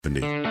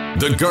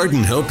The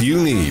garden help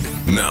you need.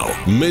 Now,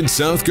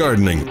 Mid-South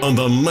Gardening on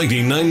the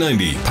Mighty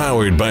 990,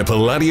 powered by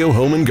Palladio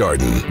Home and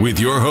Garden, with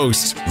your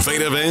hosts,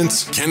 Veda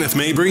Vance, Kenneth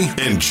Mabry,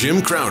 and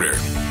Jim Crowder.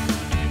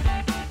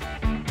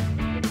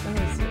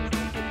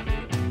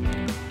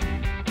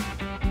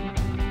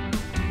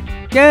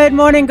 Good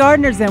morning,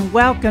 gardeners, and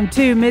welcome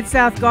to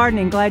Mid-South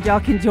Gardening. Glad y'all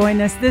can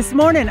join us this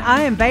morning.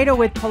 I am Veda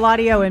with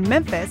Palladio in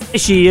Memphis.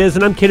 She is,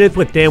 and I'm Kenneth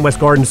with Dan West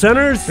Garden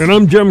Centers. And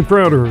I'm Jim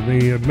Crowder,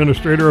 the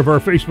administrator of our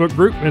Facebook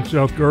group,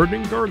 Mid-South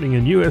Gardening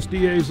in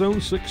USDA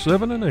Zone 6,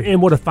 7, and 8. And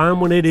what a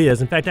fine one it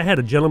is. In fact, I had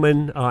a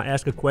gentleman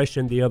ask a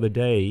question the other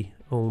day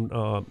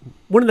on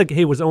one of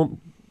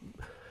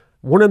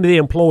the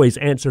employees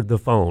answered the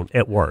phone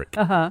at work.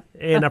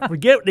 And I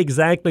forget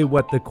exactly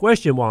what the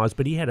question was,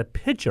 but he had a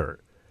picture.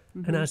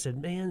 And I said,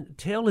 man,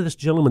 tell this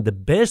gentleman the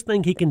best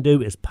thing he can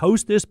do is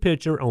post this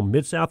picture on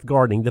Mid-South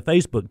Gardening, the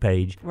Facebook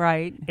page.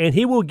 Right. And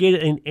he will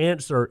get an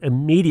answer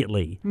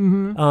immediately.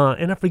 And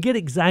I forget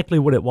exactly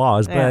what it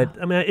was,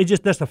 but I mean,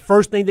 that's the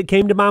first thing that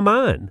came to my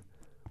mind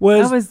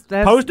was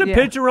post a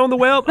picture on the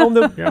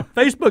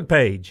Facebook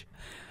page.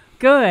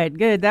 Good.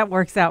 That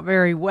works out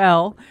very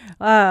well.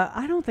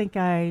 I don't think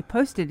I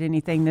posted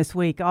anything this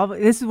week.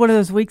 This is one of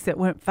those weeks that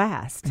went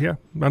fast. Yeah,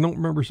 I don't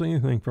remember seeing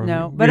anything from you.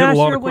 No, We but had I a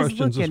lot sure of was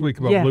questions this looking. week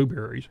about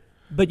blueberries.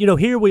 But,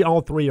 here we all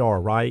three are,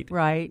 right?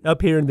 Right.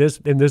 Up here in this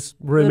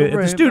room Little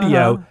at the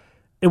studio.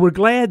 And we're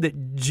glad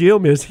that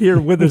Jim is here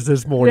with us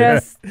this morning.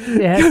 Yes,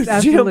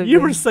 absolutely. Jim, you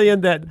were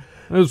saying that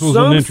This was an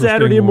some interesting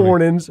Saturday morning.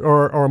 mornings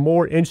are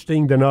more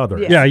interesting than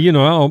others. Yeah. Yeah,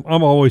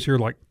 I'm always here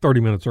like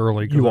 30 minutes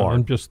early. You are.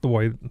 I'm just the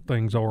way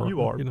things are. You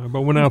are.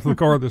 But went out to the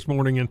car this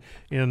morning,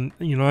 and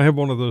I have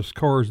one of those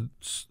cars,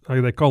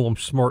 they call them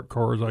smart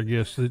cars, I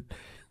guess, that,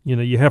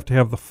 you have to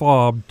have the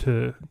fob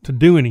to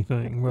do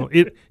anything. Well,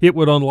 it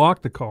would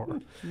unlock the car,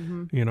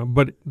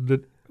 but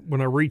when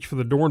I reach for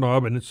the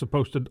doorknob and it's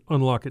supposed to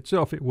unlock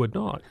itself, it would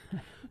not.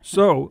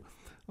 So,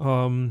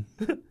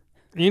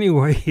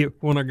 anyway,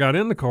 when I got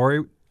in the car,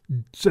 it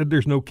said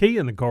there's no key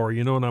in the car,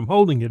 and I'm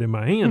holding it in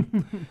my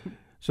hand.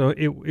 So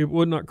it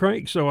would not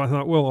crank. So I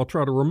thought, well, I'll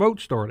try to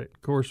remote start it.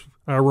 Of course,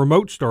 I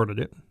remote started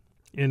it,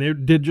 and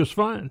it did just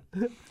fine.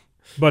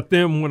 But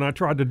then when I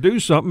tried to do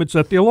something, it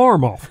set the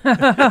alarm off.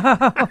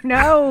 Oh,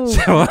 no.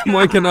 So I'm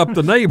waking up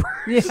the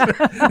neighbors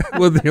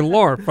with the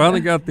alarm.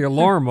 Finally got the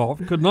alarm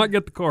off. Could not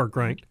get the car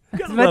cranked.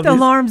 But the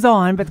alarm's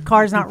on, but the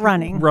car's not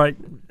running. Right.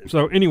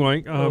 So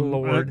anyway,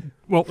 Lord.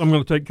 I'm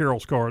going to take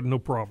Carol's car, no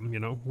problem.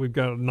 We've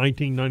got a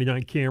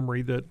 1999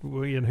 Camry that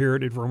we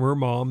inherited from her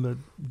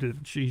mom that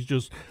she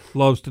just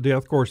loves to death.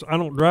 Of course, I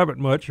don't drive it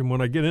much, and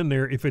when I get in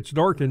there, if it's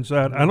dark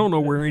inside, I don't know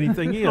where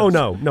anything is. Oh,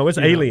 no, it's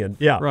alien.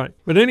 Yeah. Right.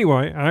 But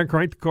anyway, I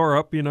crank the car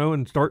up,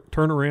 and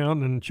turn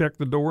around and check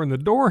the door, and the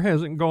door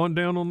hasn't gone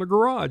down on the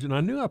garage, and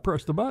I knew I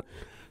pressed the button.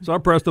 So I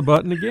pressed the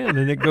button again,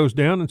 and it goes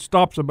down and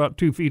stops about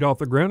 2 feet off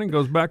the ground and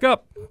goes back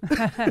up.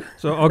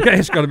 So, okay,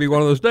 it's going to be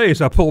one of those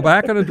days. I pull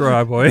back in the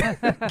driveway,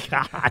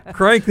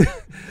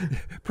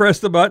 press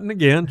the button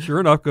again. Sure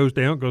enough, goes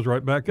down, goes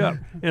right back up.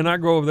 And I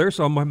go over there,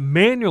 so I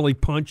manually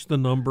punch the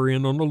number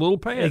in on the little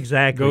pad.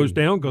 Exactly. Goes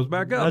down, goes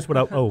back up. That's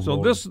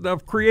what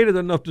I've created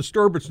enough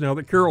disturbance now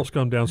that Carol's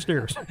come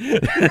downstairs.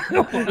 I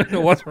don't know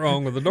what's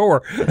wrong with the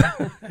door.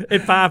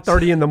 At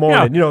 5:30 in the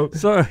morning,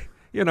 So...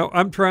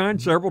 I'm trying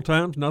several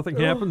times. Nothing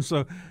happens.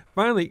 So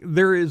finally,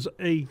 there is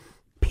a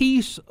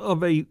piece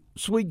of a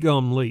sweet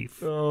gum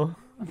leaf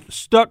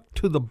stuck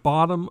to the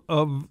bottom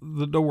of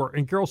the door.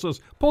 And Carol says,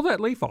 pull that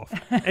leaf off.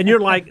 And you're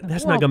like,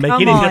 that's not going to make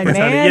come any on, difference.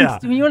 Man.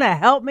 Honey. You want to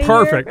help me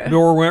Perfect. here?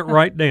 Door went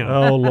right down.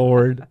 Oh,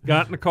 Lord.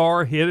 Got in the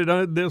car, hit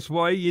it this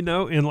way,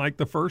 and like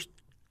the first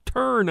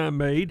turn I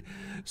made,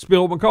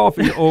 spilled my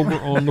coffee over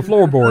on the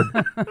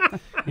floorboard.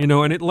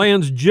 And it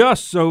lands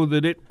just so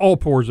that it all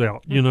pours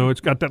out.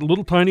 It's got that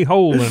little tiny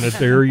hole in it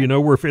there,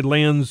 where if it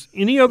lands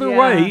any other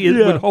way, it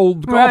would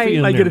hold the coffee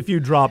in I there. get a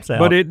few drops out.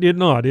 But it did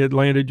not. It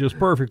landed just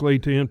perfectly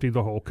to empty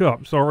the whole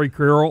cup. Sorry,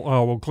 Carol. I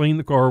will clean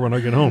the car when I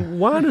get home.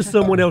 Why does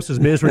someone else's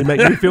misery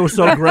make you feel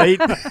so great?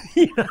 God.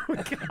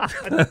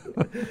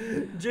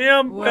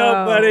 Jim,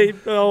 well, buddy,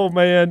 oh,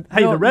 man.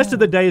 Hey, the rest of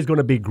the day is going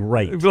to be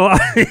great.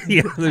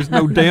 Yeah, there's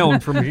no down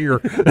from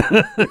here.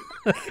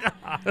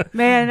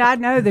 Man, I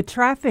know the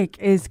traffic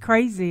is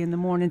crazy in the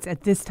mornings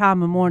at this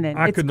time of morning.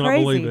 I It's could not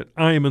crazy. believe it.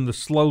 I am in the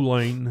slow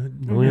lane,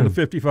 in the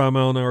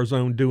 55-mile-an-hour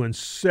zone, doing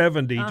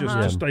 70 just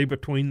to stay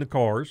between the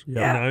cars.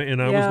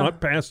 And I was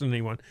not passing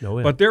anyone.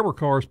 But there were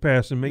cars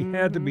passing me.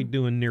 Had to be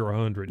doing near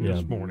 100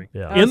 this morning.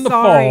 Yeah. In the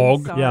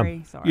fog.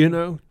 Sorry. I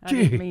didn't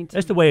mean gee. to.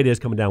 That's the way it is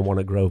coming down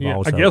Walnut Grove Yeah,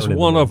 also. I guess early in the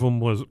one morning. of them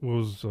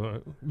was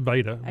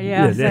Veda.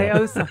 Yeah, I say,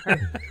 oh, sorry.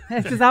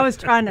 Because I was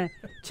trying to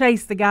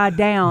chase the guy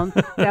down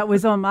that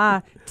was on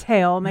my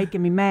tail,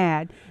 making me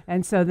mad.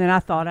 And so then I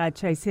thought I'd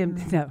chase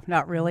him. No,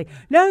 not really.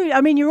 No,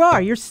 I mean, you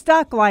are. You're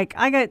stuck. Like,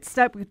 I got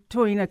stuck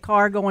between a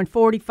car going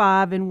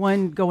 45 and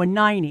one going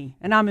 90.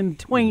 And I'm in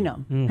between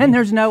them. Mm-hmm. And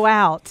there's no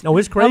out. Oh,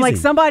 it's crazy. I'm like,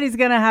 somebody's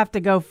going to have to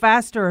go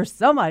faster or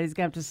somebody's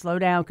going to have to slow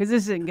down because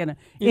this isn't going to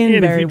end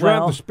And very if you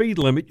drive well. the speed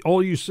limit,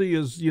 all you see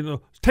is,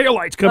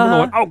 taillights coming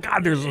on. Oh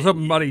God, there's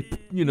somebody,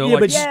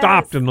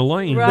 stopped in the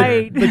lane.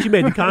 Right. But you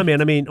made the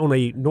comment. I mean, on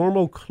a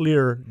normal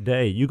clear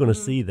day, you're going to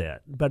see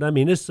that. But I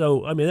mean,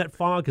 that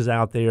fog is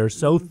out there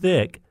so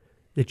thick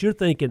that you're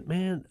thinking,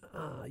 man,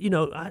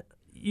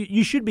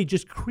 you should be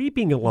just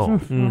creeping along.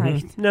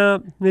 Right.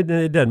 No,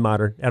 it doesn't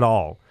matter at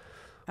all.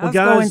 I was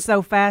going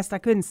so fast I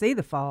couldn't see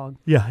the fog.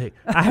 Yeah,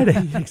 I had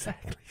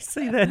exactly.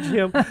 See that,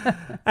 Jim?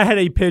 I had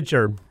a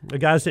picture. A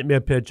guy sent me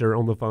a picture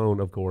on the phone,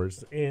 of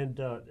course. And,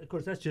 of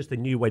course, that's just a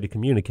new way to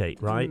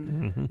communicate, right,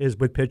 is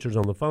with pictures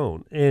on the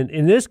phone. And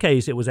in this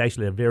case, it was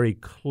actually a very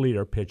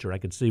clear picture. I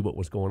could see what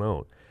was going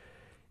on.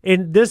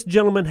 And this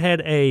gentleman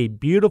had a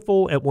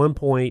beautiful, at one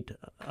point,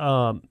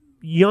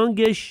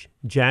 youngish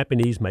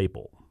Japanese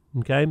maple,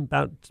 okay,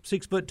 about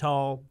 6 foot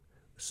tall,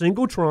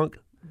 single trunk,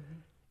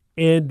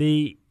 and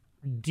the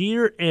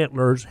deer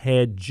antlers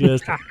had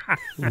just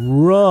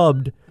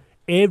rubbed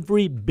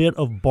every bit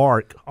of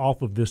bark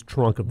off of this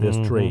trunk of this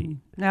tree.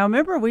 Now,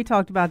 remember we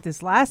talked about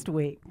this last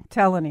week,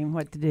 telling him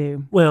what to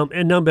do. Well,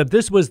 and no, but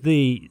this was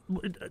the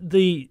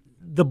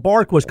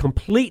bark was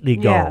completely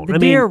gone. Yeah, the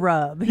deer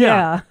rub.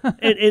 Yeah.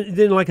 and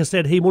then, like I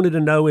said, he wanted to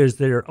know,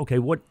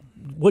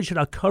 what should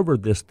I cover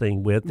this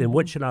thing with, and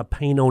what should I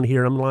paint on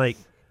here? I'm like,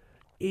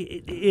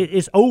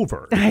 it's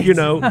over,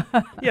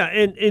 Yeah,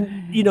 and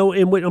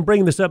I'm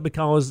bringing this up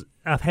because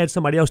I've had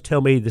somebody else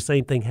tell me the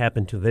same thing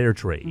happened to their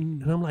tree,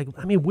 and I'm like,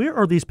 I mean, where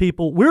are these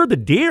people? Where are the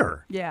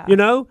deer? Yeah,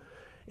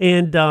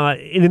 And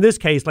in this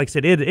case, like I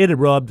said, it had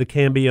rubbed the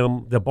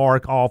cambium, the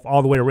bark off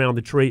all the way around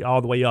the tree, all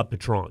the way up the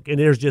trunk, and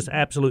there's just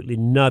absolutely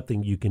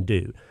nothing you can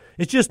do.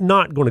 It's just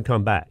not going to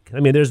come back.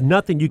 I mean, there's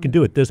nothing you can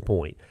do at this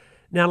point.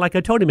 Now, like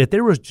I told him, if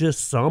there was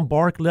just some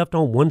bark left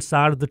on one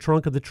side of the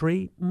trunk of the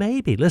tree,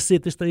 maybe. Let's see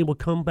if this thing will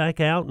come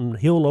back out and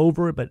heal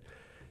over it. But,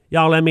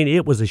 y'all, I mean,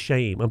 it was a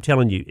shame. I'm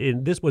telling you.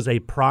 And this was a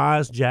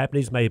prized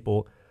Japanese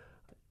maple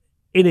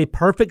in a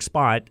perfect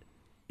spot,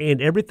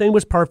 and everything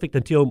was perfect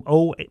until,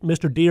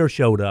 Mr. Deer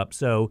showed up.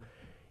 So,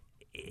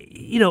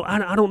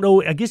 I don't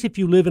know. I guess if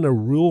you live in a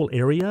rural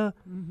area,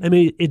 I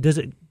mean, does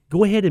it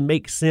go ahead and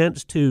make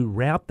sense to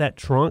wrap that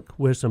trunk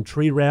with some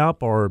tree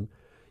wrap or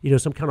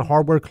some kind of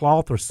hardware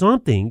cloth or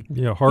something.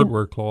 Yeah,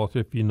 hardware cloth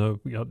if we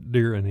got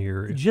deer in the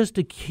area. Just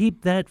to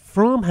keep that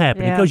from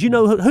happening.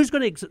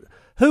 Because,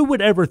 who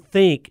would ever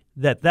think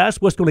that that's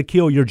what's going to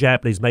kill your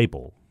Japanese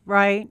maple?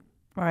 Right.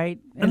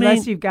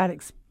 Unless you've got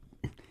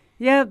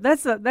yeah,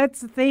 that's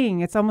the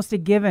thing. It's almost a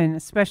given,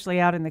 especially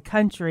out in the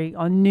country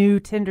on new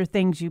tender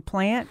things you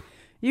plant.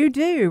 You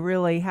do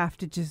really have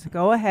to just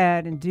go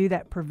ahead and do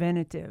that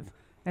preventative.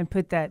 And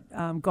put that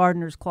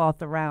gardener's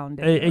cloth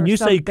around it. And you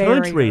say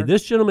country. Barrier.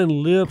 This gentleman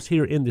lives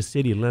here in the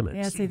city limits.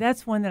 Yeah, see,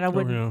 that's one that I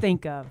wouldn't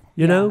think of.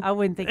 I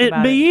wouldn't think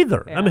about it. Me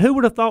either. Yeah. I mean, who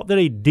would have thought that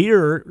a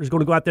deer is going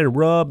to go out there and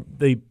rub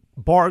the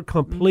bark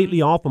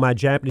completely off of my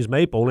Japanese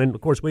maple? And, of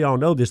course, we all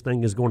know this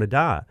thing is going to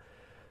die.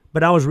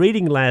 But I was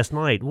reading last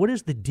night, what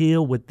is the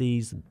deal with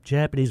these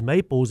Japanese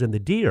maples and the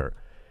deer?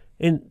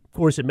 And, of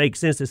course, it makes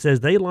sense. It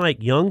says they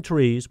like young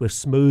trees with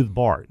smooth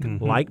bark,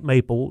 like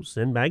maples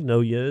and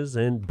magnolias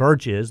and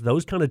birches,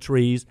 those kind of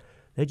trees.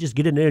 They just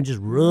get in there and just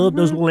rub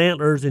those little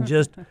antlers and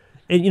just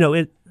 –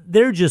 and,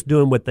 they're just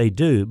doing what they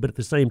do, but at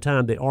the same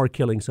time they are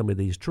killing some of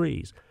these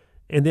trees.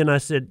 And then I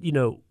said,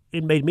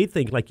 it made me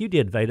think like you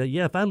did, Veda.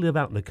 Yeah, if I live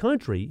out in the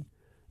country,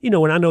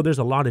 and I know there's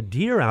a lot of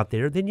deer out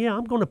there, then, yeah,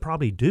 I'm going to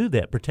probably do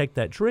that, protect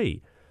that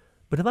tree.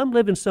 But if I'm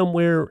living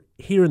somewhere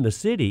here in the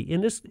city,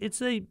 and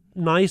it's a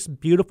nice,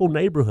 beautiful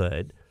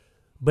neighborhood,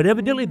 but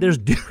evidently there's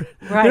deer,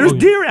 there's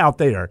deer out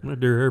there. There's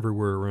deer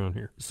everywhere around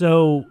here.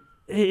 So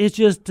it's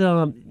just,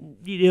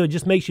 it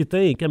just makes you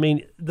think. I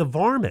mean, the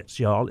varmints,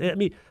 y'all. I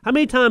mean, how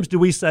many times do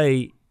we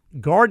say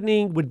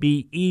gardening would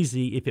be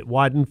easy if it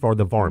wasn't for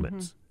the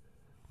varmints?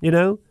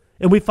 And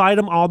we fight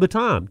them all the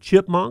time.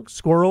 Chipmunks,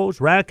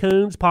 squirrels,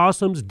 raccoons,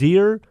 possums,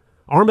 deer,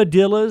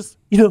 armadillos,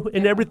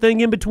 and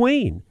everything in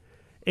between.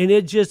 And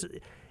it just,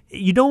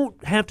 you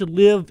don't have to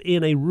live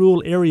in a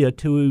rural area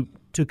to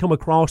come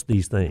across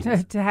these things.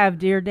 To have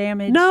deer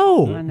damage?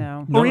 No. I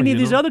know. Or any of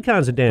these other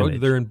kinds of damage.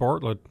 There in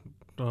Bartlett,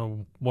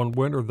 one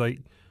winter, they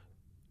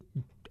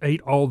ate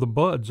all the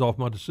buds off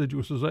my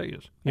deciduous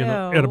azaleas,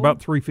 at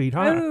about 3 feet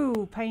high.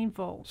 Ooh,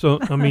 painful. So,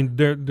 I mean,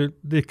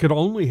 there could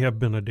only have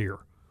been a deer,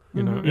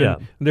 Yeah.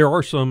 And there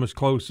are some as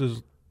close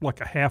as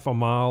like a half a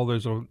mile.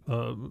 There's a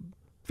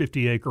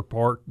 50-acre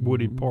park,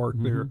 wooded park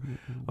there.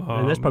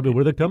 And that's probably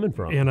where they're coming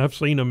from. And I've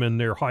seen them in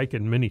there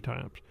hiking many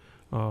times.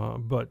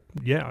 But,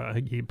 yeah,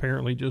 he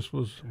apparently just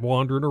was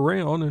wandering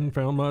around and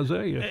found my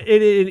azalea.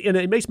 And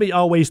it makes me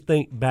always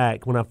think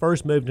back when I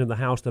first moved into the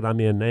house that I'm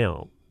in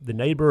now. The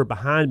neighbor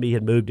behind me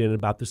had moved in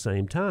about the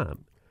same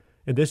time.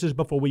 And this is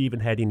before we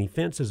even had any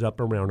fences up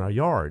around our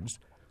yards.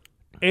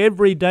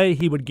 Every day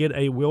he would get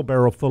a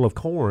wheelbarrow full of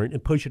corn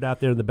and push it out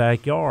there in the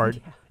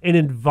backyard and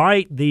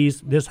invite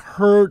this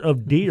herd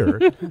of deer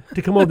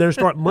to come over there and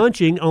start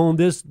munching on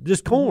this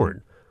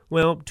corn.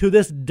 Well, to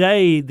this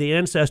day, the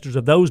ancestors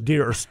of those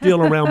deer are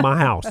still around my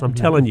house, I'm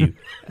telling you.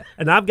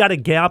 And I've got a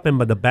gap in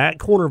the back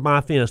corner of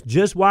my fence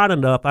just wide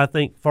enough, I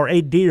think, for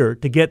a deer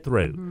to get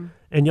through.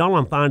 and y'all,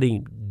 I'm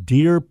finding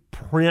deer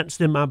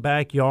prints in my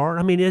backyard.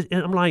 I mean,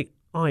 I'm like,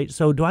 all right,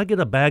 so do I get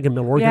a bag of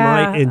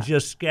milorganite and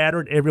just scatter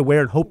it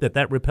everywhere and hope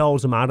that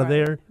repels them out of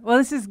there?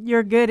 Well,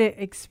 you're good at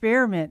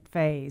experiment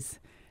phase.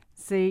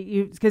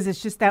 See, because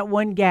it's just that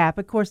one gap.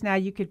 Of course, now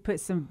you could put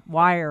some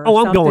wire.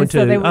 Or I'm going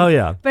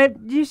to. But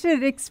you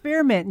should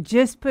experiment and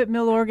just put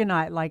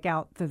milorganite like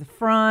out to the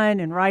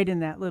front and right in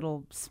that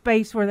little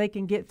space where they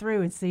can get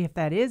through and see if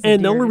that is.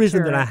 And the only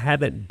reason that I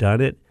haven't done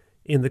it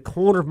in the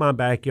corner of my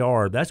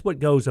backyard, that's what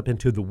goes up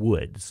into the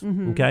woods.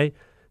 Okay.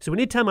 So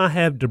anytime I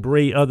have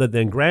debris other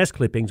than grass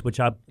clippings,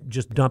 which I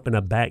just dump in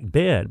a back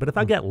bed, but if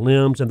I got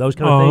limbs and those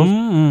kind of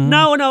things,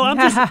 no,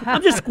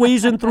 I'm just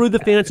squeezing through the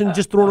fence and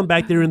just throwing them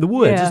back there in the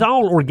woods. Yeah. It's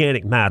all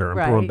organic matter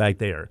I'm throwing back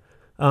there.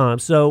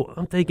 So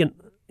I'm thinking,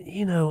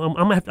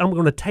 I'm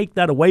going to take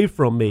that away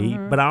from me,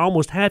 but I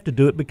almost have to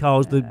do it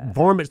because the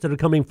varmints that are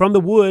coming from the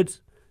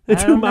woods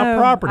into my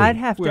property. I'd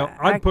have to. Well,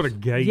 I'd put a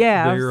gate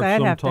there.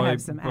 I'd have to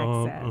have some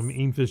access. I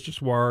mean, if it's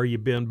just wire, you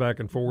bend back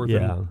and forth.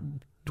 Yeah.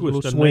 And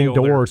twist a swing nail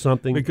door there, or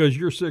something. Because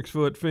your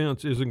 6-foot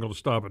fence isn't going to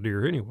stop a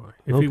deer anyway.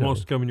 If he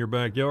wants to come in your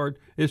backyard,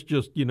 it's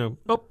just,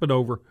 up and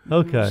over.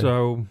 Okay.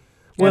 So.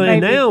 Well, and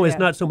now it's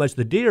not so much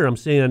the deer. I'm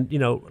seeing,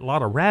 a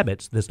lot of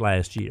rabbits this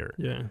last year.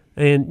 Yeah.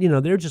 And,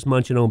 they're just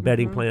munching on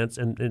bedding plants.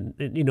 And,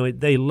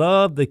 they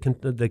love the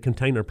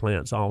container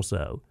plants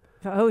also.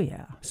 Oh,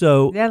 yeah.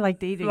 So, they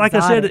like to eat like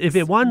exotics. I said, if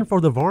it wasn't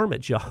for the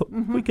varmints, y'all,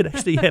 we could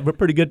actually have a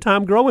pretty good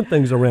time growing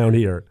things around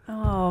here.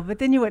 Oh, but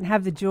then you wouldn't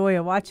have the joy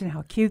of watching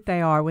how cute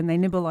they are when they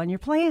nibble on your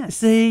plants.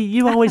 See,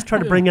 you always try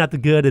to bring out the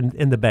good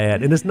and the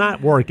bad, and it's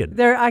not working.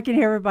 I can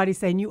hear everybody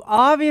saying, you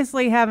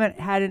obviously haven't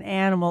had an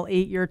animal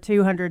eat your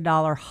 $200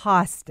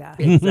 hosta.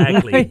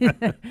 Exactly.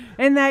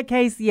 In that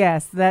case,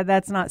 yes,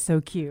 that's not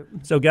so cute.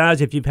 So, guys,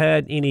 if you've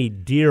had any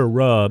deer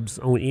rubs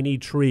on any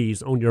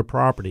trees on your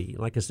property,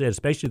 like I said,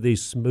 especially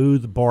these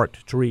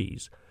smooth-barked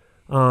trees,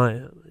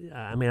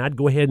 I'd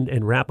go ahead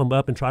and wrap them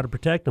up and try to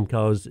protect them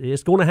because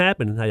it's going to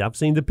happen. Hey, I've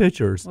seen the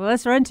pictures. Well,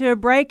 let's run to a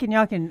break, and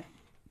y'all can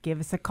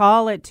give us a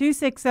call at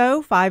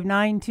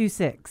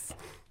 260-5926.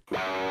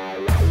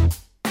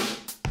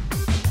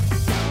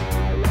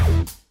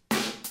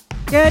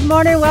 Good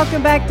morning.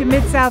 Welcome back to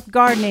Mid-South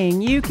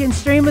Gardening. You can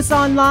stream us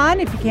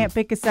online if you can't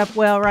pick us up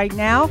well right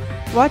now.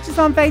 Watch us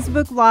on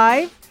Facebook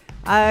Live.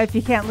 If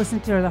you can't listen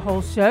to the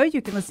whole show,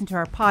 you can listen to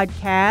our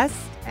podcast.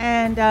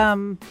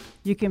 And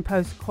you can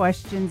post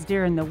questions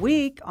during the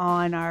week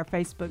on our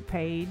Facebook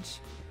page.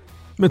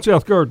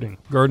 Mid-South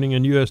Gardening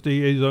in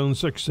USDA Zone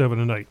 6, 7,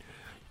 and 8.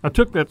 I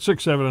took that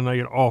 6, 7, and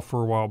 8 off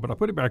for a while, but I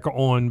put it back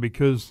on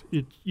because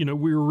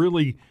we're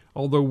really,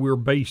 although we're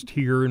based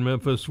here in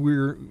Memphis,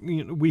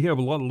 we have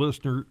a lot of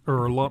listeners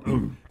or a lot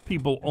of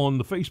people on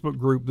the Facebook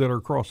group that are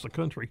across the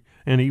country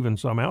and even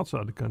some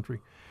outside the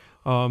country.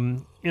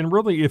 And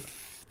really,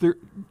 if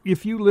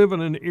you live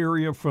in an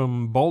area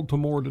from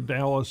Baltimore to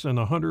Dallas and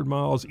 100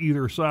 miles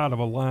either side of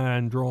a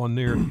line drawn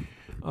there,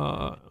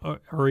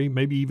 or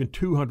maybe even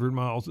 200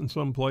 miles in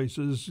some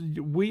places,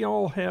 we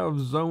all have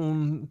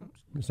zone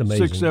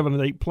 6, 7,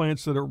 and 8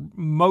 plants that are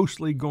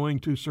mostly going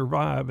to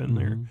survive in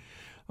there.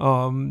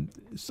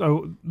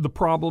 So the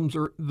problems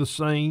are the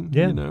same,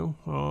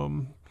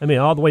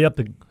 all the way up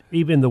to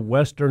even the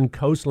western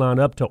coastline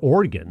up to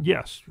Oregon.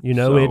 Yes.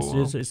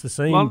 It's the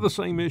same. A lot of the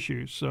same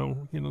issues.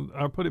 So,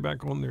 I put it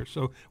back on there.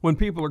 So when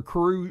people are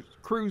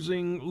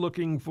cruising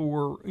looking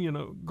for,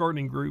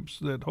 gardening groups,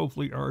 that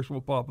hopefully ours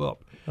will pop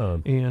up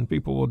and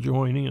people will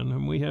join in.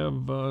 And we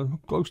have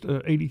close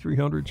to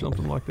 8,300,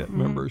 something like that,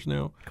 members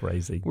now.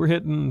 Crazy. We're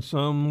hitting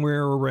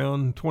somewhere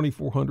around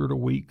 2,400 a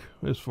week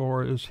as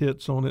far as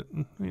hits on it,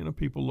 and,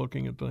 people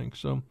looking at things.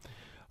 So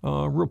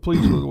real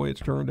pleased with the way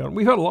it's turned out.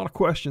 We had a lot of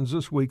questions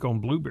this week on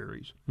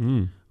blueberries.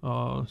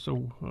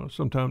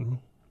 Sometime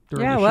during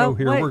the show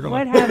here, we're going to...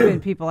 What have been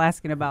people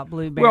asking about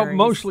blueberries? Well,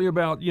 mostly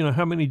about,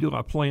 how many do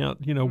I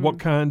plant? What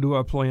kind do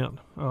I plant?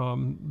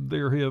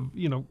 There have,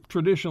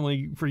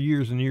 traditionally for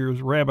years and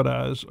years, rabbit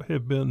eyes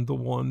have been the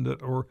one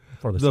that are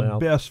the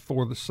best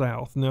for the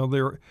South. Now,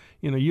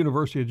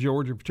 University of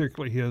Georgia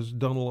particularly has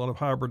done a lot of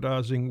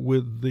hybridizing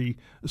with the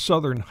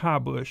southern high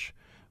bush,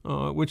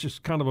 which is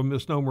kind of a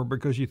misnomer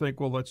because you think,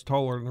 well, that's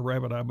taller than the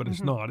rabbit eye, but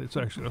it's not. It's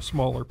actually a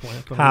smaller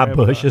plant. High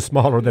bush is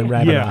smaller than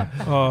rabbit eye.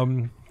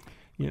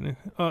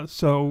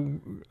 So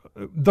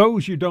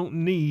those you don't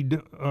need.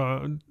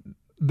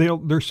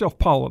 They're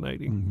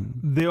self-pollinating.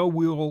 They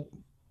will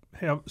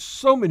have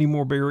so many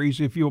more berries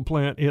if you'll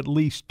plant at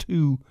least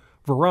 2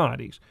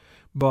 varieties.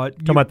 But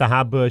talking about the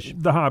high bush.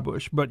 The high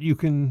bush, but you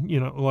can,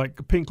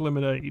 like pink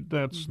lemonade.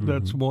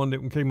 That's one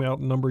that came out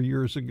a number of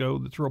years ago.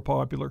 That's real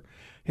popular.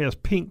 Has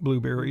pink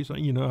blueberries.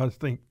 I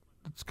think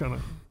it's kind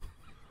of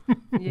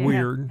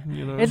weird.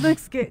 It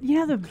looks good.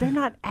 They're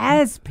not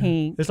as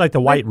pink. It's like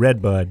the white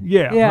redbud.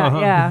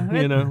 Yeah.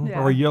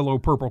 Or a yellow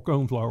purple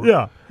coneflower.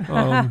 Yeah.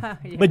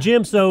 But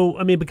Jim,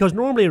 because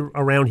normally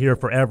around here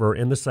forever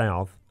in the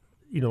South,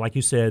 like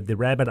you said, the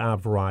rabbit eye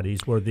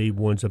varieties were the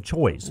ones of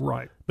choice.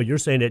 Right. But you're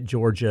saying at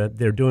Georgia,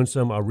 they're doing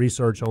some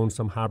research on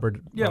some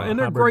hybrid. Yeah, and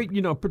they're great,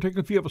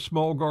 particularly if you have a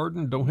small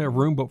garden, don't have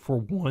room but for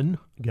one.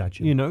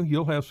 Gotcha.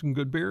 You'll have some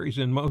good berries,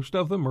 and most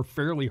of them are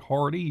fairly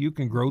hardy. You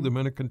can grow them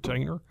in a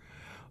container.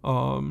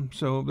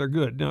 So they're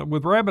good. Now,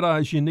 with rabbit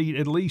eyes, you need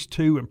at least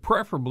 2 and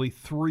preferably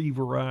 3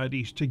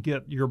 varieties to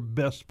get your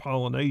best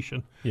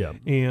pollination. Yeah.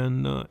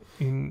 And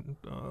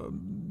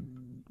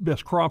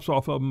best crops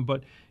off of them.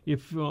 But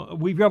if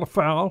we've got a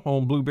file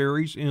on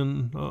blueberries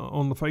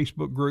on the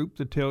Facebook group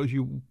that tells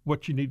you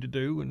what you need to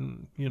do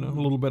and a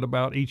little bit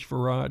about each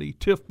variety.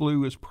 Tiff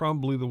Blue is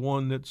probably the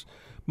one that's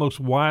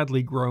most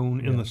widely grown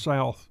in the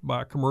South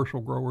by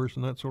commercial growers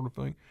and that sort of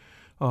thing.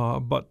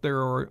 But there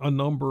are a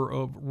number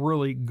of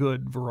really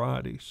good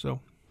varieties.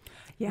 So.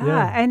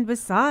 Yeah, and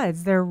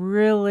besides, they're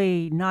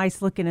really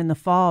nice looking in the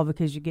fall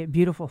because you get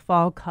beautiful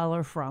fall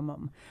color from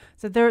them.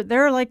 So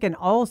they're like an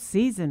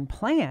all-season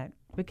plant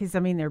because,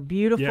 they're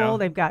beautiful. Yeah.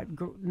 They've got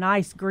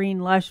nice green,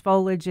 lush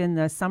foliage in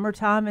the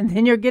summertime, and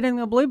then you're getting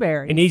the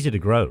blueberries. And easy to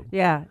grow.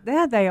 Yeah,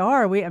 they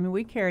are.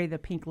 We carry the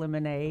pink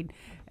lemonade,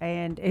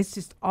 and it's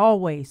just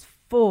always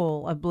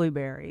full of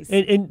blueberries.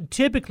 And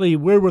typically,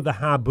 where were the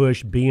high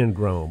bush being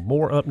grown?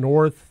 More up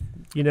north,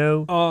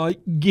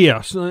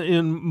 Yes,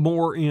 and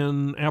more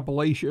in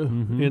Appalachia,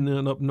 and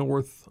then up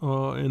north,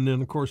 and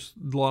then of course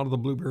a lot of the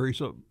blueberries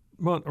or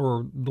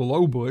the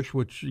low bush,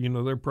 which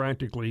they're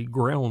practically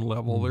ground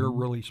level. They're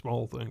really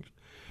small things.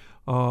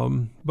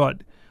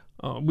 But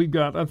we've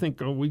got. I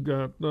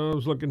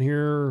was looking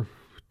here,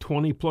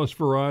 20 plus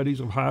varieties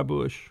of high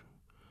bush.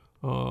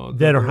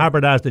 That are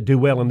hybridized that do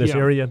well in this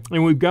area,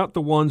 and we've got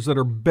the ones that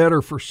are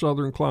better for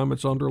southern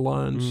climates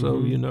underlined. So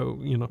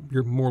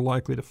you're more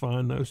likely to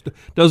find those.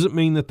 Doesn't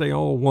mean that they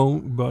all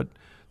won't, but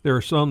there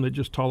are some that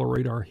just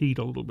tolerate our heat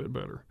a little bit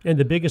better. And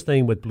the biggest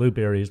thing with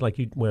blueberries, like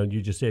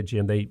you just said,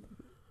 Jim, they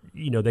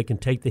can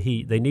take the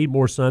heat. They need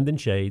more sun than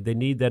shade. They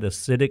need that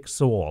acidic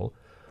soil,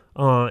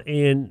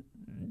 and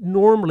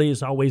normally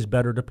it's always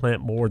better to plant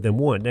more than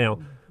one. Now.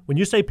 When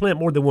you say plant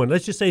more than one,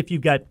 let's just say if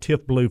you've got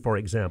Tiff Blue, for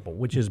example,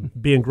 which is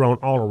being grown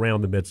all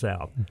around the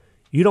Mid-South,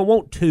 you don't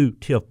want 2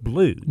 Tiff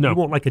Blue. No. You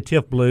want like a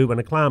Tiff Blue and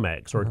a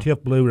Climax or a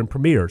Tiff Blue and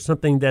Premier,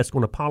 something that's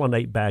going to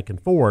pollinate back and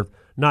forth,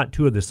 not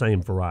 2 of the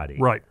same variety.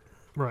 Right.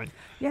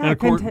 Yeah, and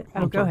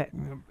go ahead.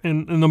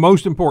 And the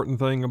most important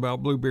thing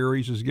about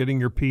blueberries is getting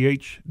your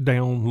pH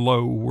down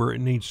low where it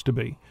needs to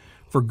be.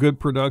 For good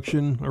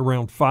production,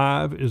 around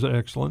 5 is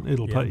excellent.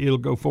 It'll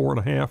go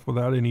 4.5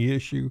 without any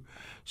issue.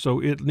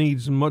 So it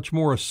needs much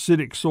more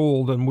acidic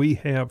soil than we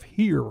have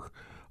here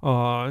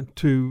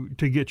to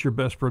get your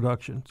best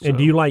production. So. And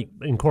do you like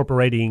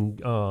incorporating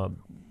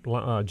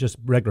just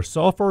regular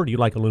sulfur? Do you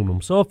like aluminum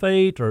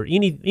sulfate or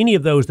any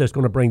of those that's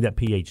going to bring that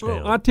pH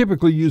down? I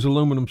typically use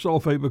aluminum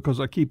sulfate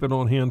because I keep it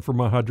on hand for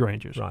my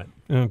hydrangeas. Right.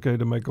 Okay,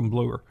 to make them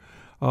bluer.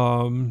 But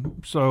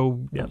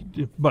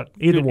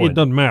Either one. It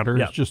doesn't matter.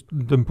 Yeah. It's just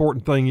the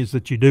important thing is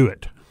that you do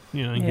it,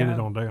 and get it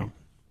on down.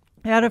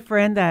 I had a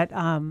friend that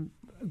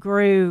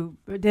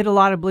did a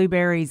lot of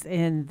blueberries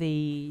in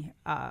the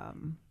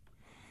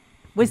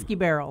whiskey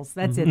barrels.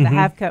 That's it, the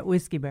half-cut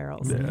whiskey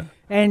barrels. Yeah.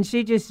 And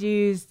she just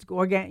used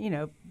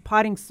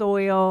potting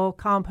soil,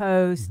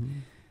 compost,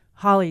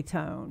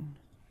 Hollytone.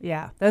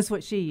 Yeah, that's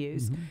what she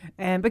used.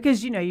 And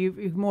because,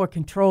 you've more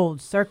controlled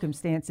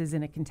circumstances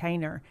in a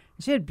container.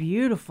 She had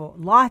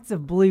lots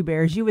of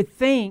blueberries. You would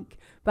think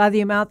by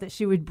the amount that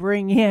she would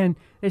bring in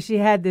that she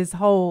had this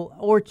whole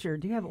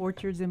orchard. Do you have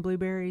orchards in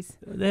blueberries?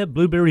 They have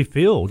blueberry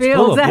fields.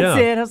 That's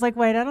it. I was like,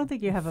 wait, I don't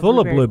think you have a full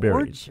blueberry of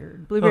blueberries.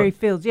 orchard. Blueberry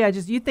fields. Yeah,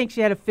 just you think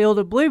she had a field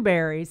of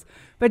blueberries,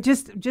 but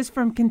just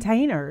from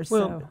containers.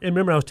 Well, and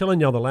remember I was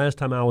telling y'all the last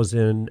time I was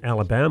in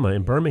Alabama,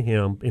 in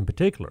Birmingham in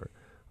particular,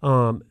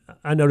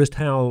 I noticed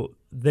how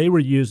they were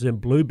using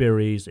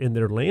blueberries in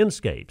their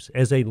landscapes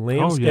as a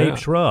landscape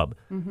shrub.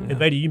 And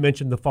Veda, you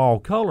mentioned the fall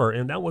color,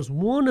 and that was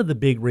one of the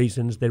big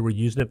reasons they were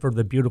using it for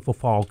the beautiful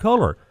fall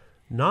color.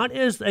 Not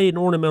as an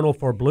ornamental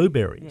for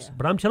blueberries,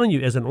 but I'm telling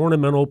you, as an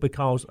ornamental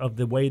because of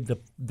the way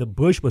the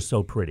bush was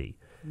so pretty.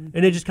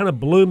 And it just kind of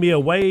blew me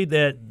away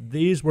that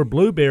these were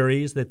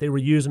blueberries that they were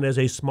using as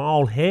a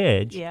small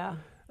hedge. Yeah.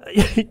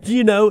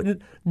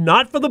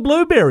 Not for the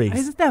blueberries.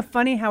 Isn't that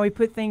funny how we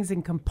put things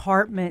in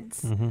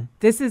compartments?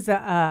 This is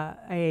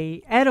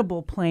a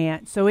edible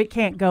plant, so it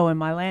can't go in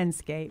my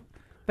landscape.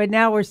 But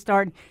now we're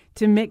starting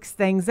to mix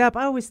things up.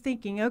 I was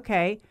thinking,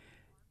 okay,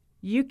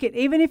 you could,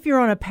 even if you're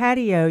on a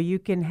patio, you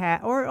can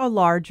have, or a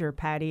larger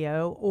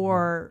patio,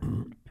 or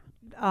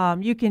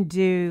you can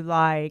do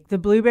like the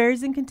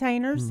blueberries in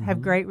containers,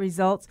 have great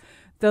results.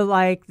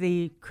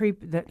 The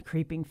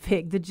creeping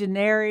fig, the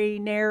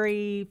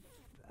nary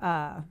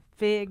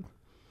fig,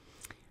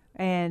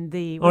 and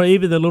or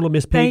even the Little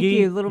Miss Piggy. Thank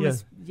you, Little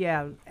Miss.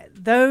 Yeah,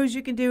 those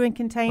you can do in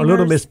containers. Or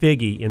Little Miss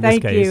Figgy in this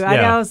case. Thank you.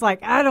 I was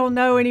like, I don't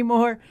know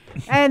anymore.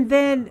 And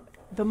then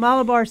the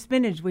Malabar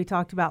spinach we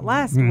talked about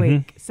last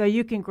week. So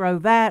you can grow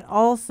that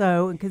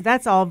also, because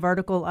that's all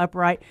vertical,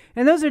 upright,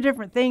 and those are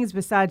different things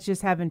besides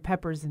just having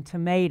peppers and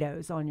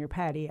tomatoes on your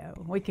patio.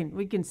 We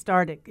can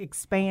start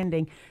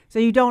expanding, so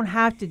you don't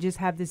have to just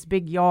have this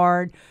big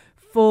yard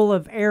full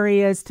of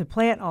areas to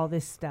plant all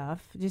this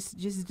stuff.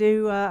 Just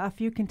do a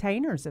few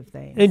containers of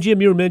things. And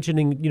Jim, you were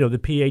mentioning, the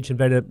pH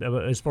and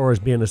as far as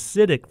being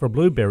acidic for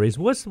blueberries.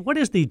 What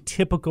is the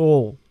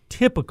typical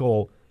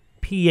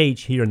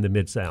pH here in the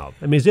Mid-South?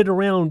 I mean, is it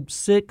around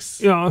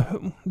 6? Yeah,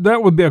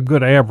 that would be a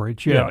good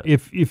average. Yeah.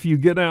 If you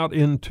get out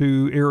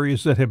into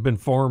areas that have been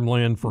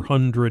farmland for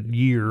 100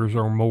 years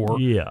or more,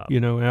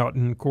 out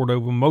in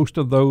Cordova, most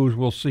of those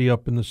we'll see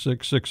up in the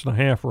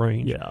 6.5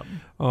 range. Yeah.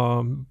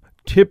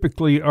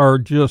 Typically, our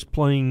just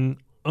plain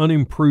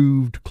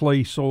unimproved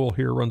clay soil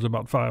here runs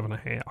about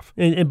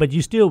 5.5. But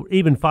you still,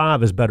 even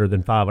 5 is better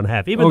than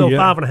 5.5. Even though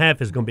 5.5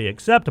 is going to be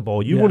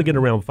acceptable, you want to get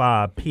around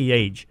 5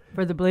 pH.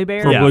 For the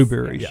blueberries? For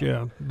blueberries,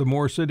 yeah. The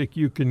more acidic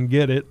you can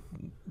get it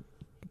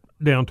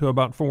down to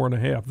about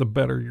 4.5, the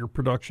better your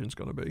production's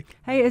going to be.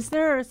 Hey, is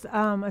there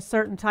a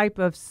certain type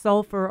of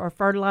sulfur or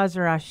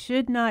fertilizer I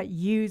should not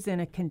use in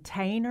a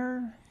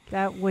container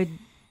that would...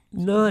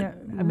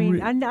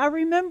 I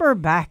remember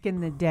back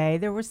in the day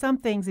there were some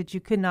things that you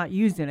could not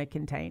use in a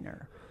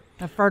container.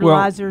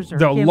 Fertilizers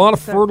there are a lot of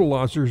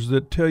fertilizers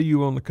that tell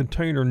you on the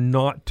container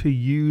not to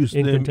use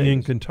them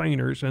in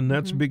containers, and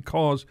that's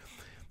because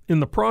in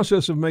the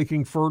process of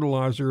making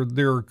fertilizer,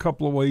 there are a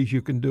couple of ways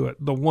you can do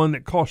it. The one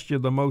that costs you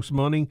the most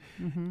money,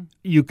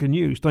 you can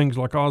use things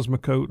like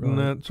Osmocote and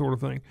that sort of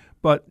thing.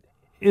 But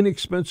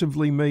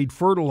inexpensively made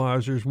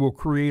fertilizers will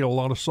create a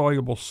lot of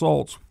soluble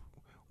salts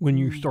when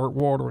you start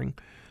watering.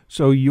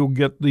 So you'll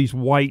get these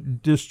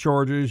white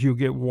discharges. You'll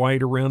get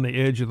white around the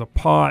edge of the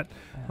pot,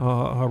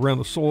 around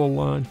the soil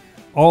line.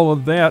 All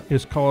of that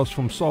is caused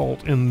from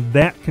salt, and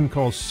that can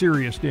cause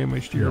serious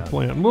damage to your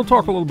plant. And we'll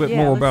talk a little bit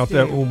more about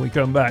that when we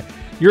come back.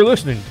 You're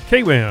listening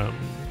to KWAM,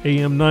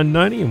 AM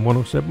 990 and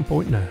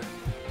 107.9.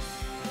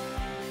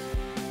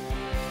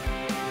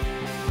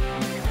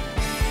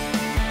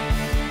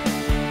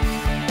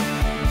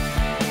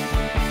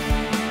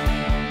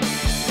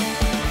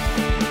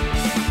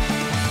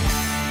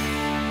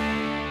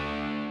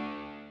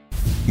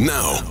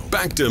 Now,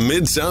 back to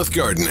Mid-South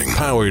Gardening,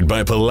 powered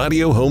by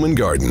Palladio Home and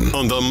Garden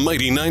on the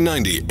Mighty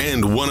 990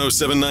 and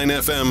 107.9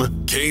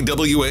 FM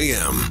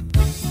KWAM.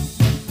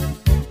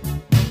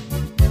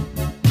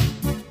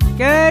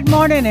 Good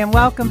morning and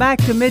welcome back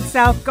to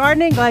Mid-South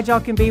Gardening. Glad y'all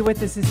can be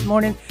with us this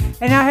morning.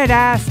 And I had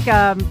asked,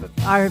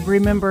 I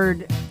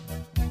remembered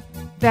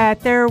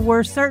that there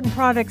were certain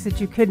products that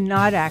you could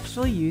not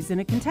actually use in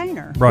a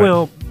container. Right.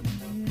 Well,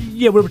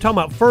 we were talking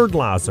about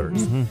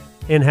fertilizers.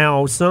 And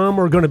how some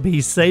are going to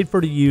be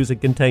safer to use in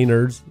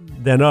containers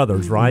than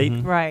others, right?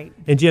 Right.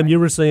 And Jim, you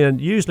were saying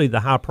usually the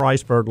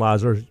high-priced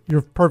fertilizers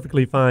you're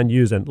perfectly fine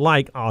using,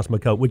 like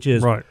Osmocote, which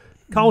is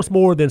costs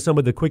more than some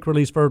of the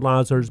quick-release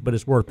fertilizers, but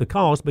it's worth the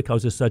cost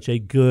because it's such a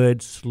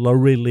good,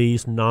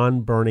 slow-release,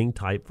 non-burning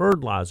type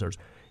fertilizers.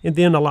 And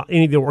then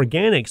any of the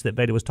organics that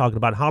Veda was talking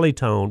about,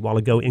 Hollytone, a while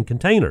ago, in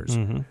containers.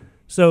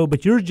 So,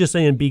 but you're just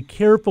saying be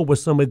careful with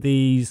some of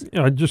these.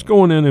 Yeah, just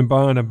going in and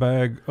buying a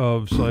bag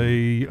of,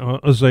 say,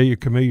 Azalea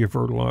Camellia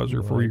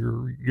fertilizer for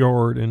your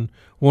yard and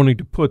wanting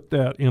to put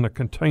that in a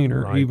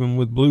container, even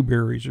with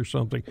blueberries or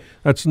something,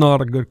 that's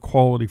not a good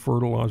quality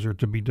fertilizer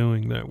to be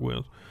doing that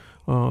with.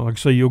 Like I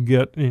say, you'll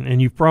get,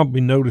 and you've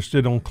probably noticed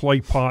it on clay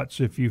pots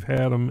if you've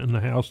had them in the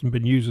house and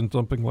been using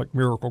something like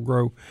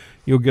Miracle-Gro.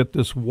 You'll get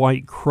this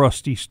white,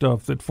 crusty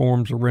stuff that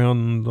forms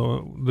around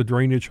the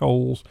drainage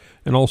holes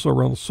and also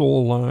around the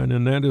soil line,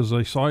 and that is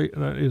a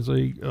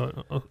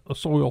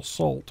soil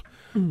salt.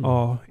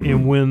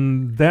 And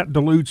when that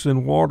dilutes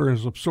in water and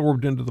is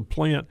absorbed into the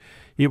plant,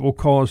 it will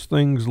cause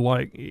things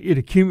like it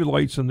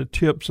accumulates in the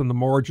tips and the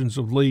margins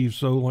of leaves.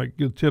 So like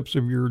the tips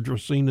of your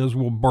dracaenas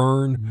will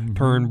burn,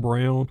 turn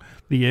brown.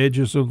 The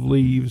edges of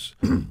leaves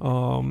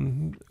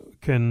can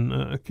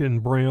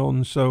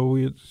brown. So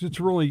it's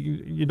really,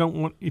 you don't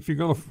want, if you're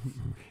going to,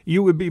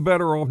 you would be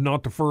better off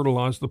not to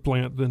fertilize the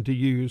plant than to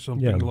use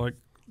something like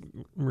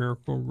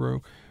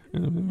Miracle-Gro.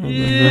 In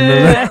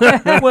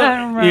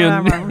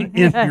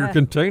your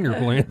container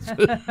plants.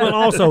 Well,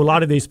 also a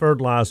lot of these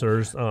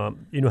fertilizers,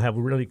 have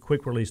really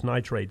quick release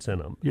nitrates in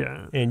them.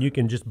 Yeah, and you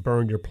can just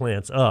burn your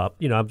plants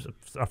up.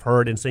 I've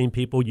heard and seen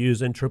people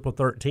using triple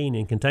 13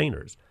 in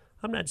containers.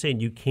 I'm not saying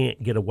you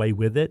can't get away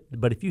with it,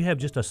 but if you have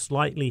just a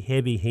slightly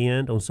heavy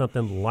hand on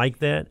something like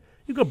that,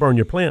 you go burn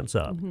your plants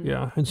up.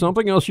 Yeah, and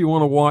something else you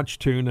want to watch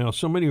too. Now,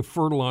 so many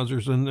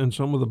fertilizers and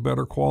some of the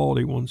better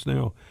quality ones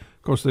now.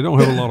 Of course, they don't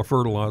have a lot of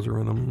fertilizer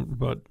in them,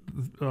 but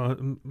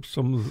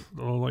some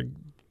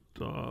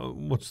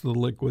what's the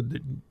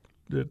liquid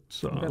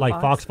that's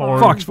like Fox Farm?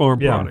 Fox Farm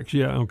products,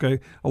 okay.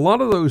 A lot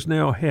of those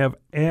now have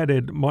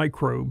added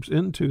microbes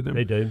into them.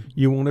 They do.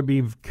 You want to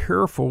be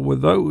careful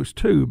with those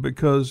too,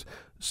 because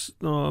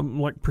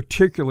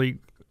particularly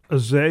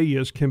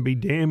azaleas can be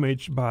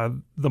damaged by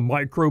the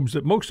microbes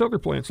that most other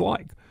plants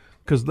like,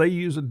 because they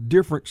use a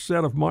different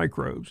set of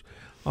microbes.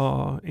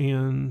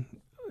 and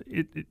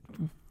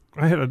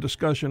I had a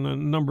discussion a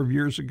number of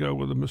years ago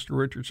with a Mr.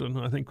 Richardson.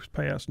 I think was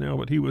passed now,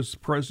 but he was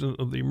president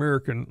of the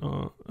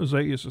American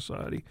Azalea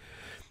Society.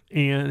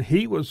 And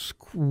he was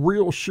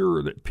real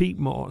sure that peat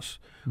moss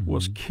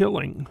was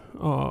killing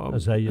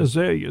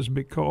azaleas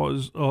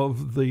because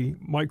of the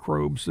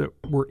microbes that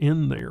were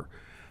in there,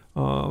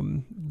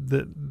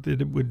 that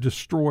it would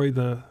destroy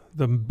the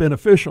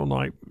beneficial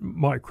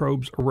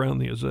microbes around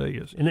the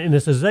azaleas. And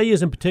it's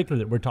azaleas in particular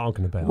that we're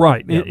talking about.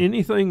 Right. Yeah.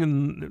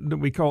 Anything that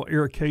we call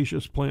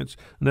ericaceous plants,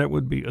 and that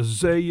would be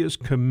azaleas,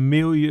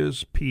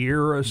 camellias,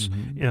 pieris,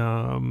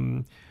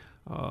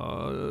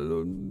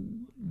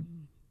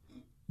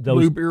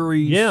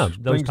 blueberries,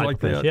 those things type like of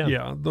things,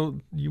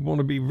 that. You want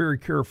to be very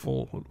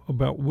careful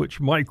about which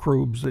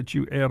microbes that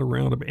you add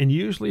around them. And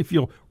usually if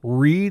you'll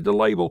read the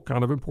label,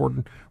 kind of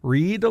important,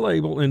 read the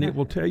label, and it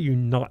will tell you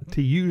not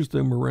to use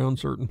them around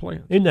certain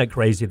plants. Isn't that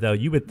crazy, though?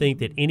 You would think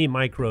that any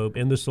microbe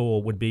in the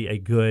soil would be a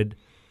good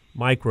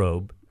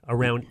microbe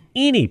around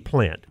any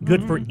plant,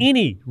 good for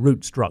any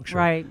root structure.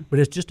 Right. But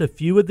it's just a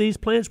few of these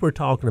plants we're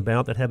talking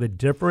about that have a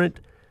different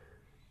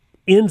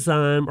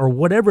enzyme or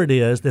whatever it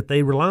is that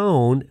they rely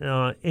on,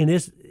 and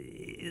it's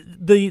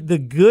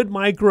the good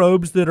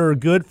microbes that are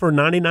good for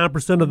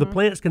 99% of the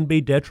plants can be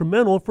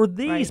detrimental for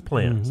these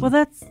plants. Well,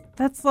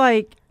 that's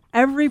like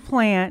every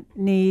plant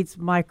needs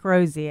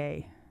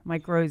mycorrhizae,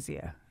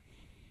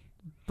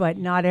 but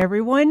not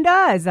everyone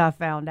does. I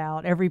found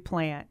out every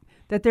plant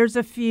that there's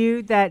a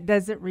few that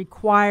doesn't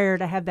require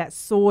to have that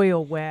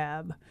soil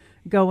web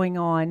going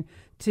on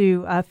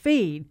to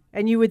feed,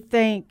 and you would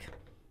think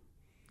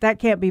that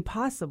can't be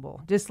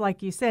possible. Just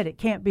like you said, it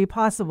can't be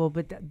possible,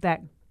 but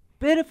that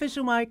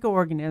beneficial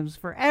microorganisms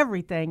for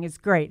everything is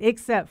great,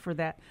 except for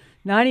that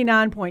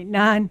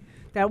 99.9,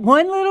 that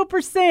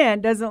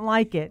 1% doesn't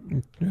like it.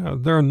 Yeah,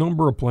 there are a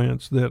number of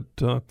plants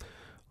that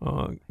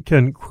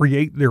can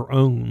create their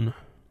own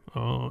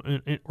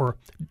or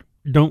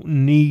don't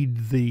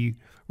need the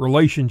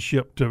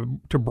relationship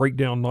to break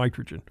down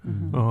nitrogen.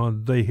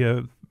 They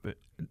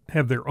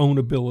have their own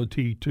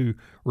ability to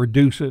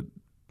reduce it,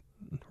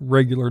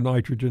 regular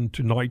nitrogen,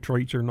 to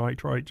nitrates or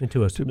nitrites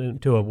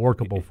into a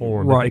workable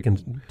form right. that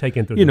they can take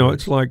into the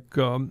it's like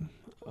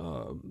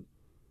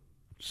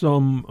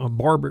some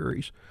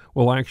barberries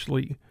will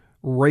actually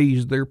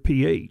raise their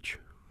pH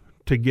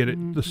to get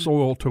it the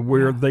soil to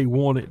where they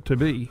want it to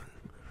be.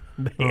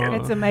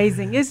 It's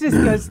amazing. It just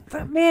goes,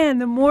 man,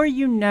 the more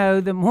you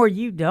know, the more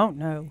you don't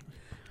know.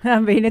 I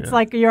mean, it's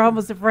like you're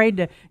almost afraid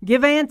to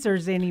give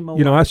answers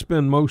anymore. I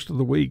spend most of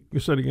the week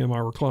sitting in my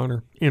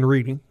recliner and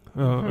reading.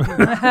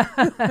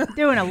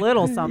 Doing a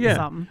little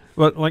something.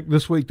 But like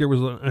this week, there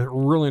was a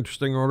real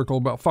interesting article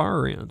about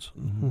fire ants.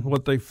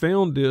 What they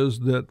found is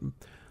that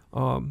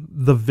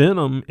the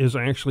venom is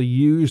actually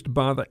used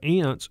by the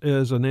ants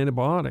as an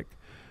antibiotic.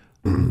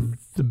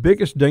 The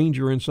biggest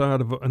danger inside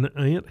of an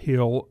ant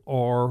hill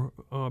are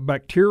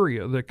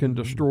bacteria that can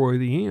destroy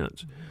the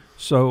ants.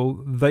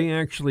 So they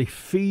actually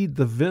feed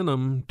the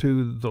venom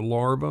to the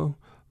larvae,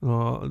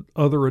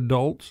 other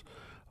adults,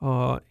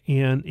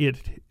 and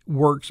it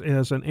works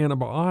as an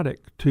antibiotic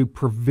to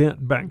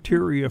prevent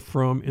bacteria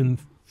from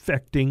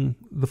infecting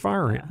the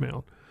fire ant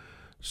mound.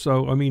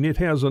 So, I mean, it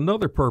has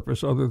another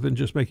purpose other than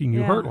just making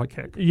you hurt like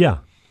heck. Yeah.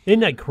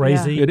 Isn't that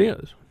crazy? It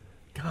is.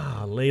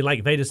 Golly,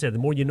 like Veda said, the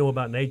more you know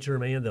about nature,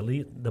 man,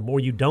 the more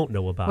you don't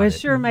know about it. Well, it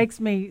sure makes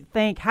me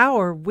think, how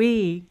are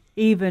we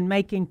even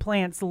making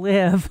plants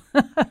live?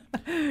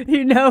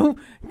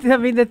 I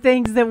mean, the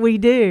things that we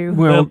do.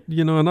 Well,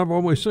 and I've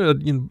always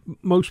said,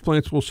 most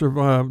plants will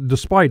survive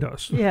despite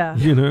us. Yeah.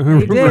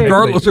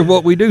 Regardless of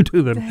what we do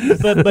to them.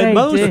 But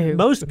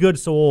most good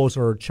soils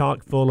are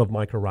chock full of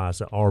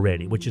mycorrhiza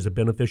already, which is a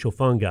beneficial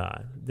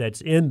fungi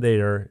that's in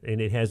there,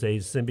 and it has a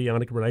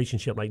symbiotic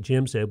relationship, like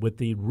Jim said, with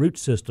the root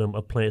system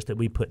of plants that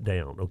we put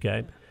down,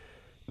 okay?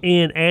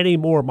 And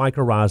adding more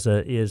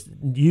mycorrhiza is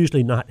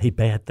usually not a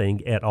bad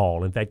thing at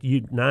all. In fact,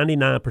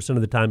 99%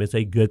 of the time it's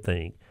a good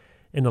thing.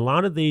 And a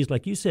lot of these,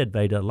 like you said,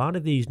 Veda, a lot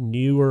of these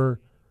newer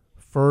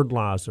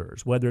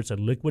fertilizers, whether it's a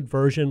liquid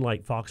version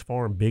like Fox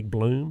Farm Big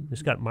Bloom,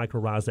 it's got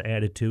mycorrhiza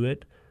added to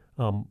it,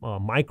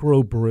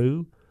 Micro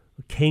Brew,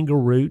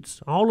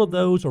 Kangaroots, all of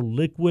those are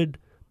liquid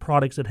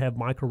products that have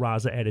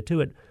mycorrhiza added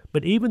to it.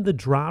 But even the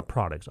dry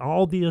products,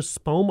 all the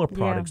Espoma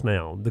products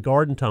now, the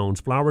garden tones,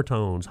 flower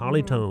tones,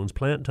 holly tones,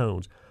 plant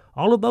tones,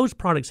 all of those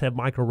products have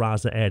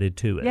mycorrhiza added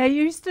to it. Yeah,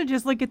 you used to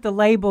just look at the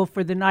label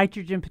for the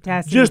nitrogen,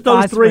 potassium, just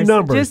those three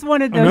numbers. Just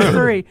one of those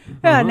three.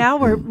 Yeah, now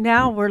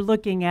we're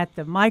looking at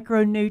the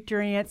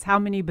micronutrients, how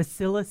many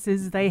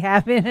bacilluses they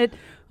have in it,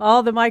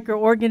 all the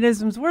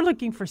microorganisms. We're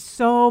looking for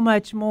so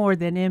much more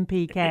than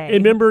NPK.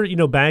 And remember,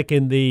 back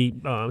in the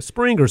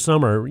spring or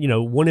summer,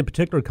 one in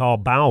particular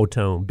called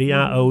Biotone,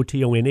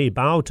 Biotone.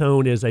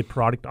 Biotone is a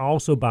product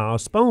also by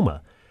Espoma.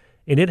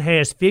 And it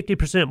has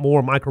 50%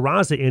 more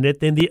mycorrhiza in it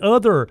than the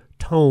other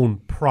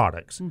tone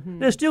products.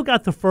 And it's still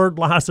got the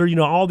fertilizer,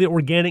 all the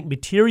organic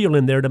material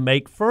in there to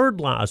make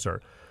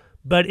fertilizer.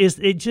 But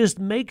it just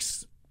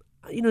makes,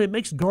 it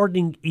makes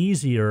gardening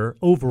easier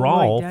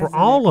overall for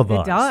all of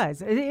us. It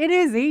does. It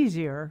is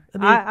easier, I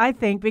mean, I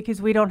think,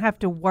 because we don't have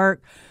to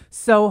work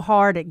so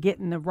hard at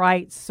getting the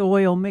right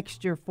soil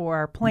mixture for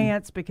our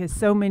plants, because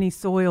so many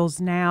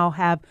soils now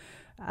have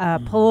a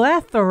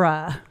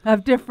plethora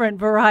of different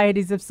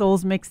varieties of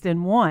soils mixed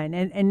in one.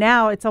 And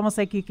now it's almost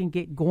like you can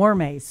get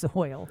gourmet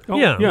soil. Oh,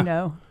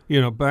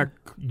 Yeah. Back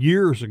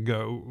years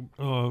ago,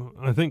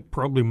 I think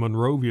probably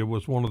Monrovia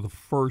was one of the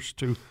first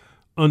to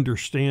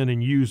understand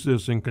and use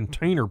this in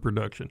container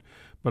production.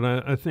 But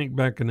I think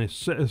back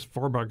as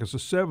far back as the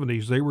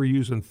 70s, they were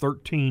using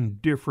 13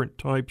 different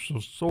types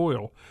of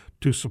soil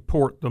to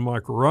support the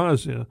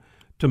mycorrhiza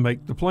to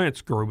make the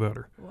plants grow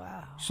better.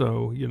 Wow.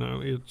 So,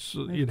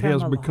 it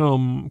has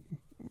become,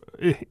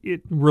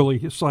 it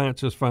really,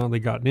 science has finally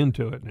gotten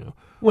into it now.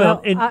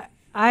 Well,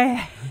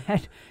 I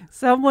had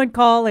someone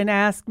call and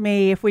ask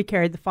me if we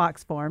carried the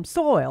Fox Farm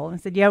soil. And I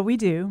said, yeah, we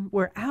do.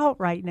 We're out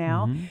right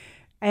now. Mm-hmm.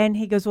 And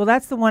he goes, well,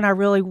 that's the one I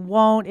really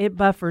want. It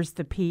buffers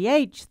the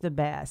pH the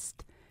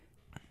best.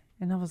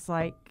 And I was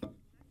like,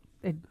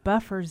 it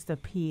buffers the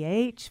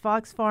pH?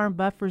 Fox Farm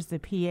buffers the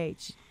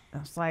pH. I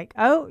was like,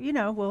 oh,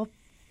 we'll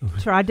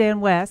try Dan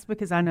West,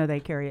 because I know they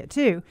carry it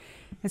too.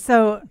 And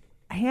so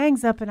he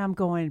hangs up and I'm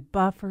going,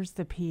 buffers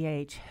the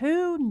pH.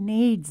 Who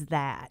needs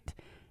that?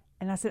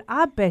 And I said,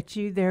 I bet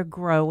you they're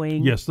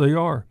growing. Yes, they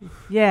are.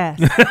 Yes.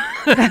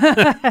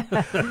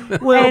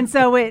 And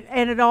so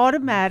it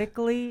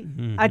automatically,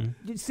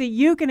 see,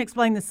 you can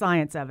explain the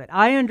science of it.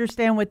 I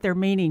understand what they're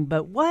meaning,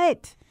 but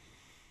what?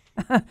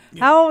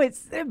 How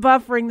it's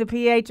buffering the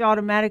pH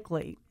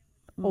automatically?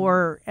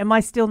 Or am I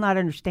still not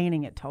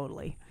understanding it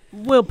totally?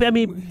 Well, I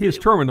mean, his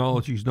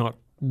terminology is not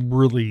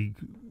really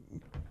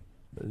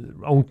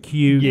on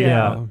cue.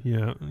 Yeah.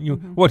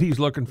 What he's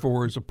looking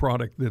for is a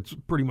product that's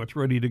pretty much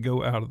ready to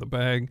go out of the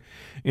bag,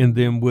 and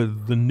then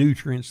with the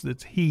nutrients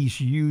that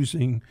he's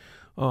using,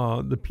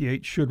 the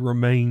pH should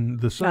remain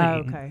the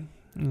same.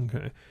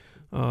 Okay.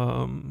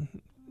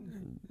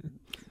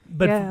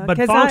 But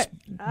Fox,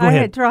 I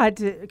had tried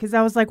to, because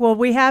I was like, well,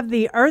 we have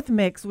the Earth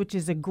Mix, which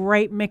is a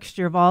great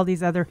mixture of all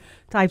these other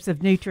types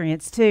of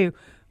nutrients too.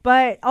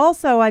 But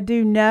also, I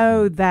do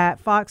know that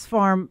Fox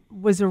Farm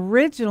was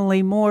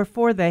originally more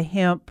for the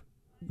hemp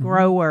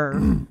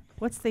grower.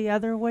 What's the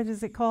other? What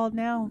is it called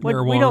now?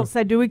 Marijuana. We don't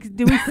say. Do we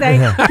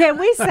say? Can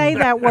we say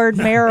that word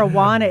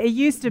marijuana? It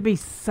used to be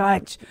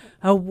such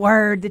a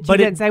word that you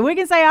didn't say. We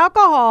can say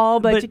alcohol,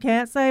 but you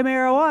can't say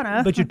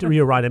marijuana. But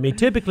you're right. I mean,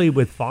 typically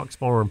with Fox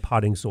Farm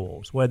potting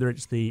soils, whether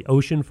it's the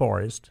ocean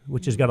forest,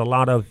 which has got a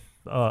lot of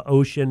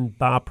ocean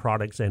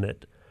byproducts in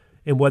it,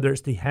 and whether it's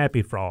the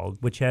Happy Frog,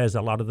 which has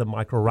a lot of the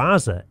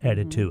mycorrhiza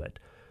added to it.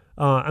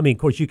 I mean, of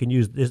course, you can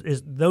use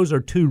this. Those are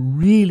two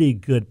really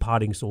good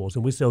potting soils,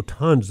 and we sell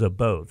tons of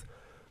both.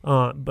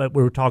 But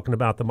we were talking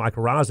about the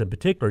mycorrhiza in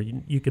particular.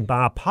 You can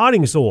buy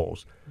potting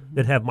soils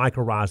that have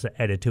mycorrhiza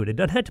added to it. It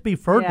doesn't have to be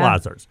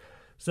fertilizers. Yeah.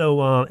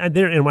 So, and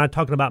when I'm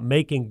talking about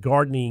making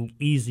gardening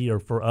easier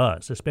for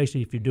us,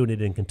 especially if you're doing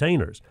it in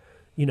containers,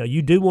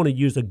 you do want to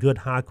use a good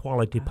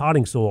high-quality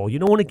potting soil. You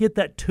don't want to get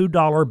that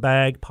 $2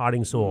 bag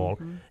potting soil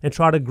and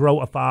try to grow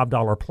a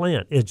 $5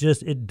 plant.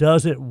 It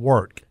doesn't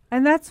work.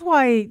 And that's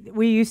why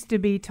we used to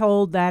be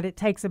told that it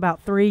takes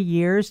about 3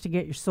 years to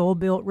get your soil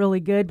built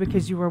really good,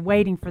 because you were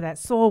waiting for that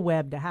soil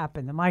web to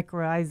happen, the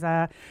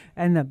mycorrhiza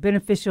and the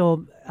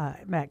beneficial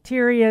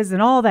bacterias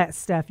and all that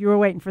stuff. You were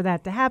waiting for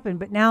that to happen.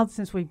 But now,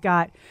 since we've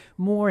got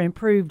more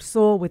improved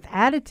soil with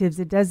additives,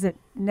 it doesn't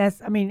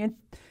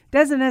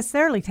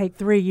necessarily take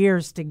 3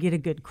 years to get a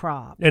good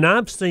crop. And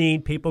I've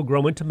seen people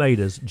growing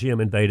tomatoes, Jim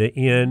and Veda,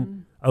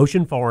 in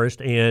ocean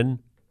forest and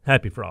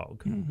Happy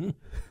Frog.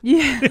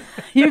 Yeah,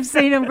 you've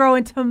seen them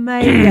growing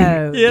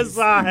tomatoes. Yes,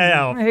 I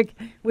have.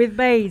 With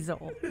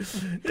basil.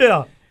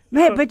 Yeah.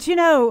 Man, but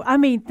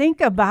think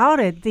about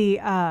it.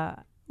 The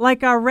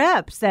like our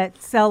reps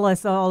that sell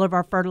us all of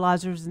our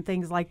fertilizers and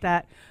things like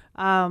that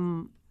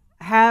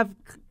have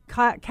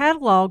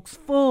catalogs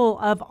full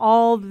of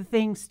all the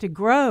things to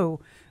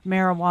grow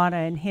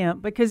marijuana and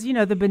hemp, because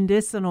the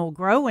medicinal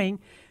growing,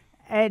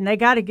 and they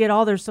got to get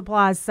all their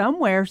supplies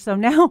somewhere. So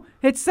now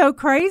it's so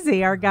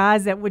crazy. Our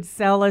guys that would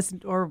sell us,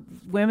 or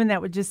women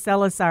that would just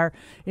sell us our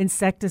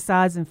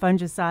insecticides and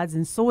fungicides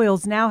and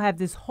soils, now have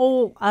this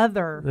whole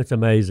other That's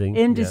amazing.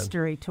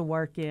 industry to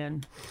work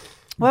in.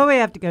 Well, we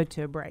have to go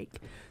to a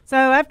break. So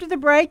after the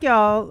break,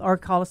 y'all, or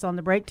call us on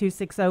the break,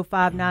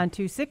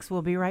 260-5926.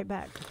 We'll be right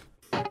back.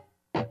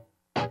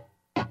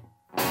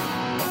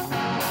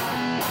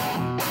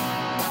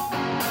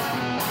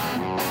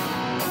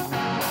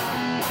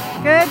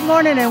 Good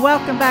morning and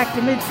welcome back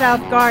to Mid-South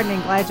Gardening.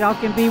 Glad y'all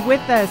can be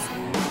with us.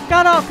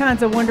 Got all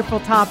kinds of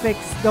wonderful topics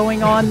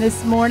going on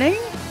this morning.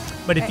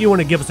 But if you want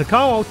to give us a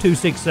call,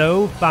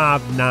 260-5926,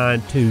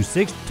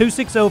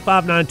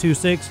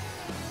 260-5926.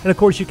 And, of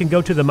course, you can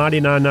go to the Mighty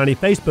 990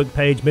 Facebook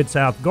page,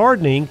 Mid-South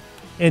Gardening.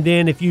 And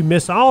then if you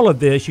miss all of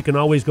this, you can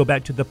always go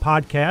back to the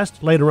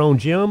podcast later on,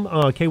 Jim,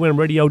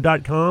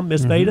 KWMRadio.com,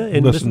 Miss Veda,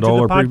 and listen to all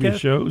our previous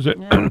shows.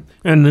 And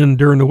then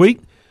during the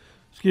week,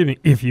 Excuse me.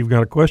 If you've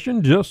got a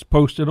question, just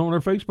post it on our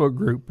Facebook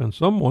group, and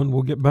someone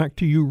will get back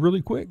to you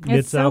really quick.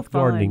 Mid-South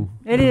Gardening.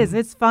 It is.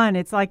 It's fun.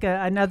 It's like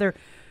another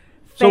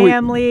So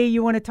family.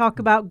 You want to talk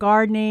about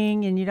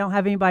gardening, and you don't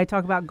have anybody to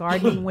talk about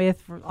gardening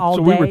with for all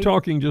So day. we were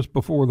talking just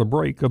before the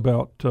break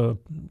about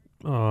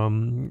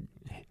hemp,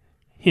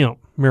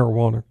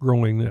 marijuana,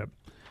 growing that.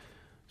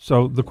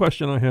 So the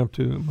question I have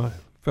to my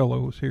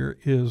fellows here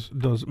is,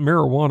 does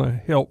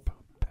marijuana help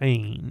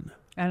pain?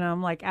 And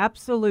I'm like,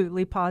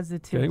 absolutely,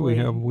 positively.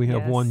 Okay, we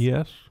have one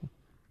yes.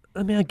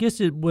 I mean, I guess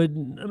it would.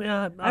 I mean,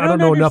 I don't don't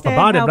know enough understand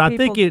about it, how but I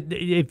think people-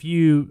 if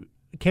you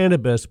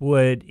cannabis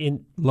would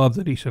Love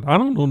that he said, I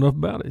don't know enough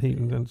about it.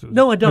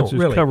 No, I don't that's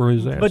just really. cover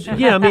his ass. But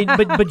yeah, I mean,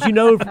 but you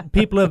know,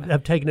 people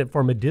have taken it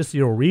for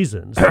medicinal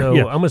reasons. So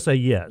Yes. I'm gonna say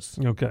yes.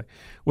 Okay.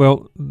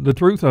 Well, the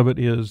truth of it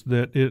is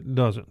that it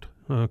doesn't.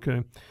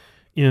 Okay.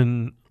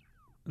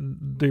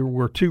 There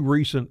were 2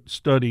 recent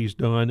studies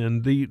done,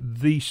 and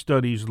these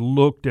studies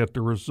looked at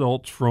the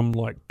results from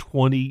like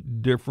 20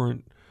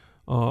 different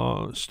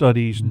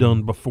studies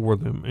done before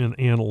them and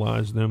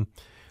analyzed them.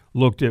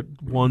 Looked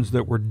at ones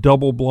that were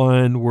double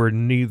blind, where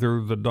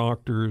neither the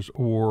doctors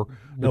or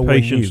the No one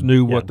patients knew.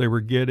 knew what they were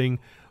getting,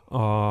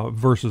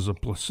 versus a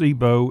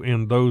placebo,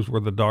 and those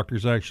where the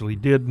doctors actually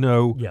did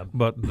know, Yeah.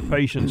 but the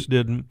patients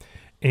didn't.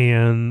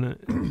 And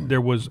there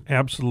was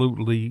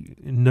absolutely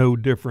no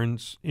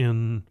difference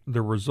in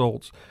the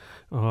results.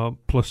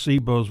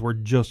 Placebos were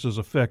just as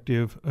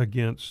effective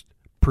against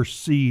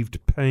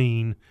perceived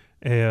pain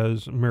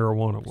as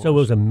marijuana was. So it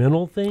was a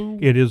mental thing.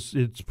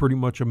 It's pretty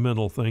much a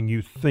mental thing.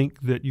 You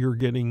think that you're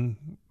getting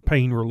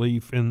pain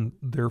relief, and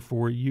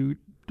therefore you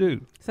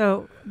do.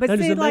 So, but That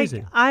is see, like,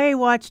 amazing. I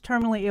watch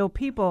terminally ill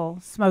people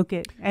smoke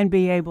it and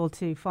be able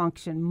to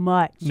function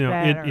much Now,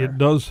 better. it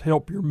does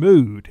help your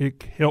mood.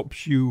 It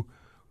helps you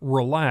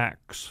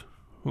relax.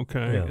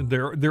 Okay,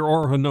 Yeah. there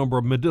are a number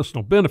of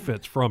medicinal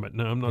benefits from it.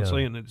 Now, I'm not Yeah.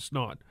 saying that it's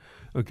not.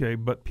 Okay,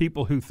 but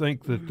people who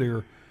think that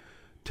they're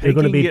They're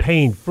going to taking be it-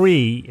 pain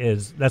free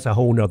that's a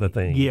whole nother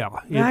thing. Yeah,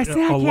 Yeah, I see, I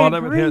a can't lot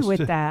of it agree has with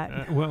to,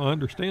 that. well, I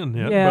understand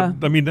that. Yeah,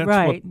 but I mean that's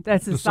right. what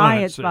That's the science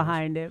science says.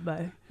 behind it,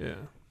 but Yeah,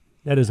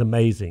 That is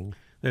amazing.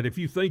 that if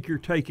you think you're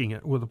taking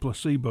it with a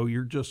placebo,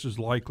 you're just as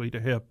likely to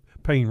have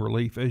pain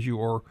relief as you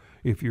are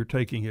if you're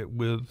taking it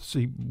with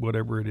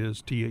whatever it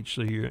is,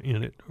 THC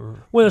in it.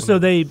 Or Well, so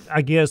whatever.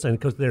 I guess, and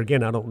because there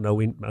again, I don't know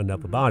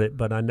enough about it,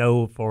 but I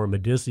know for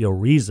medicinal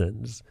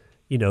reasons,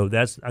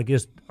 I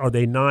guess, are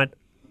they not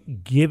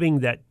giving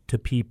that to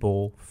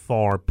people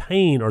for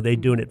pain, or are they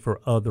doing it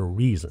for other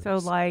reasons? so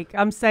like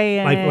I'm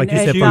saying, like you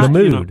if said, You- for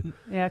the you know, mood.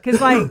 yeah,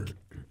 because like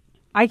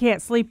I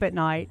can't sleep at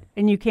night,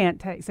 and you can't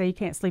take. Say you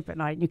can't sleep at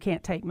night, and you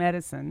can't take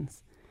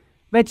medicines,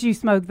 but you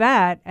smoke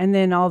that, and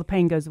then all the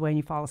pain goes away, and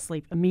you fall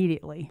asleep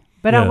immediately.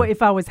 But Yeah.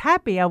 if I was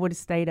happy, I would have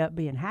stayed up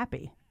being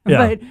happy.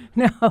 Yeah. But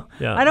no,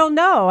 Yeah. I don't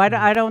know.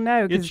 I don't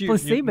know because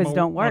placebos my,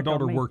 don't work. My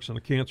daughter on me. works in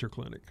a cancer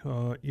clinic.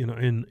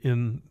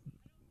 In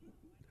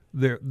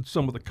there,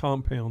 some of the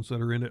compounds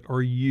that are in it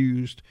are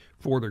used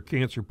for their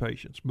cancer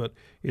patients, but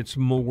it's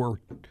more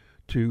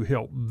to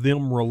help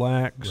them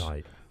relax.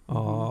 Right.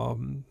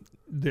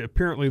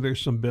 Apparently,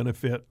 there's some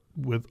benefit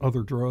with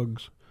other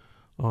drugs.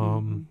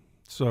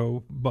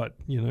 So, but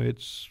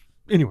it's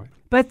anyway.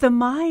 But the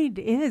mind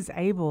is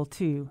able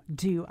to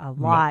do a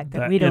lot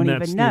that we don't and even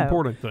that's know. the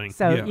important thing.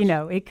 So,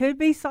 yes. it could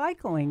be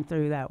cycling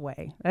through that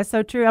way. That's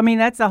so true. I mean,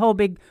 that's the whole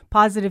big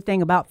positive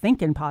thing about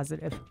thinking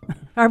positive.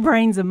 Our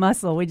brain's a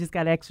muscle. We just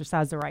got to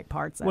exercise the right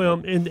parts of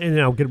Well, it.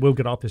 and we'll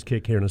get off this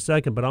kick here in a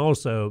second, but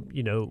also,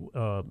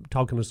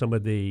 talking to some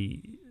of the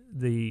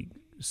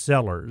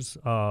sellers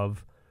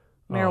of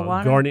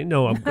Marijuana? gardening,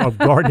 of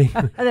gardening.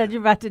 I thought you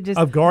were about to just.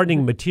 Of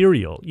gardening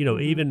material.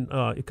 Even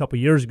a couple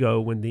of years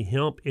ago when the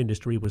hemp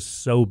industry was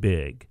so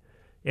big,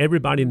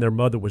 everybody and their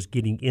mother was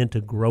getting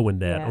into growing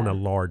that on a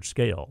large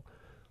scale.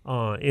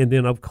 And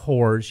then, of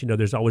course,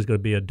 there's always going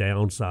to be a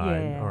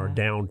downside or a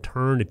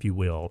downturn, if you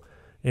will.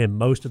 And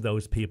most of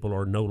those people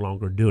are no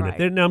longer doing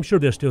it. Now, I'm sure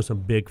there's still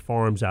some big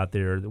farms out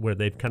there where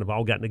they've kind of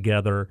all gotten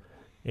together.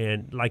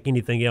 And like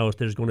anything else,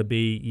 there's going to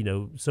be,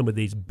 some of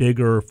these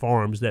bigger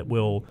farms that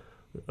will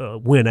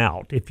win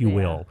out, if you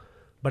will.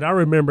 But I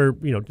remember,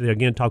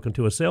 again, talking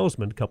to a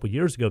salesman a couple of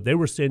years ago, they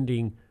were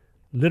sending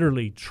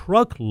literally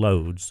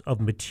truckloads of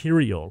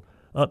material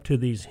up to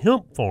these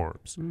hemp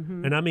farms.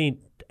 Mm-hmm. And I mean,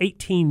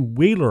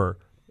 18-wheeler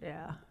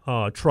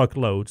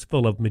truckloads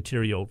full of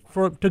material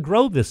to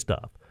grow this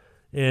stuff.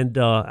 And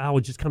I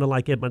was just kind of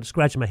like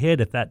scratching my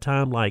head at that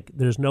time, like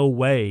there's no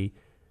way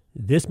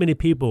this many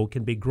people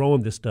can be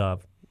growing this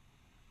stuff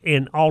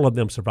and all of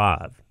them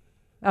survive.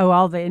 Oh,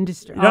 all the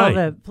industry,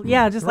 Right.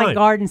 just like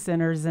garden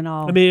centers and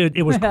all. I mean,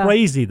 it was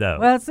crazy though.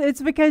 Well,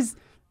 it's because,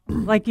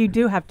 like, you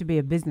do have to be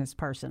a business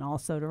person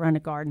also to run a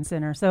garden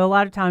center. So a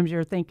lot of times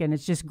you're thinking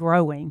it's just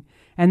growing,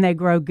 and they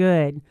grow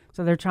good,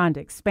 so they're trying to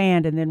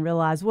expand, and then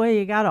realize, well,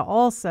 you got to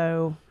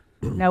also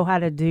know how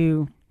to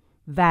do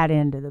that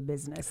end of the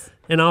business.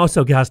 And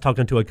also, guys,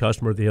 talking to a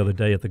customer the other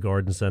day at the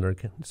garden center,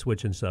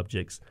 switching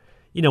subjects.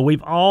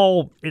 We've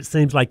all, it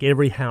seems like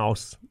every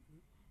house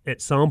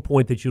at some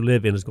point that you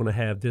live in is going to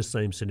have this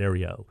same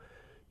scenario.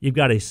 You've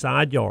got a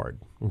side yard,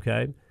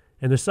 okay?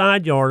 And the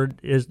side yard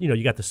is,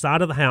 you got the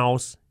side of the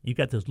house, you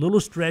got this little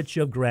stretch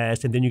of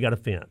grass, and then you got a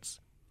fence.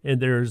 And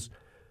there's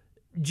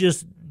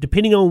just,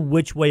 depending on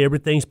which way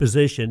everything's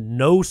positioned,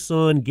 no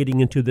sun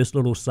getting into this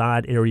little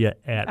side area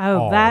at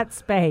all. Oh, that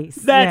space.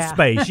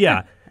 Space,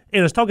 yeah. And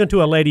I was talking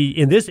to a lady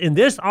in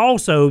this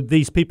also,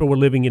 these people were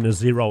living in a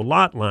zero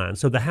lot line.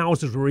 So the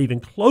houses were even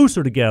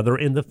closer together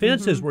and the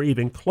fences were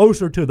even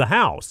closer to the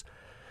house.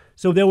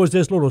 So there was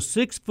this little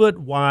 6-foot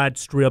wide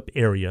strip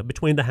area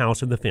between the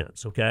house and the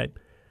fence, okay?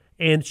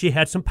 And she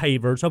had some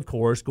pavers, of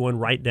course, going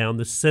right down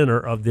the center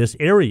of this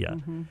area.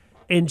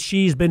 And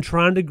she's been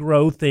trying to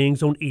grow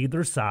things on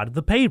either side of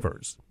the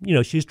pavers.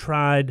 She's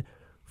tried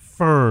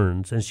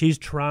ferns and she's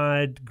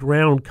tried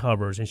ground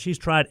covers and she's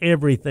tried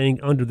everything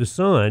under the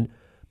sun,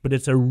 but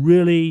it's a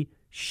really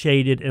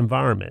shaded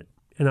environment.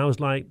 And I was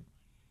like,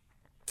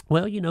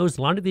 well, there's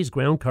a lot of these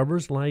ground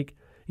covers like,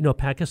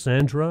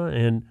 Pachysandra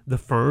and the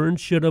ferns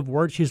should have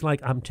worked. She's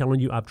like, I'm telling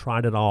you, I've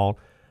tried it all.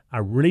 I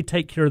really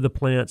take care of the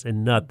plants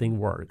and nothing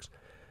works.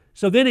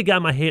 So then it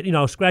got my head,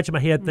 I was scratching my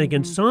head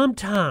thinking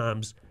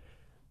sometimes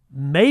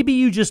maybe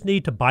you just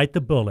need to bite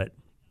the bullet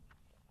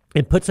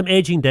and put some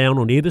edging down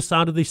on either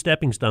side of these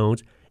stepping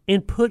stones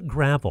and put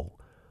gravel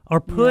or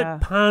put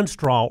pine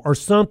straw or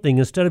something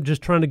instead of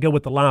just trying to go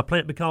with the live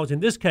plant, because in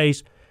this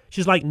case,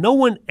 she's like, no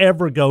one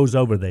ever goes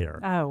over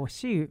there. Oh,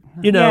 shoot.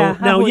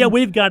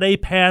 We've got a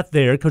path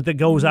there because that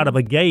goes out of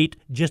a gate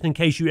just in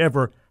case you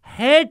ever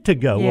had to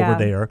go over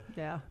there.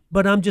 Yeah.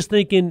 But I'm just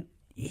thinking,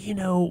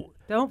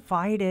 don't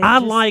fight it. I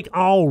like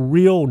all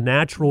real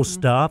natural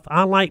stuff.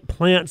 I like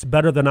plants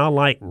better than I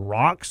like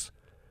rocks.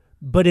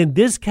 But in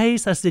this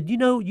case, I said,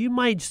 you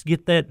might just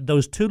get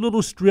those two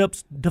little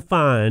strips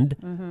defined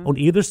on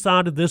either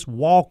side of this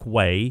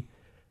walkway,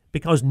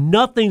 because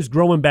nothing's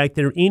growing back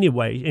there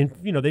anyway. And,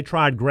 they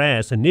tried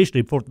grass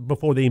initially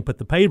before they even put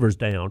the pavers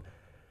down.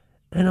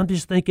 And I'm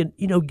just thinking,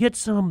 get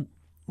some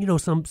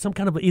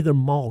kind of either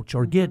mulch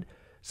or get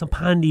some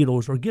pine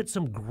needles or get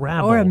some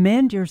gravel. Or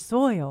amend your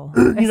soil.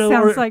 It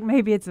sounds like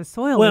maybe it's a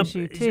soil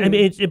issue, too. I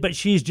mean, but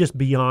she's just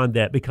beyond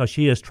that because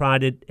she has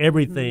tried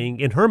everything.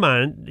 In her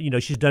mind,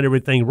 she's done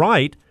everything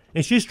right,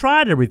 and she's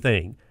tried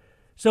everything.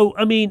 So,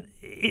 I mean,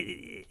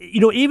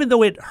 even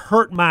though it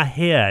hurt my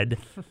head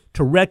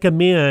to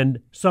recommend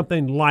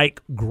something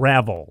like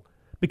gravel,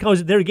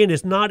 because there again,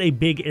 it's not a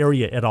big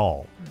area at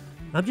all.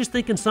 I'm just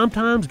thinking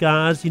sometimes,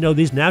 guys,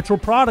 these natural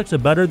products are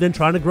better than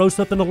trying to grow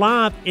something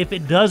alive if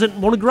it doesn't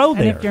want to grow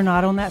there. And if you're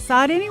not on that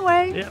side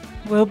anyway. Yep.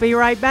 We'll be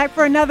right back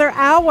for another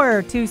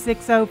hour.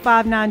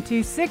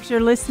 260-5926.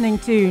 You're listening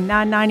to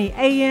 990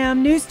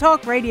 AM News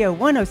Talk Radio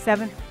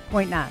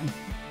 107.9.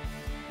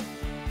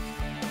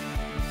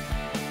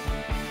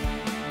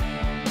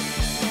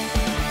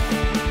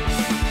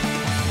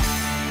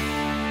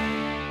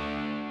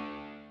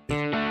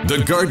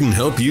 The garden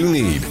help you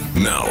need.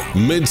 Now,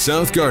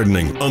 Mid-South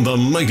Gardening on the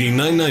Mighty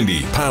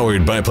 990,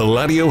 powered by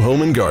Palladio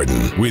Home and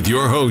Garden, with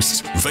your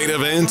hosts, Veda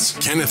Vance,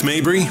 Kenneth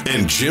Mabry,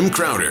 and Jim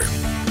Crowder.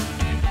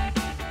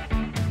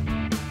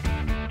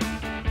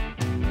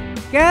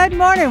 Good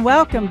morning.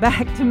 Welcome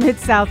back to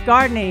Mid-South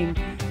Gardening.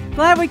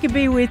 Glad we could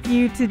be with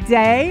you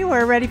today.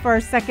 We're ready for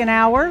our second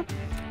hour.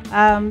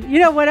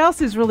 What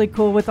else is really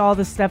cool with all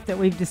the stuff that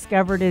we've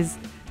discovered is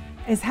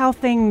how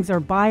things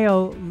are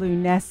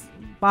bioluminescent.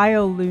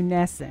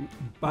 Bioluminescent.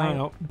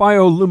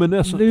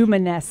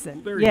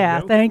 Luminescent. There you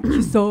go. Thank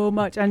you so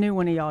much. I knew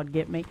one of y'all would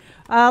get me.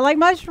 Like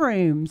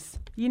mushrooms.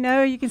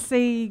 You can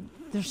see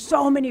there's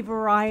so many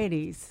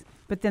varieties,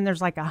 but then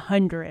there's like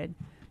 100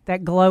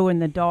 that glow in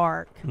the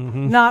dark,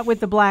 not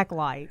with the black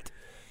light.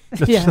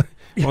 Yeah.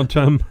 One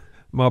time,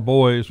 my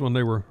boys, when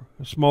they were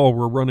small,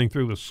 were running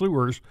through the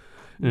sewers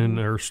and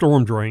their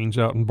storm drains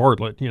out in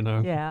Bartlett,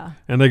 Yeah.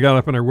 And they got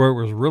up in there where it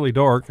was really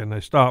dark, and they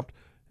stopped.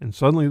 And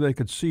suddenly they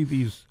could see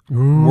these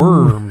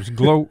worms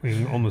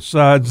glowing on the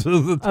sides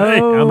of the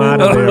tank. Oh. I'm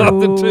out of there.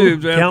 The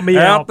tubes. Count me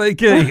out. out. They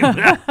came.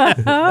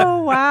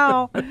 Oh,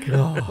 wow.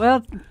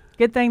 Well,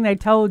 good thing they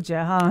told you,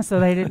 huh? So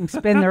they didn't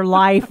spend their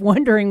life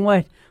wondering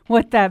what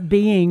that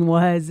being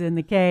was in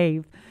the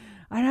cave.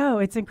 I know.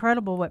 It's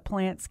incredible what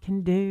plants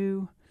can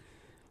do.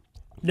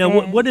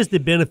 Now, what is the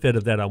benefit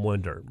of that, I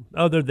wonder,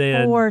 other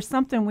than... Or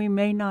something we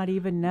may not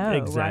even know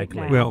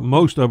Exactly. right now. Well,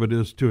 most of it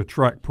is to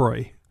attract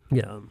prey.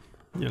 Yeah.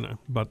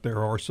 But there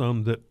are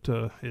some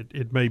that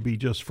it may be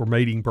just for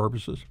mating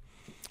purposes.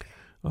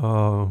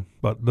 But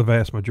the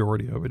vast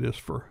majority of it is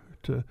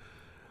to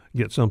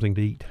get something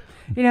to eat.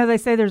 They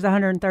say there's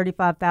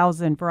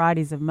 135,000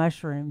 varieties of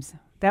mushrooms.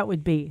 That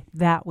would be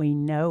that we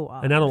know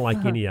of. And I don't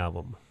like any of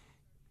them.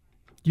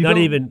 You Not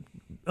don't- even...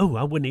 Oh,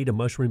 I wouldn't eat a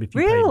mushroom if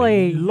you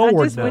Really? paid me. Lord,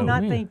 I just no. would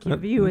not think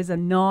of you as a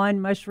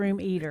non-mushroom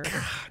eater.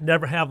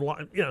 Never have... Now,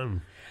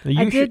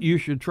 I did- you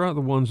should try the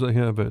ones they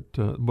have at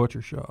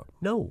Butcher Shop.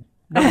 No.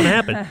 Not going to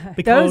happen.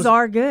 Because Those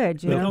are good,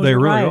 Jim. Those They You're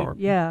really right. are.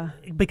 Yeah.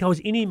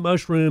 because any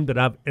mushroom that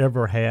I've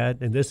ever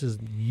had, and this is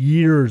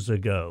years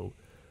ago,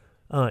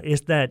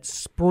 It's that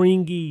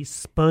springy,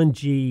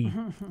 spongy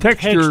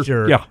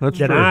Texture. Yeah, that's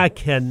that true. I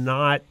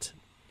cannot.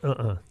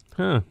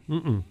 Huh.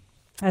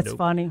 That's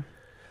funny.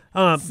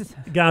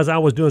 Guys, I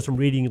was doing some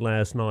reading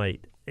last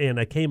night, and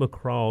I came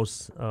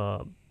across.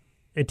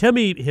 And tell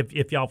me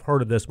if y'all have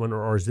heard of this one,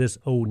 or is this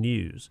old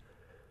news?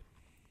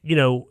 You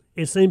know,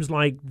 it seems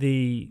like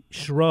the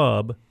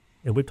shrub,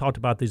 and we've talked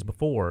about these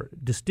before,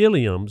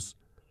 Distilliums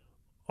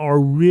are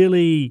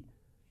really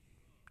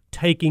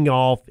taking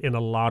off in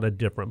a lot of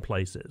different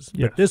places.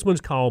 Yes. But this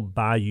one's called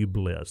Bayou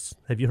Bliss.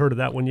 Have you heard of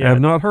that one yet? I have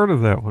not heard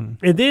of that one.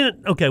 And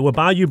then,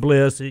 Bayou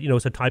Bliss,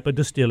 it's a type of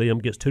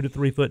Distillium, gets 2 to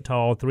 3 foot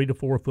tall, 3 to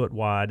 4 foot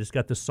wide. It's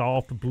got the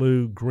soft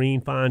blue,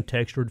 green, fine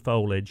textured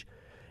foliage,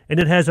 and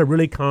it has a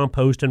really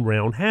compost and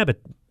round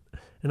habit.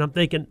 And I'm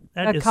thinking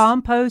that is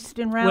compost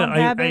and round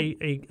habit?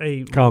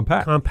 A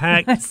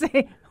Compact.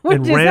 See, we're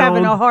and just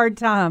having a round- hard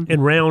time.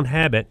 and round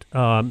habit.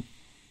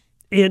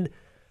 And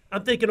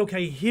I'm thinking,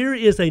 okay, here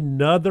is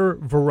another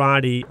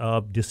variety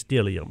of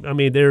Distillium. I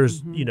mean,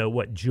 there's,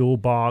 Jewel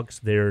Box,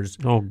 there's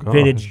Oh, gosh.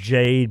 Vintage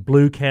Jade,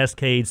 Blue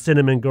Cascade,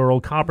 Cinnamon Girl,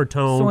 Copper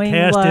Tone, Swing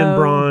Cast in Low,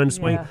 Bronze,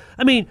 Swing. yeah.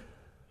 I mean,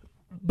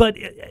 but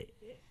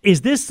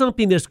is this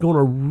something that's going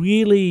to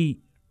really,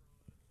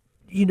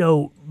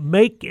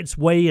 make its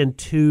way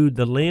into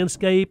the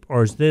landscape,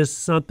 or is this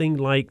something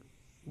like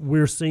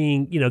we're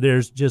seeing,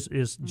 there's just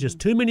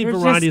too many There's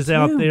varieties just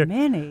out too there.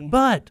 many.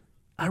 But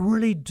I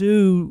really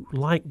do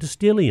like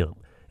Distillium.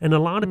 And a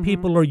lot of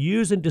people are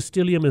using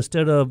Distillium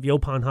instead of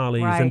Yopon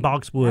Hollies and Right.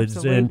 Boxwoods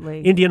Absolutely.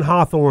 and Indian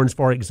Hawthorns,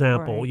 for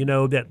example,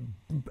 Right. that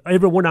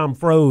every one of them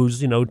froze,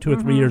 2 or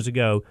 3 years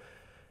ago.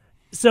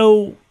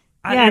 So,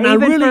 Yeah, I even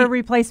really, for a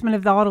replacement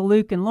of the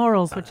Autolucan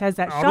Laurels, which has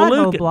that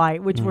Autolucan. shot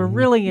blight, which we're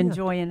really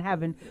enjoying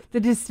having the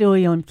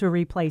Distillium to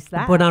replace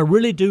that. but I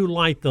really do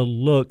like the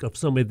look of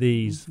some of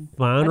these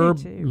finer I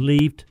do too.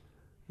 leafed,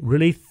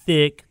 really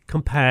thick,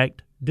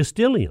 compact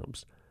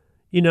Distilliums.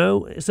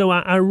 So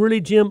I really,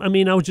 Jim, I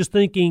mean, I was just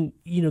thinking,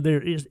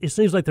 it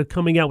seems like they're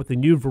coming out with a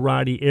new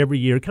variety every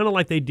year, kind of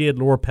like they did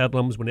Laura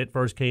Pedlums when it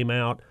first came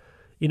out.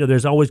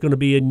 There's always going to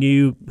be a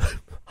new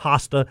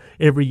hosta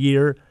every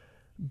year.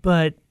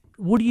 But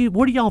what do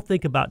y'all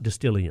think about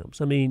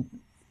Distilliums? I mean,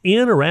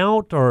 in or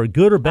out, or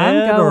good or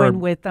bad? I'm going or,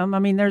 with them. I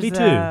mean, there's Me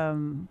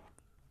too.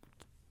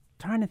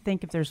 Trying to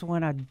think if there's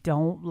one I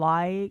don't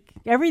like.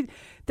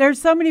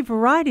 There's so many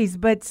varieties,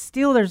 but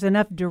still there's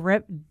enough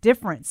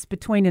difference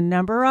between a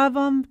number of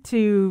them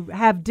to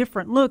have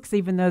different looks,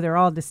 even though they're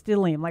all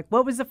Distillium. Like,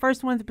 what was the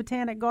first one the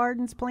Botanic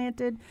Gardens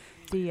planted?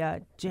 The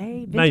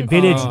jade?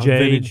 Vintage Jade.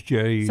 Vintage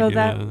Jade. So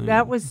yeah.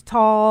 that was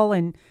tall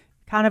and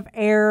kind of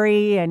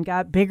airy and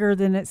got bigger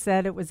than it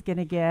said it was going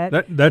to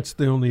get. That's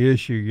the only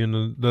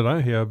issue that I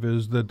have,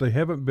 is that they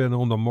haven't been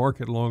on the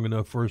market long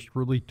enough for us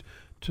really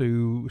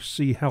to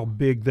see how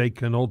big they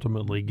can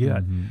ultimately get.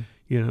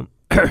 And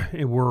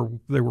they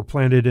were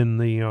planted in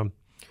the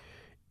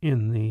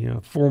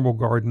formal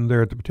garden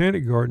there at the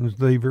Botanic Gardens.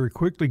 They very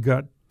quickly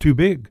got too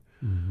big.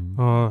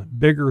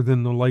 Bigger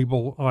than the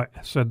label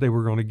said they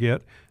were going to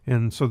get,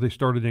 and so they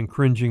started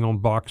infringing on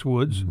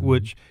boxwoods,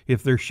 which,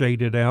 if they're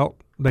shaded out,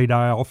 they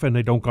die off and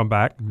they don't come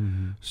back.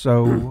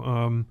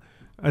 So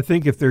I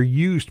think if they're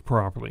used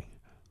properly,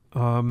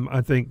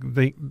 I think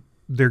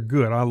they're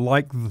good. I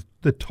like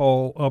the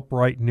tall,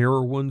 upright,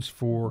 narrow ones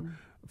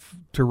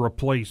to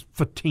replace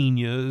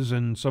Fatinias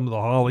and some of the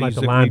hollies, like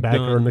the that we've Linebacker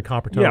done. and the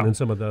Copper Tone Yeah. and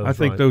some of those. I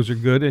think right. those are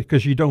good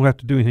because you don't have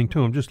to do anything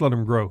to them. Just let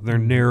them grow. They're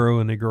narrow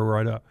and they grow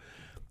right up.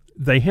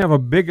 They have a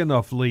big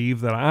enough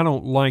leaf that I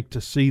don't like to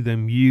see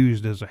them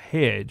used as a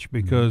hedge,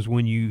 because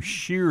when you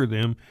shear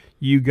them,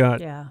 you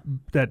got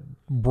that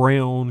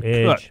brown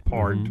Edge. cut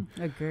part.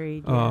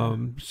 Agreed. Yeah.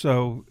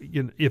 So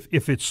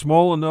if it's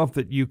small enough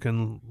that you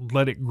can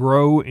let it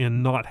grow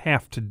and not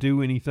have to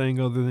do anything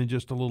other than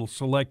just a little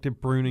selective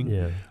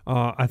pruning,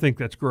 I think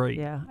that's great.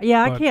 I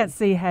but- can't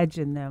see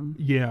hedging them.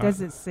 Yeah.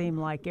 Doesn't seem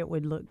like it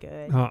would look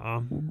good.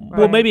 Well,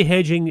 Right. maybe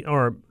hedging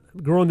or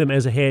growing them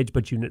as a hedge,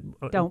 but you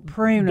Don't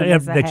prune them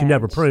as a that you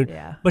never hedge. prune.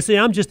 Yeah. But see,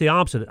 I'm just the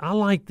opposite. I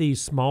like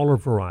these smaller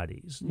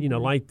varieties.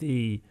 Like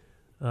the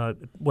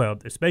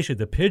especially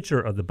the picture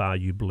of the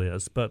Bayou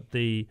Bliss, but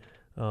the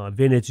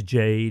Vintage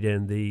Jade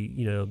and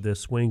the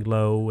Swing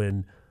Low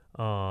and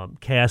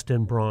Cast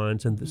in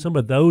Bronze and some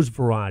of those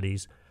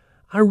varieties.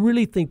 I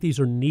really think these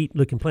are neat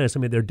looking plants. I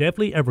mean, they're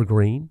definitely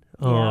evergreen.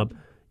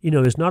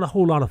 There's not a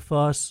whole lot of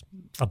fuss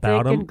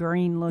about Thick them. and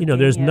green looking.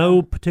 There's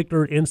no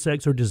particular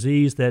insects or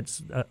disease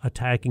that's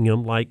attacking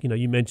them. Like,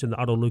 you mentioned the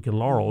Autolucan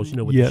Laurels,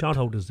 with the Yet. shot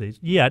hole disease.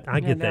 Yet, I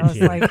get that, It's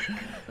Jim.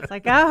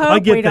 like I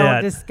hope get we that.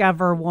 don't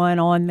discover one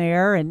on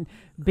there and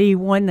be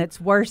one that's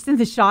worse than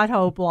the shot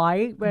hole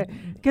blight.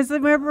 Because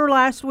remember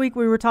last week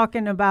we were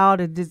talking about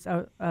a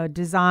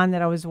design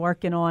that I was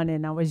working on,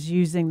 and I was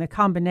using the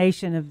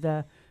combination of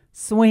the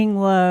Swing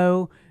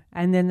Low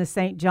and then the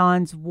St.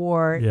 John's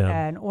wort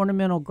and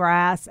ornamental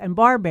grass and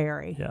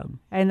barberry. Yeah.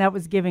 And that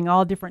was giving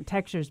all different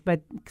textures,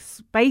 but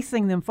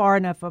spacing them far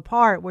enough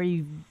apart where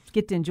you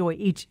get to enjoy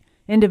each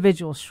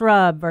individual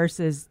shrub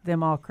versus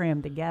them all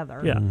crammed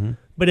together. Yeah.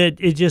 But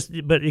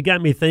it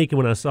got me thinking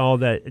when I saw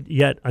that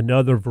yet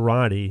another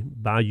variety,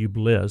 Bayou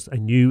Bliss, a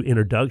new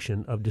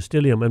introduction of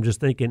Distillium. I'm just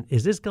thinking,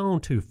 is this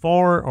gone too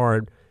far,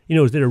 or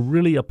is there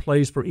really a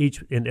place for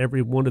each and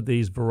every one of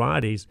these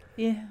varieties?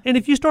 Yeah. And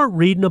if you start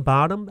reading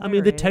about them, I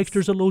mean, the There is.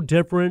 texture's a little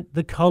different,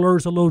 the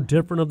color's a little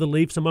different of the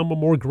leaf. Some of them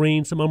are more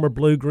green, some of them are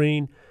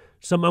blue-green,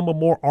 some of them are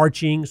more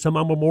arching, some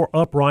of them are more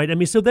upright. I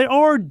mean, so there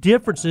are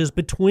differences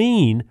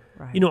between,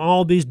 Right.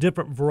 all these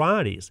different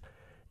varieties.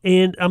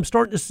 And I'm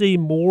starting to see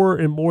more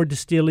and more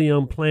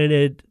Distillium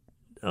planted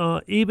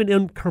even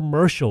in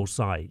commercial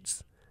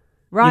sites.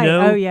 Right.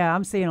 know? Oh, yeah.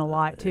 I'm seeing a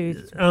lot, too.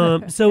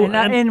 So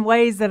And in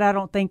ways that I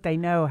don't think they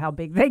know how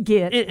big they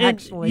get,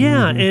 actually.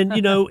 Yeah, and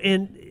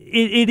and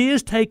it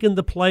is taking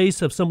the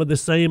place of some of the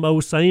same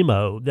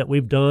old that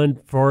we've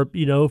done for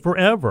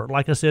forever.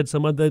 Like I said,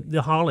 some of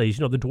the hollies,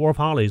 the dwarf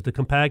hollies, the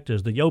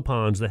compactas, the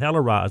yopons, the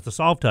helleris, the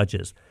soft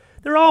touches.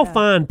 They're all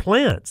fine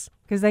plants.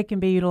 Because they can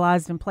be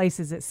utilized in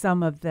places that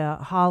some of the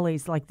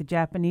hollies, like the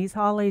Japanese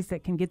hollies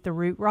that can get the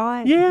root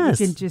rot.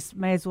 Yes. You can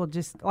may as well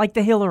like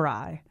the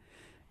Hillary.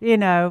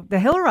 The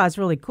Hillary is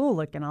really cool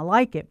looking. I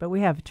like it, but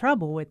we have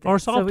trouble with it. Or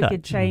so soft we touch.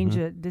 could change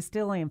a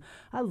Distillium.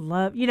 I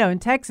love, in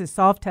Texas,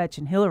 soft touch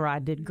and Hillary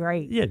did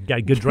great. Yeah,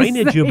 got good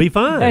drainage, you'll be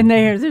fine. And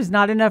there's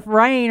not enough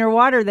rain or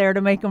water there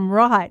to make them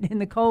rot in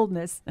the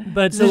coldness.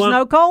 But there's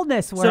no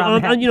coldness where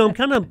I'm at. I'm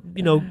kind of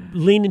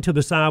leaning to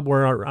the side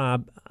where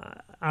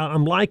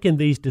I'm liking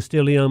these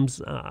Distilliums.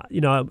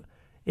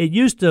 It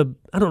used to.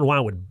 I don't know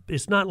why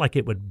it's not like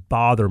it would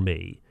bother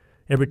me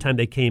every time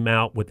they came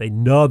out with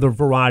another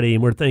variety,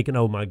 and we're thinking,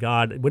 oh my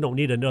God, we don't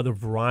need another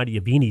variety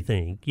of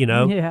anything,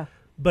 Yeah.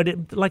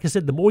 But like I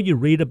said, the more you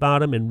read about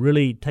them and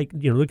really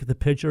look at the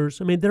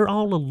pictures, I mean, they're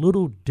all a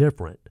little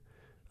different.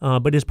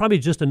 But it's probably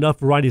just enough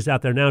varieties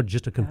out there now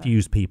just to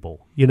confuse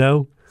people,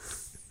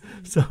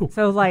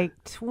 So like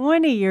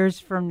 20 years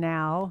from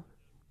now,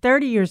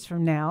 30 years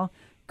from now,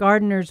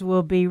 gardeners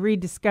will be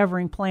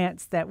rediscovering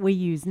plants that we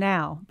use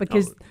now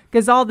because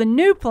all the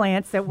new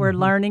plants that we're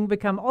learning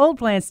become old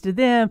plants to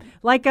them,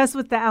 like us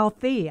with the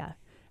Althea.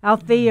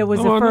 Althea was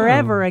a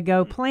forever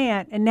ago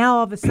plant, and now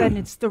all of a sudden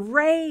it's the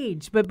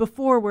rage. But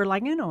before we're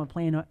like, I don't want to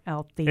plant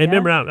Althea. And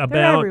remember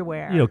They're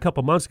everywhere. a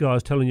couple months ago I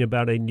was telling you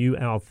about a new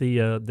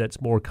Althea that's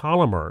more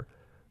columnar.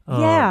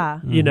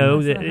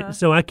 Yeah.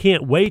 So I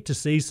can't wait to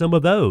see some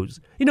of those.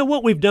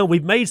 What we've done,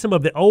 we've made some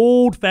of the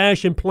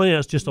old-fashioned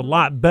plants just a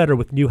lot better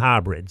with new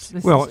hybrids.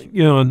 Well,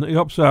 and the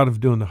upside of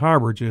doing the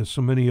hybrids is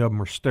so many of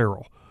them are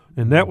sterile.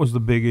 And that was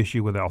the big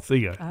issue with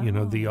Althea.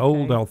 The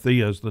old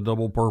Altheas, the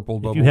double purple,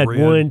 double You had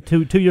red.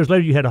 2 years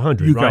later, you had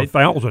 100, You right?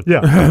 got 1,000. Yeah.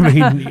 I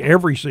mean,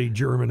 every seed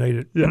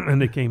germinated,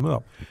 and they came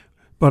up.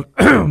 But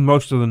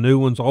most of the new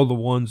ones, all the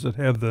ones that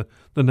have the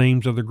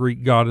names of the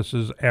Greek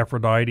goddesses,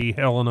 Aphrodite,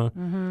 Helena,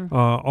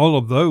 all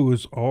of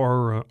those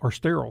are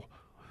sterile.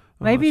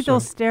 Maybe they'll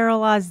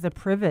sterilize the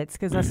privets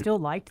because I still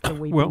liked the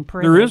weeping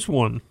privet. There is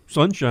one.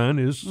 Sunshine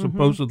is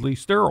supposedly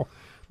sterile.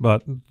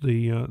 But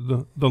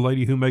the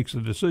lady who makes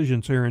the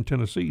decisions here in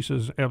Tennessee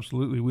says,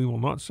 absolutely, we will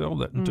not sell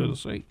that in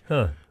Tennessee.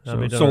 Huh.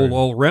 So it's sold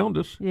all around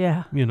us.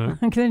 Yeah.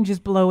 Couldn't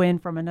just blow in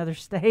from another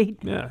state.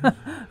 Yeah.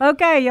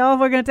 Okay, y'all,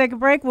 we're going to take a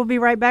break. We'll be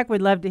right back.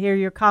 We'd love to hear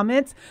your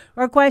comments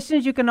or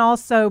questions. You can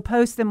also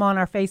post them on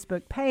our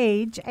Facebook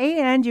page,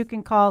 and you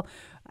can call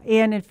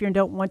in if you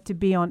don't want to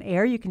be on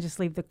air. You can just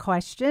leave the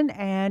question,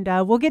 and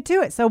we'll get to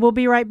it. So we'll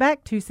be right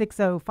back,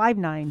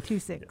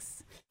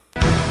 260-5926.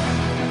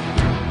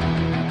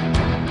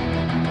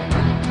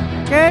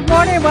 Good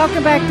morning.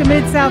 Welcome back to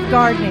Mid-South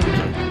Gardening.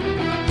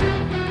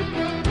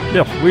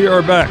 Yes, we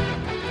are back.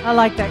 I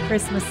like that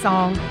Christmas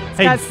song. It's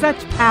got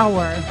such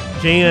power.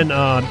 Jan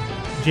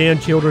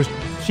Childers,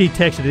 she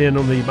texted in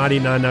on the Mighty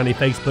 990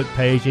 Facebook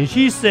page, and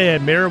she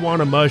said,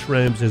 marijuana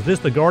mushrooms, is this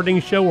the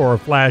gardening show or a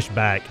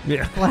flashback?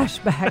 Yeah.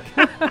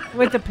 Flashback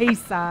with the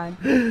peace sign.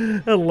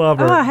 I love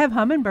her. Oh, I have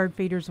hummingbird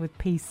feeders with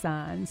peace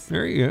signs.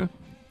 There you go.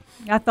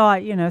 I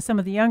thought, some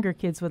of the younger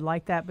kids would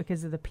like that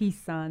because of the peace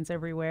signs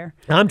everywhere.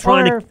 I'm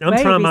trying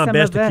my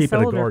best to keep it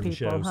a older garden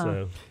people, show. huh?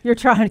 So You're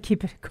trying to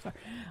keep it a garden.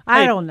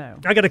 I don't know.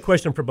 I got a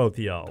question for both of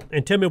y'all,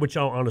 and tell me what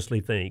y'all honestly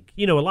think.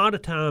 A lot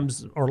of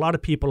times, or a lot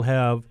of people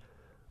have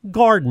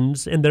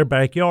gardens in their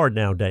backyard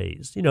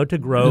nowadays, to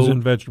grow. As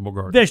in vegetable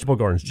gardens. Vegetable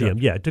gardens, Jim,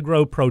 yeah, to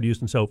grow produce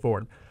and so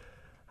forth.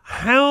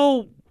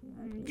 How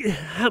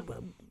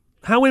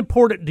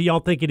important do y'all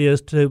think it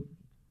is to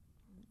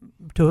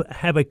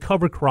have a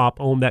cover crop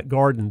on that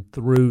garden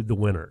through the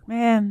winter?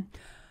 Man,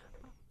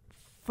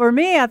 for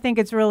me, I think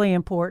it's really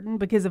important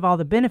because of all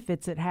the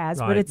benefits it has,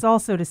 but it's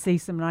also to see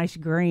some nice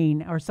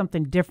green or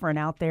something different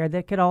out there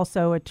that could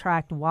also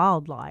attract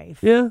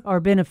wildlife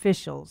or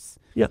beneficials.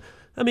 Yeah.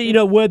 I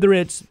mean, whether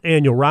it's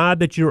annual rye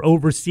that you're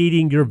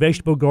overseeding your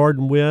vegetable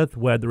garden with,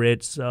 whether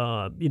it's,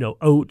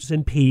 oats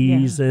and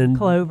peas and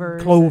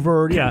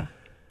clover. Yeah.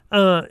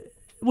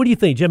 What do you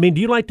think, Jim? I mean,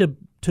 do you like to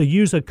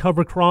use a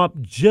cover crop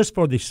just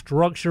for the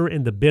structure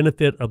and the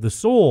benefit of the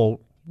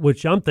soil,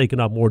 which I'm thinking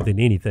of more than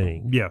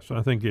anything? Yes,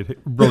 I think it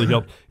really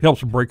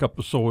helps break up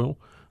the soil.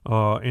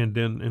 and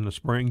then in the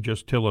spring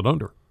just till it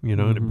under,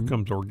 and it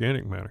becomes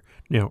organic matter.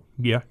 Now,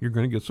 yeah, you're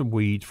going to get some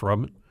weeds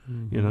from it,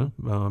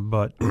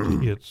 but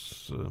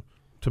it's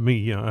to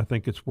me, I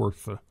think it's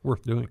worth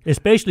doing.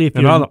 Especially if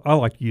and I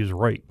like to use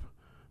rape.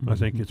 I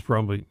think it's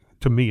probably,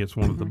 to me, it's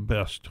one of the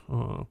best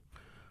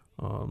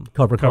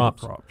cover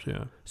crops.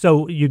 Yeah.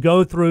 So you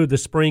go through the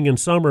spring and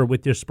summer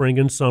with your spring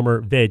and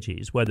summer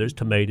veggies, whether it's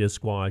tomatoes,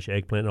 squash,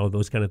 eggplant, all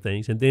those kind of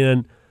things. And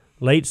then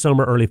late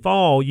summer, early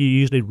fall, you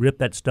usually rip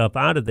that stuff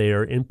out of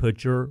there and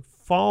put your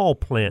fall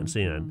plants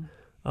in,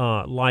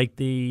 like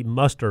the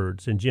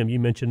mustards. And Jim, you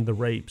mentioned the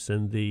rapes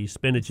and the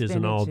spinaches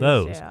and all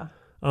those. Yeah.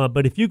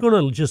 But if you're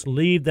going to just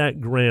leave that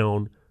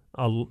ground,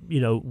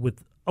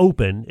 with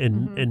open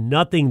and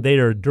nothing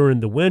there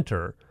during the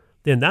winter,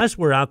 then that's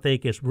where I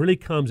think it really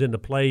comes into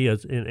play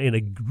as in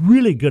a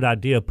really good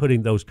idea of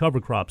putting those cover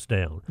crops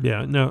down.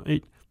 Yeah, no,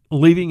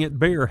 leaving it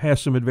bare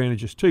has some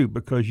advantages too,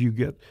 because you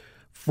get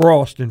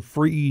frost and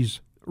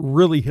freeze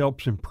really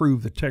helps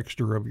improve the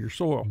texture of your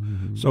soil.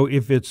 So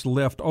if it's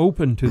left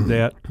open to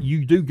that,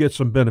 you do get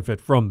some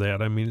benefit from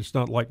that. I mean, it's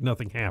not like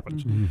nothing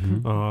happens.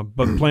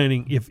 But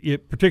planting,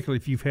 particularly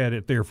if you've had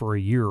it there for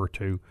a year or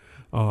two,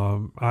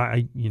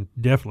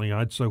 definitely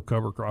I'd sow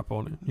cover crop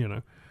on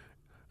it.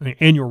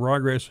 Annual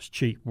ryegrass is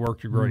cheap,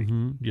 works great.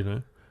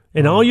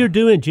 And all you're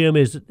doing, Jim,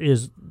 is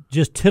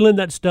just tilling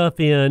that stuff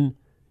in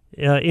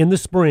the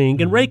spring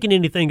and raking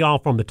anything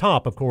off from the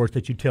top, of course,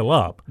 that you till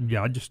up.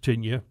 Yeah, just till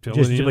it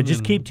in. But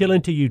just keep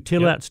tilling till you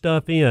till that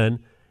stuff in,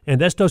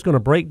 and that stuff's going to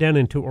break down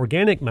into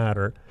organic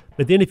matter.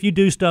 But then if you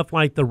do stuff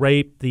like the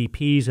rape, the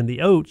peas, and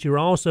the oats, you're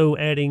also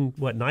adding,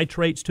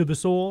 nitrates to the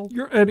soil?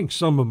 You're adding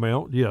some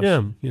amount, yes.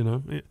 Yeah.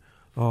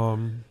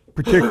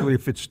 Particularly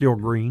if it's still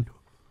green.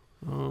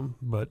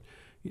 But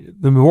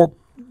the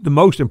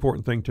most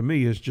important thing to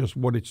me is just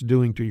what it's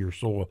doing to your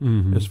soil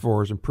as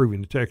far as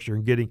improving the texture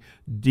and getting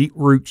deep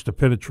roots to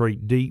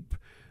penetrate deep.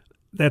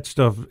 That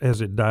stuff, as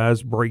it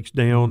dies, breaks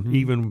down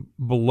even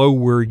below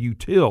where you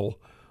till.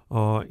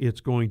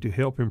 It's going to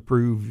help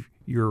improve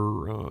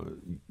your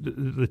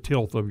the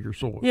tilth of your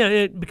soil.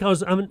 Yeah,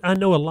 because I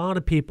know a lot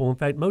of people. In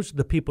fact, most of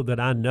the people that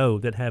I know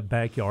that have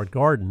backyard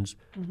gardens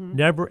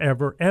never,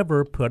 ever,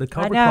 ever put a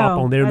cover crop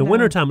on there in the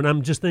wintertime. And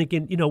I'm just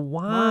thinking,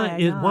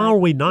 why are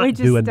we not doing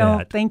that? We just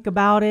don't think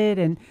about it,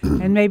 and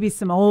maybe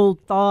some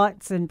old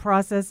thoughts and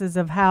processes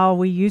of how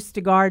we used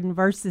to garden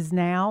versus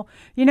now.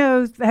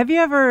 Have you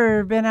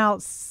ever been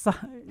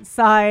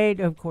outside?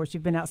 Of course,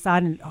 you've been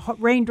outside, and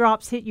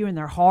raindrops hit you, and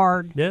they're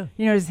hard. Yeah.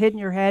 Just hitting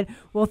your head.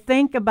 Well,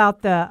 think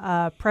about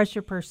the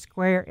pressure per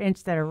square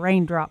inch that a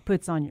raindrop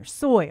puts on your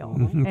soil.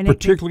 And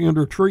particularly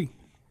under a tree.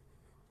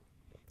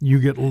 You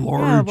get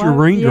larger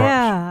raindrops.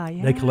 Yeah,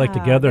 they collect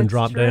together and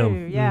drop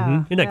down.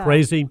 Yeah, Isn't that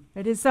crazy?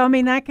 It is. So,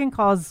 that can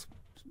cause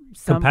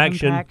some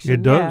compaction.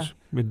 It does.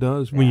 Yeah. It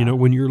does. Yeah.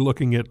 When you're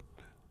looking at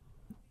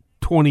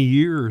 20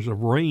 years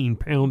of rain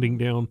pounding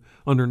down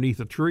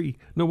underneath a tree,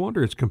 no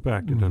wonder it's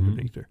compacted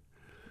underneath there.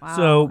 Wow.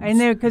 So, and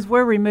then because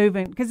we're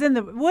removing, because in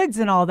the woods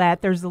and all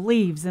that, there's the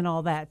leaves and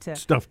all that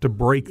stuff to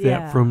break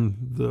that from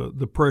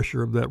the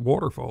pressure of that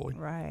water falling.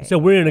 Right. So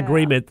we're in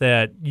agreement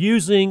that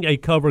using a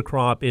cover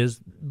crop is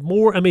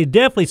more.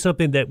 Definitely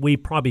something that we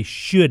probably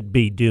should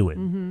be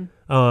doing.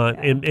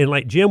 And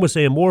like Jim was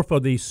saying, more for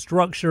the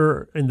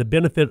structure and the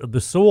benefit of the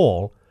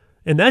soil.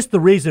 And that's the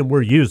reason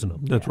we're using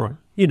them. That's right.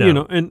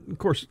 And of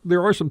course,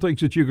 there are some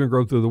things that you can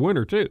grow through the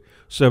winter too.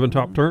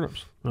 7-top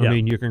turnips. I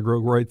mean, you can grow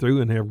right through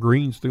and have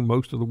greens through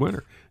most of the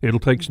winter. It'll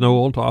take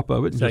snow on top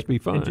of it and just be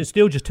fine. And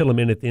still just till them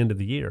in at the end of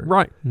the year.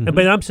 Right.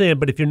 But I'm saying,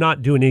 if you're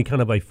not doing any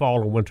kind of a fall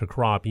or winter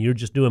crop, and you're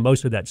just doing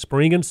most of that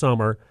spring and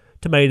summer,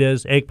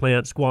 tomatoes,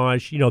 eggplant,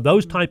 squash,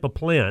 those type of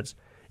plants,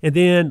 and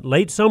then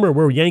late summer,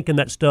 we're yanking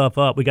that stuff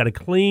up. We got a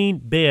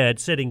clean bed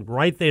sitting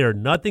right there,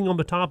 nothing on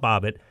the top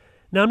of it.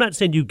 Now, I'm not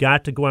saying you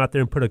got to go out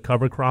there and put a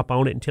cover crop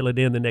on it and till it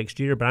in the next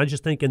year, but I'm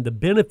just thinking the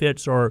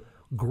benefits are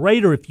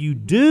greater if you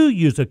do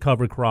use a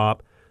cover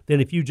crop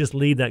than if you just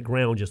leave that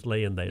ground just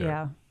laying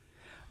there.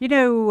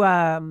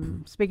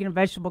 Yeah. Speaking of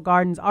vegetable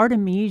gardens,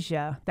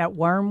 Artemisia, that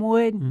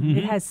wormwood,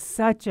 it has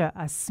such a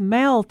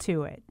smell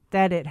to it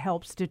that it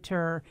helps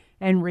deter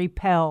and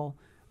repel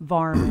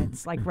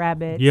varmints like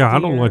rabbits. Yeah, deer. I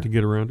don't like to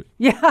get around it.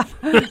 Yeah.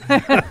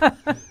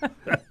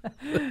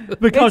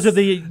 Because of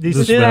the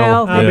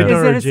smell. Is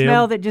it a Jim?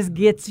 smell that just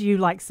gets you,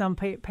 like some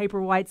paper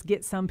whites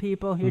get some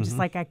people? You're just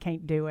like, I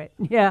can't do it.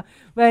 Yeah.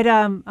 But,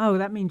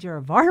 that means you're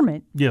a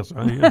varmint. Yes,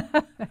 I am.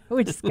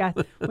 we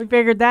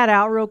figured that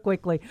out real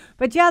quickly.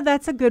 But, yeah,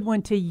 that's a good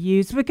one to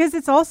use because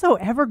it's also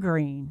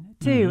evergreen,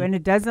 too, and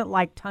it doesn't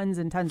like tons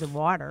and tons of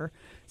water.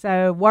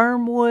 So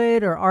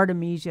wormwood or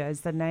Artemisia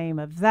is the name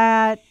of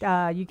that.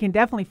 You can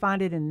definitely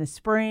find it in the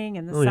spring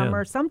and the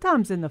summer,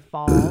 sometimes in the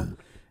fall.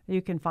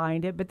 You can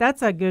find it, but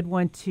that's a good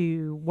one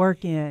to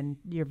work in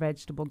your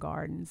vegetable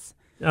gardens.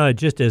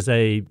 Just as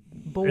a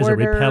border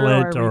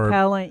repellent or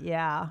repellent,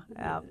 yeah.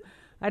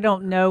 I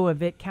don't know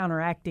of it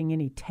counteracting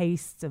any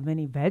tastes of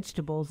any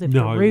vegetables if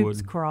the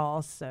roots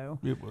cross. So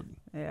it wouldn't.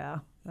 Yeah.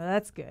 Well,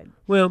 that's good.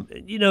 Well,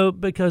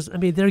 because,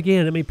 there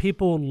again,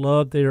 people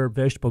love their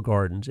vegetable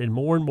gardens, and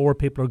more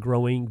people are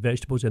growing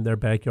vegetables in their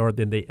backyard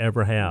than they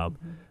ever have,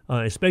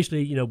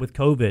 especially, with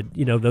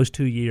COVID, those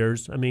 2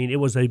 years. It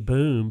was a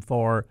boom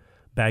for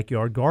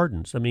backyard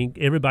gardens.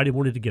 Everybody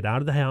wanted to get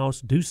out of the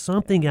house, do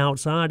something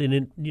outside, and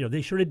then,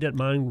 they surely didn't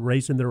mind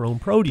raising their own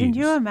produce. Can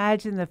you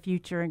imagine the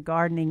future in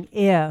gardening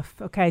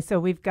so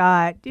we've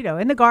got,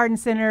 in the garden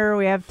center,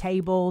 we have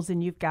tables,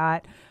 and you've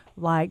got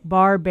like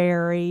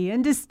barberry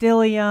and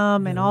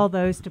distillium and all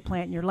those to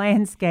plant in your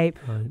landscape.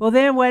 Right. Well,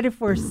 then what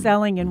if we're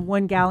selling in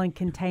 1 gallon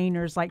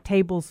containers, like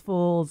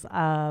tablesfuls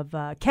of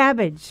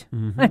cabbage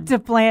to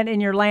plant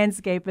in your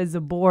landscape as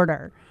a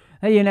border?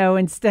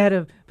 Instead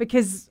of,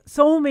 because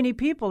so many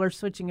people are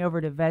switching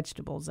over to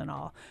vegetables and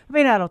all.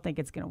 I don't think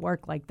it's going to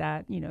work like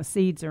that.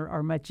 Seeds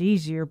are much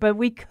easier, but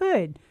we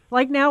could.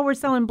 Like now we're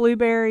selling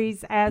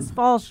blueberries as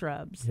fall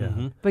shrubs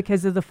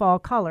because of the fall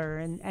color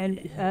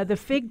and the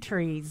fig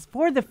trees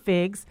for the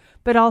figs,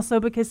 but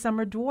also because some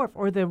are dwarf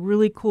or the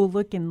really cool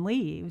looking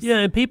leaves. Yeah,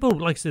 and people,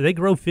 like I said, they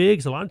grow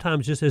figs a lot of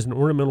times just as an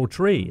ornamental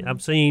tree.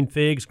 I've seen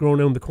figs growing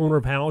on the corner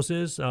of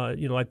houses,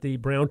 like the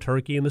brown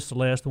turkey and the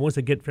celeste, the ones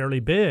that get fairly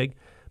big.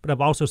 But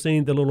I've also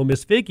seen the little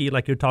Miss Figgy,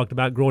 like you talked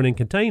about, growing in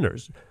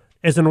containers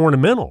as an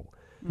ornamental.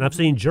 And I've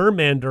seen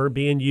germander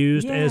being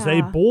used as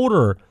a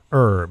border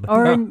herb.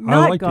 Or I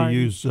like garden. to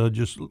use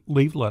just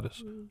leaf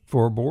lettuce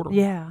for a border.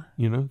 Yeah.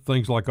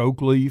 Things like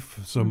oak leaf,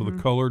 some of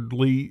the colored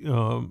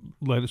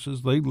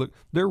lettuces,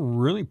 they're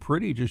really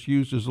pretty just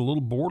used as a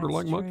little border. That's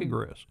like true. monkey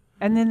grass.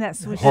 And then that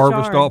Swiss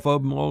Harvest chard. off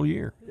of them all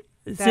year.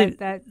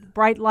 That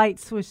bright light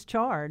Swiss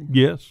chard.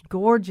 Yes.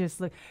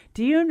 Gorgeous look.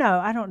 Do you know,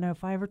 I don't know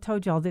if I ever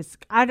told y'all this.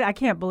 I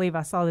can't believe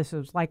I saw this. It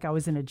was like I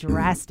was in a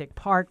Jurassic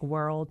Park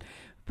world.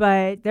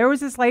 But there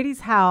was this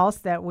lady's house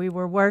that we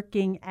were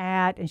working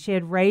at, and she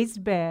had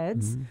raised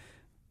beds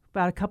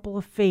about a couple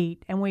of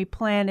feet, and we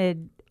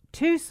planted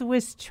 2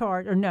 Swiss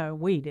chards. Or no,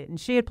 we didn't.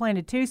 She had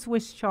planted 2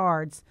 Swiss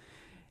chards,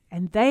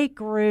 and they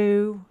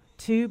grew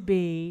to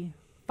be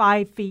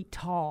 5 feet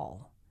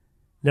tall.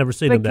 Never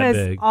seen them that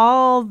big. Because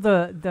all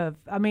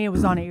it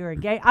was on an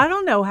irrigation. I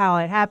don't know how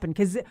it happened,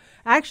 because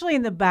actually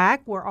in the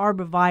back were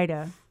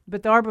arborvitae,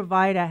 but the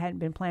arborvitae hadn't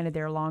been planted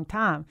there a long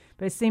time.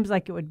 But it seems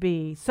like it would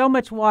be so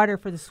much water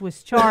for the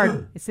Swiss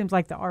chard, it seems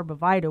like the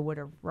arborvitae would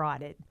have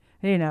rotted,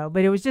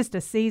 but it was just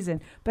a season.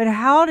 But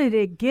how did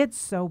it get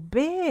so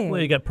big?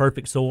 Well, you got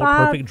perfect soil,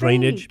 5 perfect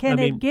drainage. feet. Can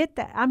it get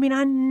that? I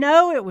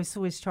know it was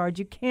Swiss chard.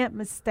 You can't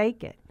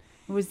mistake it.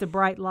 It was the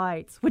bright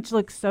lights, which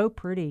looks so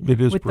pretty.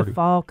 It is with pretty. The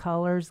fall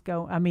colors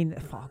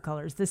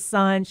the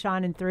sun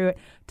shining through it.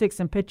 Took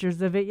some pictures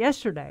of it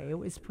yesterday. It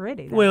was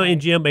pretty. Well, and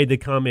Jim made the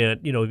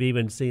comment, of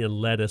even seeing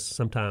lettuce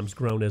sometimes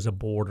grown as a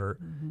border.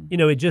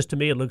 To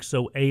me, it looks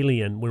so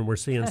alien when we're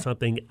seeing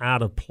something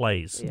out of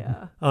place.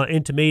 Yeah.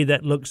 And to me,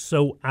 that looks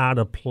so out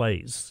of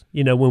place,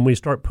 when we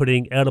start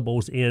putting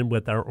edibles in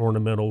with our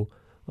ornamental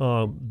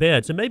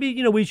beds. And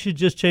maybe, we should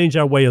just change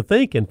our way of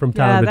thinking from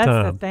time to time.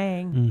 Yeah, that's the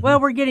thing.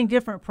 Well, we're getting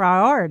different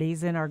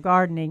priorities in our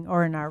gardening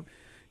or in our,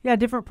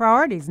 different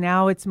priorities.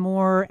 Now it's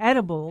more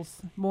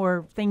edibles,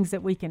 more things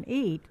that we can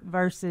eat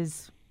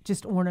versus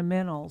just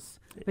ornamentals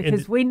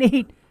because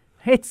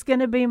it's going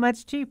to be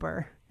much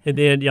cheaper. And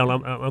then,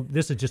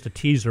 this is just a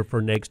teaser for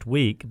next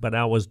week, but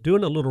I was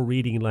doing a little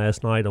reading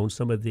last night on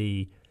some of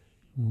the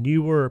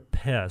newer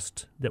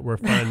pests that we're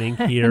finding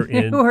here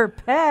we're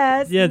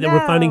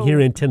finding here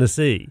in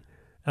Tennessee.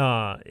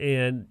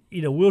 And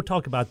we'll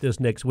talk about this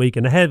next week,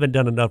 and I haven't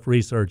done enough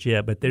research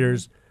yet, but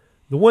there's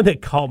the one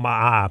that caught my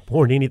eye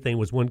more than anything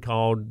was one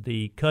called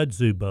the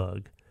kudzu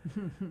bug.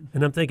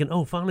 And I'm thinking,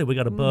 finally we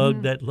got a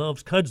bug that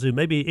loves kudzu.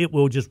 Maybe it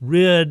will just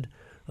rid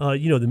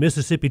the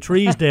Mississippi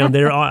trees down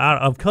there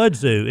out of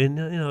kudzu,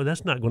 and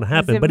that's not going to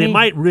happen. But it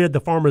might rid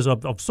the farmers of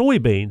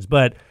soybeans.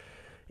 But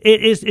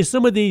it's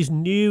some of these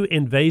new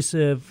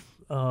invasive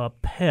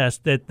pests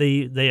that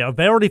they have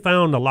already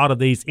found a lot of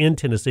these in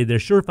Tennessee. They're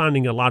sure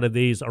finding a lot of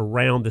these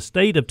around the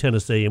state of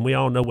Tennessee, and we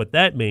all know what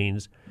that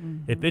means.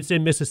 If it's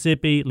in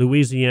Mississippi,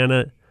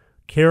 Louisiana,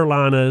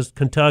 Carolinas,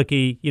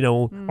 Kentucky,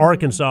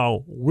 Arkansas,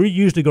 we're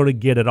usually going to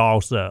get it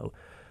also.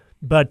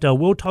 But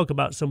we'll talk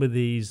about some of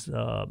these,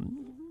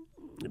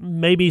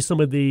 maybe some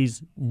of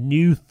these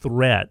new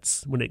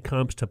threats when it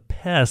comes to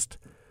pests,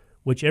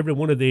 which every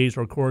one of these,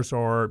 of course,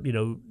 are,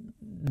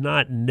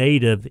 not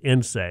native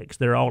insects.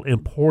 They're all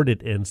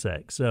imported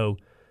insects. So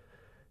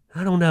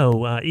I don't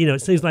know. It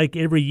seems like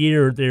every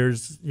year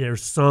there's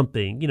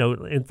something,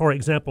 and for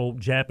example,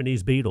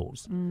 Japanese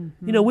beetles.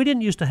 We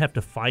didn't used to have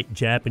to fight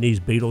Japanese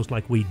beetles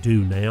like we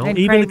do now, and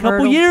even a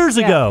couple years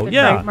ago. The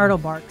crepe myrtle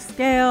bark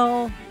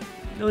scale,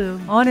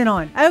 on and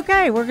on.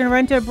 Okay, we're going to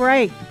run to a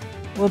break.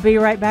 We'll be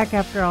right back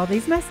after all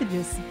these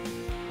messages.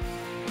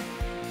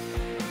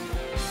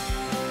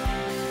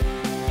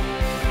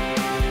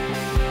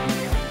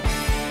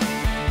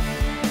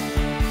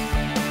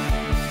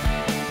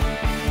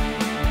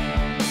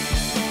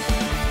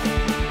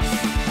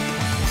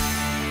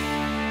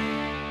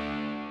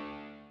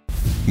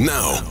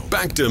 Now,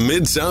 back to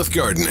Mid-South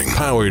Gardening,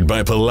 powered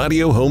by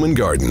Palladio Home and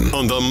Garden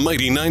on the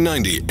Mighty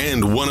 990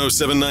 and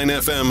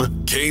 107.9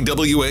 FM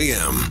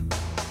KWAM.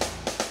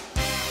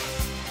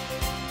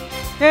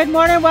 Good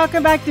morning.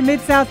 Welcome back to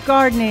Mid-South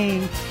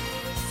Gardening.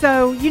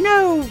 So,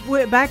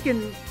 back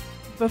in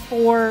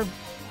before,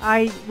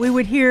 we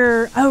would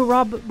hear,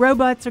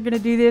 robots are going to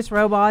do this,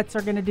 robots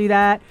are going to do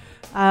that.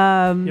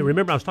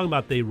 Remember I was talking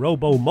about the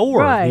Robo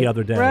Mower the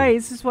other day. Right,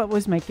 this is what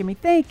was making me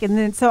think. And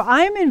then, so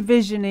I'm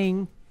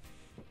envisioning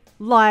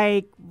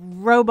like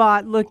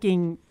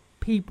robot-looking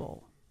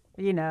people,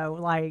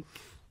 like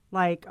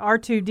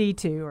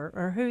R2-D2,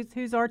 or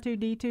who's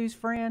R2-D2's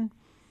friend?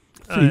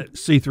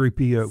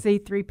 C-3PO.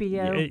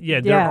 C-3PO.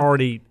 Yeah, they're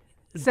already...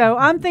 So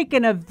I'm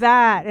thinking of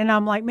that, and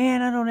I'm like,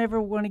 man, I don't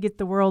ever want to get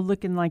the world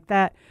looking like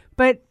that.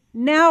 But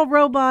now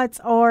robots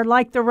are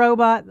like the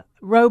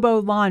Robo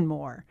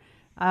lawnmower.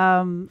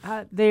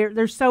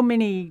 There's so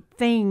many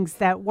things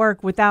that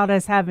work without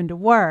us having to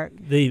work.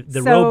 The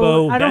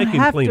Robo vacuum cleaner. I don't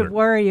have to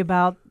worry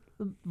about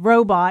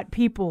robot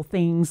people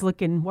things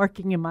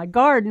working in my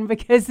garden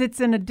because it's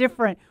in a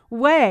different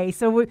way.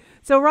 So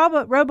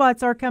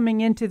robots are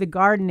coming into the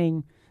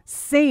gardening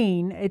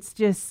scene. It's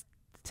just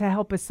to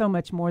help us so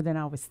much more than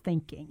I was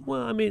thinking.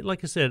 Well, I mean,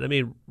 like I said,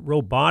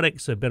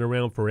 robotics have been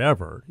around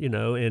forever,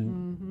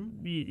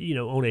 and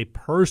on a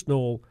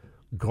personal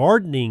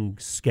gardening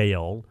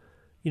scale,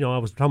 I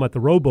was talking about the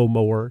Robo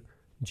Mower,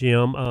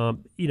 Jim.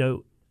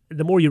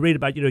 The more you read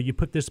about, you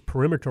put this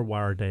perimeter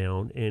wire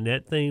down, and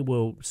that thing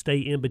will stay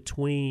in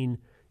between,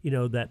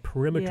 that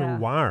perimeter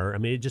wire. I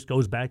mean, it just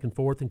goes back and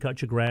forth and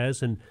cuts your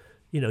grass, and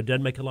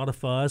doesn't make a lot of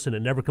fuss, and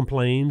it never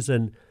complains,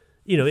 and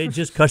it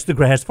just cuts the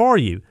grass for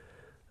you.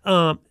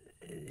 I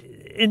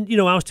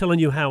was telling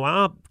you how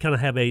I kind of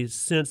have a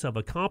sense of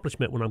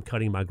accomplishment when I'm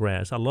cutting my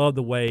grass. I love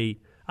the way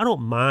I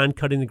don't mind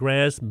cutting the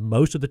grass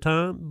most of the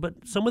time,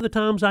 but some of the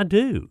times I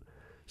do.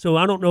 So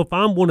I don't know if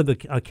I'm one of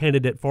a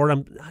candidate for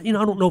it. I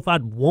don't know if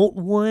I'd want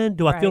one.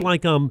 Do I feel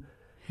like I'm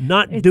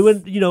not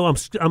doing?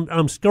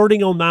 I'm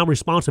skirting on my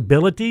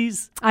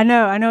responsibilities. I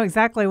know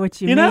exactly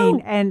what you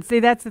mean. And see,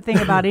 that's the thing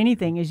about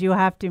anything is you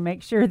have to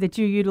make sure that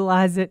you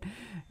utilize it.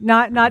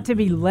 Not to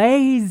be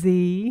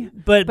lazy,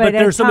 but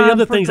there's so many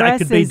other things I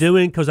could be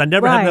doing because I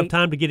never have enough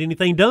time to get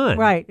anything done.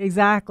 Right,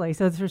 exactly.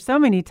 So there's so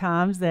many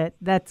times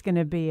that's going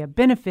to be a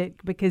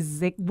benefit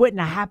because it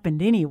wouldn't have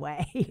happened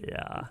anyway.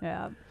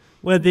 Yeah.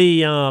 Well,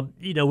 we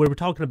were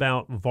talking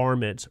about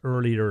varmints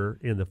earlier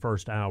in the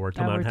first hour.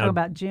 Talking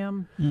about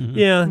Jim. Mm-hmm.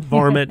 Yeah,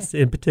 varmints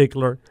in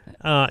particular.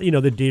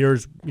 The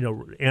deer's,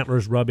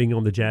 antlers rubbing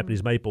on the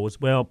Japanese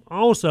maples. Well,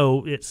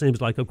 also, it seems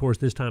like, of course,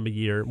 this time of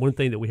year, one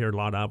thing that we hear a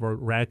lot of are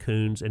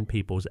raccoons in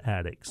people's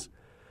attics.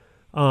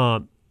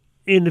 And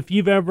if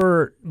you've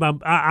ever,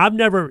 I've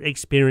never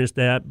experienced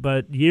that,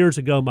 but years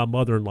ago, my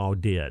mother-in-law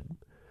did.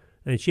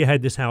 And she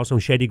had this house on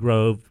Shady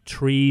Grove,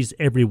 trees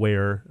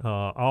everywhere.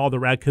 All the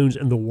raccoons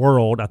in the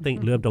world, I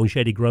think, lived on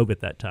Shady Grove at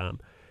that time.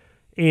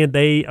 And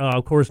they,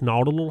 of course,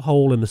 gnawed a little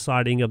hole in the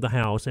siding of the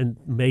house and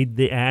made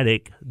the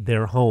attic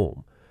their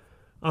home.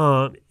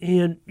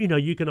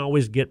 You can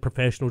always get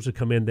professionals to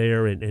come in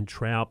there and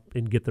trap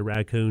and get the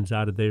raccoons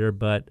out of there.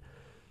 But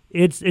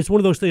it's one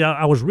of those things.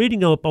 I was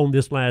reading up on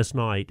this last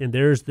night, and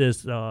there's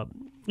this,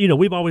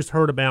 we've always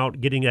heard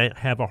about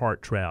have a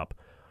heart trap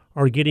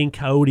or getting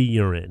coyote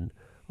urine,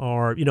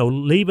 or,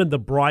 leaving the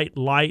bright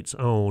lights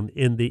on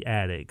in the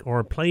attic,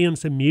 or playing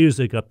some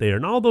music up there.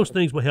 And all those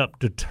things will help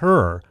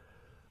deter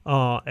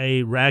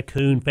a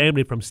raccoon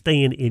family from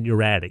staying in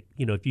your attic,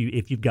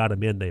 if you've got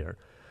them in there.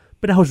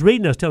 But I was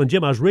telling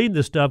Jim, I was reading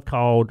this stuff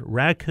called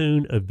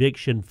raccoon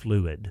eviction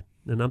fluid.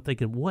 And I'm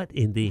thinking, what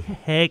in the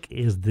heck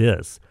is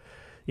this?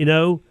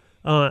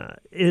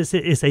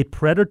 It's a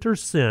predator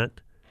scent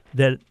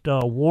that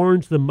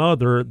warns the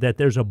mother that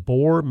there's a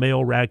boar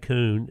male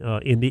raccoon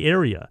in the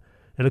area.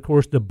 And, of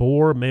course, the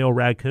boar male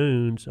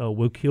raccoons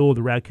will kill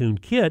the raccoon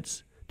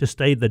kits to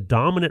stay the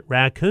dominant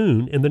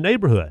raccoon in the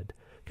neighborhood,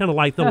 kind of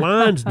like the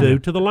lions do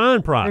to the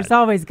lion pride. There's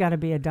always got to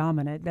be a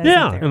dominant, doesn't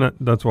there? And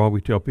that's why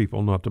we tell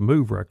people not to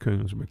move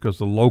raccoons, because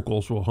the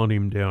locals will hunt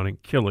him down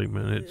and kill him.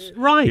 And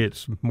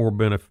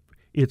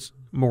it's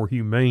more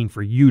humane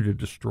for you to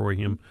destroy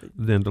him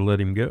than to let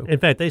him go. In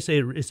fact, they say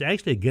it's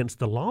actually against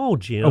the law,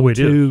 Jim,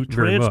 to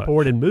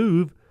transport and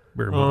move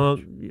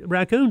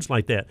raccoons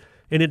like that.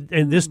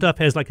 And this stuff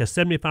has like a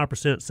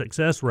 75%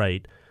 success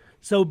rate.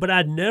 So, but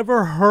I'd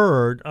never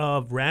heard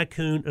of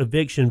raccoon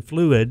eviction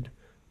fluid,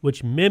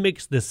 which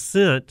mimics the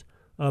scent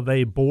of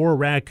a boar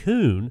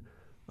raccoon.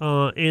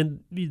 And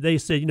they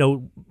said,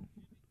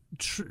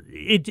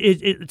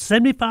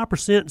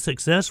 75%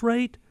 success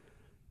rate.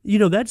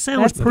 That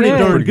sounds pretty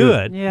darn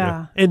good.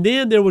 Yeah. And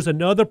then there was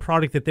another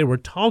product that they were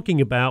talking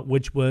about,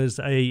 which was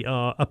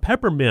a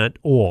peppermint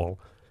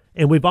oil.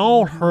 And we've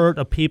all heard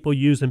of people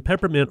using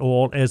peppermint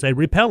oil as a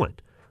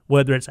repellent,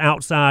 whether it's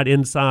outside,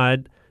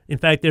 inside. In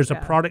fact, there's a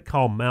product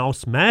called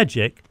Mouse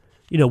Magic,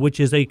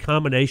 which is a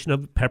combination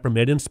of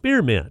peppermint and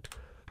spearmint.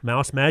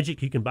 Mouse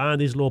Magic, you can buy in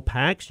these little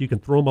packs. You can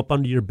throw them up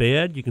under your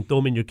bed. You can throw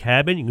them in your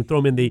cabin. You can throw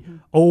them in the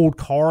old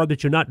car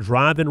that you're not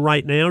driving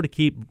right now to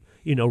keep,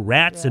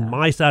 rats and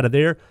mice out of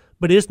there.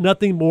 But it's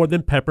nothing more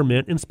than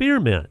peppermint and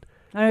spearmint.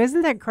 Oh,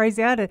 isn't that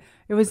crazy? It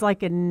was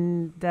like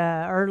in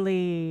the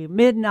early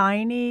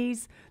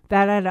mid-'90s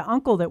that I had an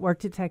uncle that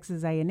worked at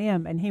Texas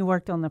A&M, and he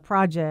worked on the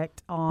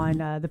project on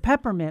the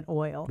peppermint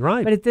oil.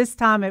 Right. But at this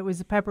time, it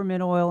was a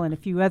peppermint oil and a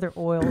few other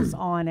oils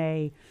on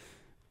I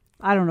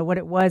don't know what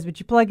it was, but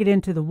you plug it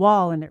into the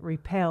wall and it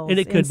repels. And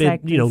it could be,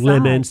 insect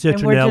lemon, inside.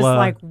 And we're just citronella,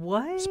 like,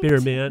 what?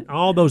 spearmint,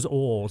 all those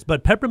oils.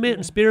 But peppermint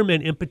and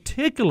spearmint in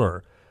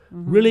particular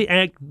really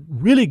act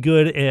really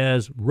good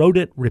as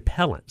rodent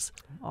repellents.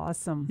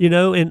 Awesome.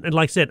 And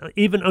like I said,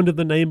 even under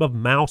the name of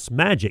Mouse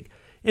Magic.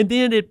 And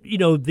then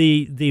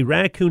the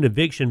raccoon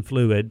eviction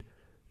fluid,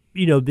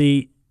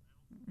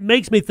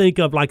 makes me think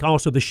of like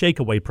also the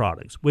Shakeaway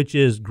products, which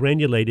is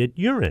granulated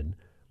urine,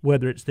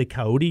 whether it's the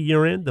coyote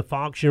urine, the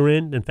fox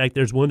urine. In fact,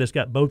 there's one that's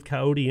got both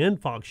coyote and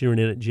fox urine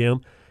in it,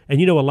 Jim.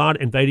 And a lot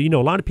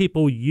of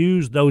people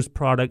use those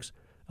products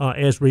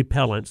as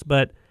repellents,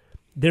 but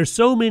there's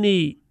so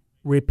many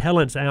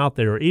repellents out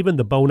there, even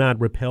the Bonide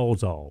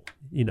Repel-Zol,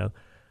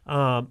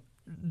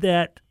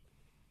 that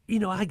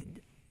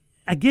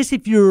I guess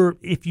if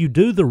you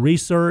do the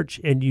research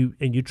and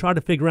you try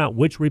to figure out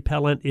which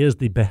repellent is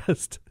the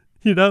best,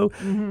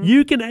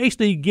 you can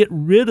actually get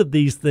rid of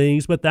these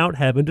things without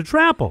having to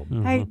trap them.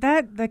 Mm-hmm. Hey,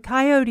 the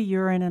coyote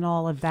urine and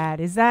all of that,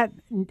 is that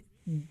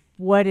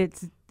what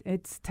it's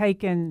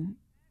taken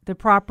the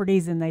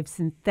properties and they've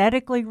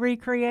synthetically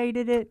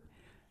recreated it?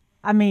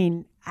 I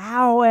mean,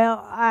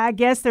 well, I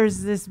guess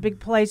there's this big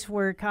place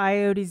where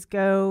coyotes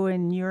go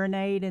and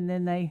urinate, and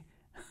then they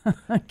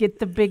get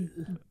the big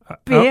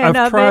bin I've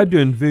of tried it. to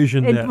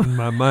envision that in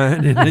my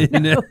mind, and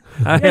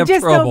I have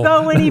just trouble.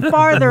 don't go any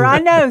farther. I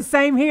know,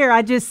 same here.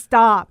 I just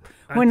stop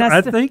when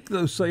I think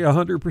those say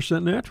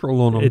 100% natural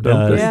on them. It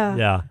don't does, they?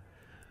 Yeah.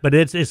 But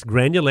it's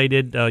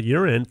granulated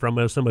urine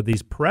from some of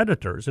these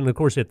predators, and of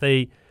course, if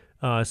they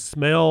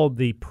smell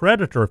the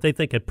predator, if they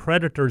think a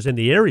predator's in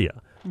the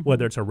area,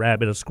 whether it's a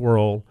rabbit, a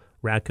squirrel,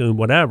 raccoon,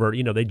 whatever,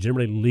 they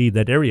generally leave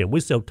that area. And we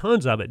sell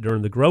tons of it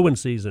during the growing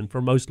season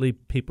for mostly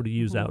people to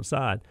use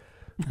outside.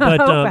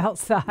 But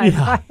outside,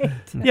 right?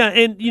 Yeah,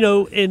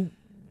 and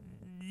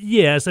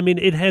yes, I mean,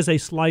 it has a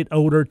slight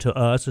odor to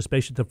us,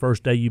 especially the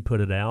first day you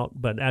put it out.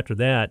 But after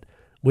that,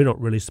 we don't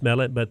really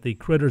smell it, but the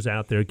critters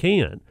out there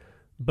can.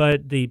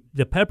 But the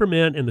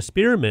peppermint and the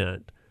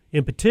spearmint,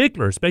 in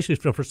particular, especially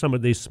for some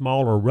of these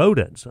smaller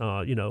rodents,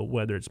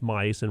 whether it's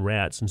mice and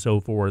rats and so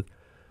forth,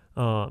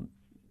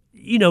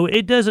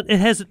 it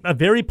has a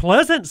very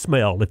pleasant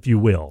smell, if you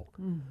will,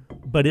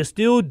 but it's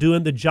still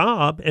doing the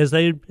job as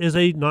a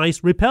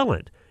nice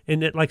repellent.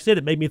 And like I said,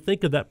 it made me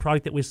think of that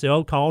product that we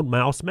sell called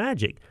Mouse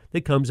Magic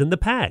that comes in the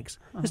packs.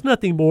 It's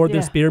nothing more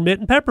than spearmint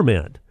and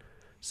peppermint.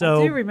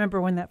 So I do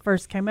remember when that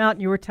first came out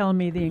and you were telling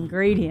me the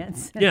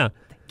ingredients. Yeah.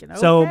 Thinking,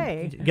 so,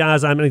 okay.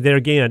 Guys, I mean, there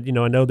again,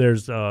 I know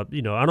there's, I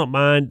don't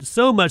mind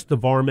so much the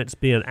varmints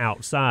being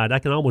outside. I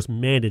can almost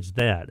manage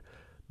that.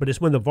 But it's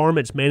when the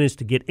varmints manage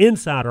to get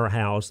inside our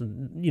house,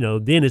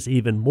 then it's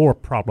even more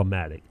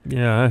problematic.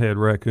 Yeah, I had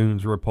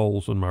raccoons rip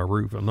holes in my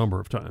roof a number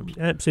of times.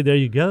 See, there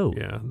you go.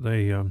 Yeah,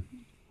 they. In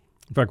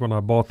fact, when I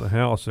bought the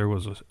house, there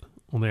was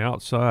on the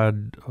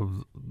outside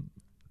of the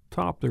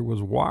top there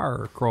was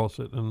wire across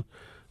it, and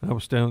I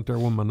was standing there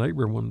with my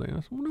neighbor one day. I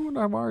said, "I wonder what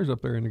that wire's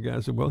up there." And the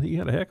guy said, "Well, he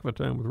had a heck of a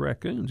time with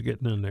raccoons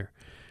getting in there."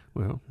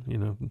 Well,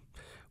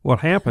 what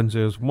happens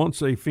is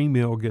once a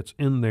female gets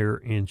in there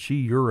and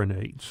she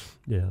urinates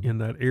in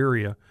that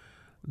area,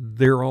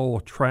 they're all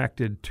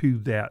attracted to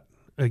that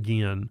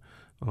again.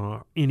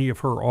 Any of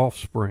her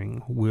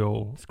offspring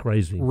will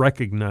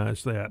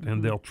recognize that,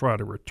 and they'll try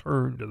to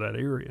return to that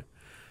area.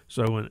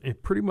 So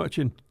and pretty much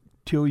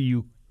until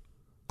you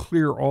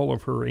clear all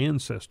of her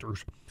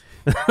ancestors,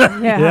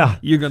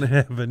 you're going to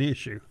have an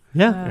issue.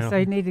 So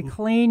you need to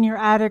clean your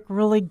attic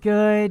really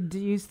good,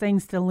 use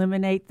things to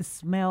eliminate the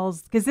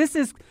smells, because this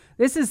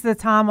is the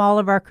time all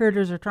of our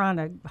critters are trying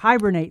to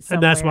hibernate somewhere.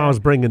 And that's why I was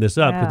bringing this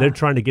up, because they're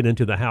trying to get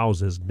into the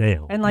houses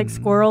now. And like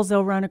squirrels,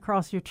 they'll run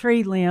across your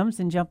tree limbs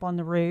and jump on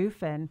the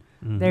roof, and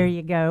there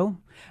you go.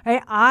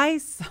 Hey,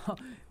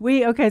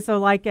 so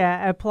like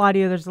at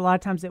Palladio, there's a lot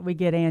of times that we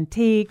get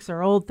antiques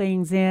or old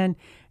things in.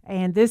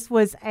 And this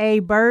was a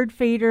bird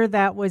feeder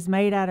that was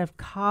made out of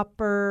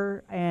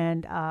copper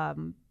and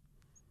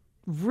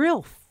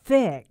real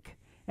thick.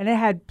 And it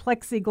had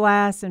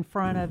plexiglass in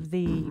front of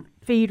the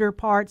feeder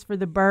parts for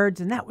the birds,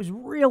 and that was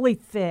really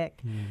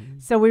thick.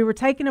 So we were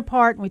taking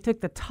apart, and we took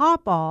the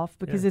top off,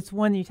 because it's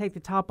one you take the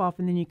top off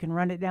and then you can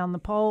run it down the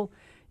pole.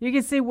 You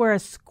can see where a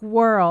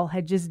squirrel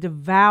had just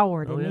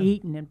devoured and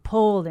eaten and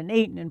pulled and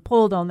eaten and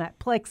pulled on that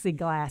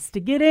plexiglass to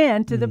get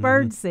into the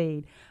bird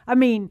seed. I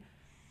mean,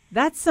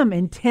 that's some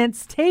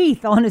intense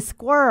teeth on a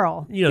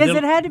squirrel. Because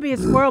it had to be a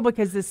squirrel,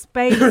 because the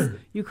space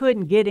you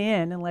couldn't get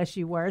in unless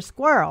you were a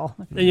squirrel.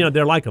 And,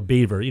 they're like a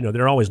beaver.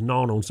 They're always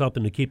gnawing on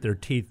something to keep their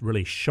teeth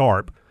really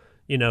sharp.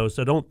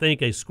 So don't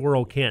think a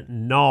squirrel can't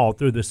gnaw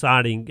through the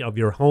siding of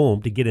your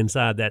home to get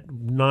inside that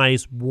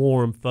nice,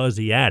 warm,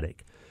 fuzzy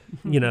attic.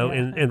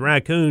 And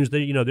raccoons,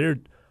 they're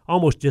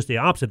almost just the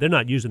opposite. They're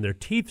not using their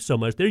teeth so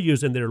much. They're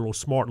using their little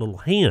smart little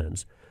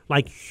hands,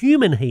 like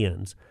human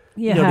hands.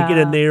 Yeah. To get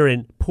in there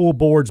and pull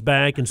boards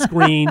back and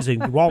screens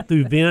and walk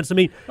through vents. I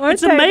mean,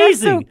 it's That's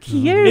amazing. so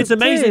cute, It's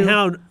amazing too.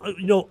 how,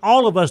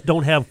 all of us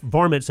don't have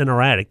varmints in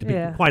our attic, to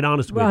be quite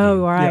honest with Oh,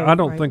 you. right. Yeah, I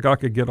don't right. think I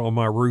could get on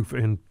my roof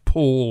and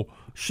pull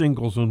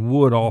shingles and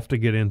wood off to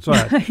get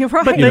inside. You're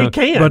right. But they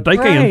can. But they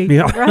Right, can.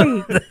 Yeah.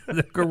 right.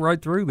 They go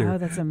right through there. Oh,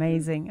 that's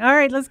amazing. All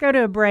right, let's go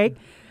to a break.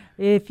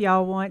 If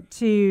y'all want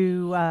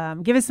to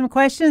give us some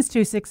questions,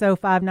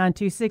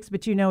 260-5926.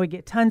 But we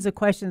get tons of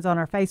questions on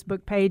our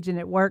Facebook page and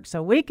at work,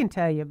 so we can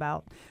tell you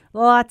about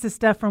lots of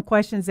stuff from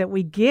questions that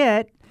we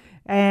get,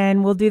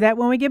 and we'll do that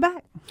when we get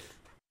back.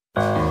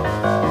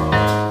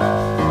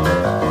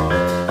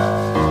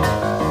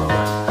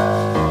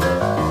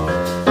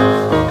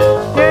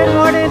 Good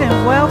morning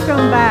and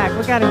welcome back.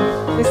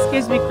 This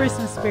gives me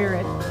Christmas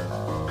spirit.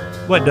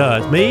 What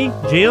does? Me?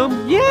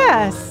 Jim?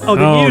 Yes. Oh,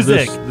 the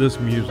music. This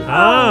music.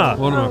 Ah.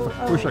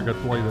 Wish I could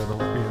play that on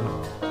the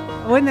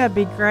piano. Wouldn't that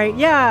be great?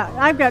 Yeah,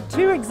 I've got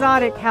 2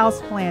 exotic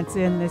houseplants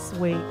in this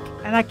week,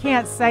 and I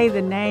can't say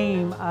the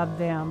name of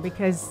them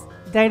because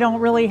they don't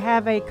really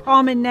have a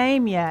common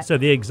name yet. So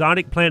the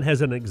exotic plant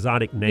has an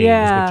exotic name,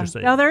 is what you're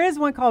saying. Now, there is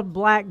one called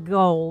black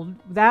gold.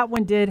 That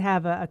one did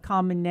have a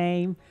common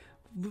name.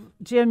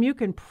 Jim, you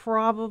can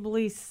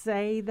probably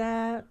say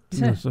that.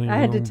 Yes, I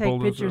had to I'll take pull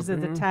this pictures up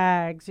of the here.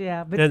 tags,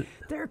 but And-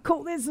 they're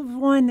cool. This is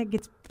one that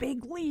gets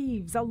big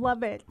leaves. I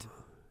love it.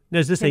 Now,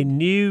 is this a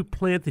new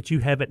plant that you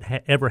haven't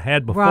ever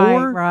had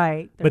before?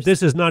 Right. But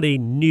this is not a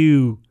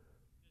new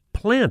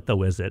plant,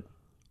 though, is it?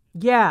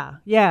 Yeah,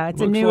 it's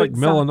a Looks new like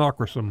exotic.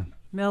 melanochrysum.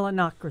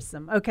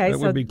 Melanochrysum. Okay, That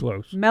so would be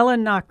close.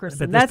 melanochrysum.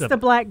 But That's this the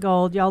black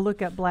gold. Y'all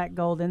look up black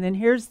gold. And then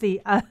here's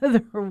the other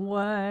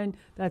one.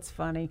 That's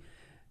funny.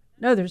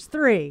 No, there's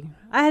 3.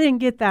 I didn't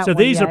get that So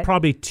one these yet. are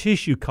probably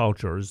tissue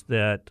cultures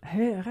that,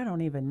 I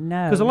don't even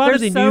know. because a lot of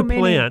There's the so new many.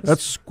 plants,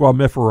 That's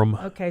squamiferum.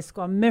 Okay,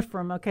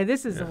 squamiferum. Okay,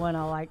 this is the one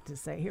I like to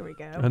say. Here we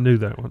go. I knew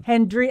that one.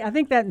 I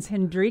think that's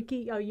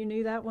Hendriki. Oh, you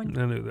knew that one?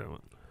 I knew that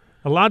one.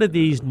 a lot of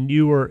these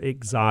newer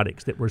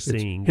exotics that we're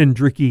seeing.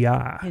 Hendrikii.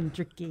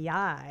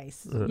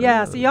 Hendrikii.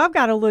 Yeah, so y'all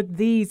got to look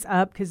these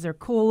up because they're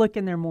cool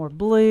looking. They're more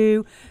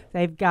blue.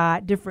 They've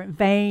got different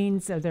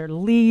veins, so their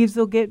leaves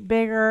will get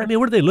bigger. I mean,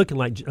 what are they looking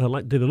like? Do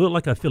they look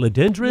like a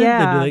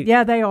philodendron?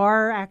 Yeah, they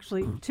are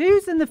actually.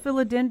 2's in the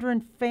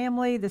philodendron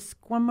family, the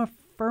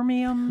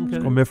Squamiferum. Okay.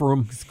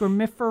 Squamiferum.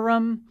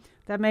 Squamiferum.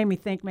 That made me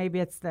think maybe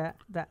it's the.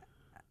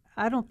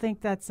 I don't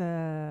think that's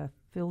a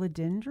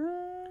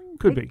philodendron.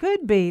 Could It be.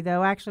 could be,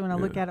 though, actually, when I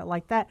look at it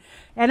like that.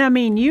 And, I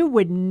mean, you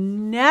would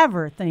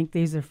never think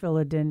these are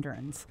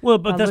philodendrons. Well,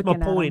 but by that's my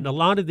looking at point. A them.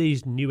 lot of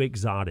these new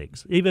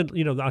exotics, even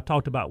I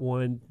talked about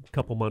one a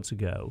couple months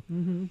ago,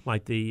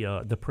 like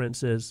the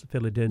princess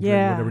philodendron,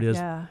 Yeah, whatever it is.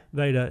 yeah.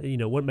 They,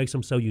 what makes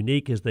them so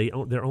unique is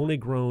they're only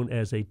grown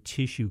as a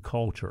tissue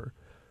culture,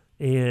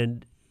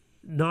 and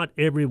not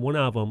every one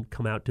of them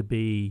come out to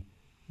be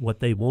what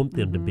they want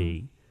them to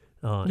be.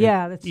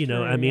 Yeah, that's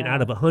true, I mean, yeah.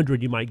 out of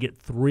 100, you might get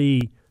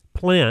 3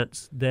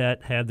 plants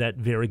that have that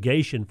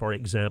variegation, for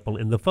example,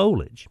 in the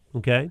foliage.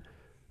 Okay,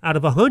 out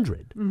of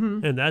 100,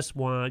 and that's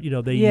why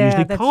they Yeah,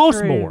 usually that's cost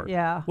true, more.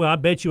 yeah. Well, I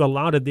bet you a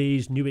lot of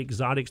these new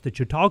exotics that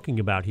you're talking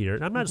about here,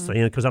 and I'm not Mm-hmm.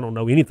 saying because I don't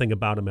know anything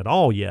about them at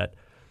all yet.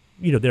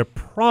 They're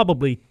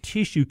probably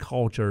tissue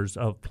cultures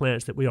of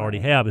plants that we already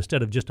have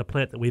instead of just a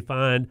plant that we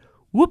find.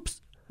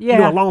 Whoops.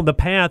 Yeah. Along the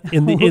path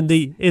in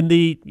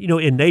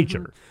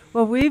nature.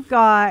 Well, we've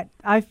got,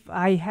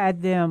 I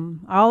had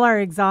them, all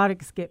our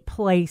exotics get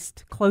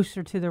placed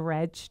closer to the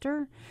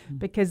register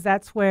because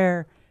that's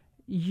where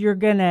you're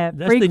going to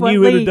That's the new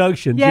frequently.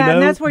 introductions, Yeah,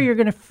 and that's where you're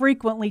going to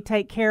frequently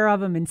take care of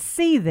them and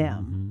see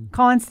them Mm-hmm.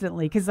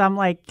 constantly because I'm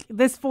like,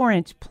 this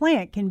 4-inch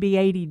plant can be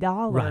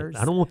 $80. Right.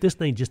 I don't want this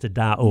thing just to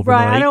die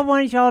overnight. Right, I don't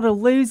want y'all to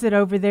lose it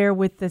over there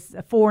with the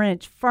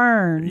 4-inch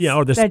ferns. Yeah,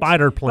 or the that-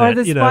 spider plant,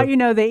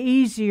 Or the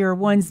easier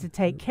ones to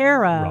take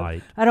care of.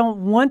 Right. I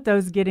don't want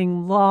those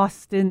getting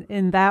lost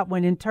in that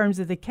one in terms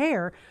of the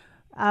care,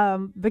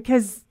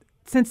 because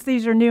since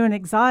these are new and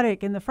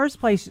exotic, in the first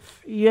place,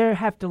 you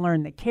have to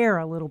learn the care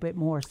a little bit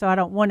more. So I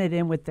don't want it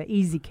in with the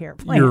easy care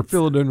plants. Your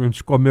philodendron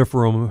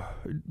squamiferum,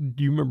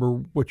 do you remember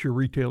what you're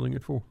retailing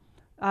it for?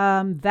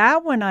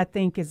 That one I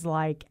think is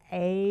like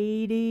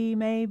 80,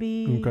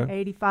 maybe Okay.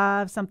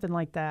 85, something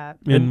like that.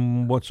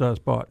 In what size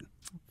pot?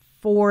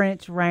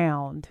 4-inch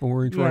round.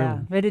 4-inch Yeah,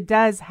 round. but it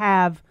does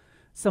have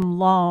some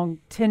long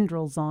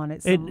tendrils on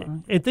it.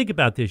 And think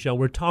about this, y'all.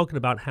 We're talking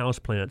about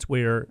houseplants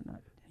where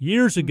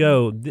years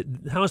ago,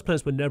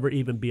 houseplants would never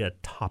even be a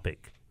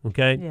topic.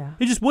 Okay, Yeah.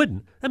 it just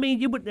wouldn't. I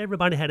mean,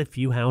 everybody had a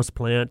few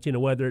houseplants.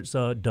 Whether it's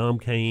a dumb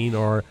cane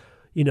or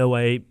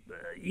a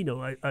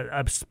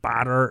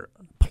spider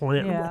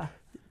plant. Yeah.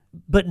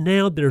 But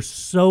now there's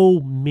so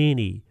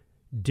many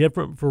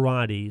different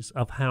varieties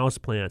of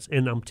houseplants,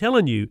 and I'm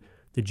telling you,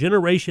 the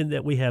generation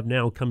that we have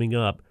now coming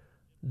up,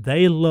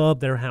 they love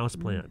their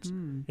houseplants.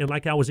 And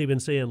like I was even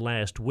saying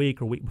last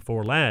week or week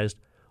before last,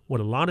 what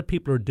a lot of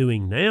people are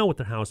doing now with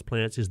their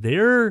houseplants is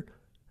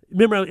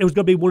remember, it was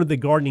going to be one of the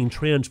gardening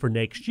trends for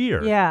next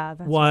year. Yeah,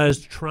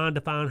 was trying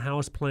to find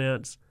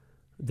houseplants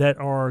that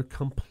are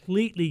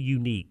completely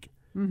unique.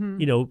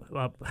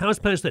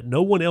 Houseplants that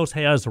no one else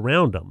has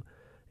around them.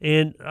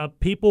 And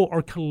people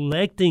are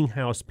collecting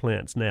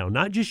houseplants now,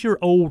 not just your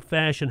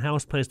old-fashioned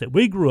houseplants that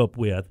we grew up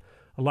with.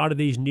 A lot of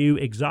these new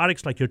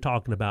exotics, like you're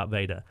talking about,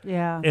 Veda.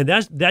 Yeah. And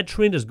that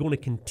trend is going to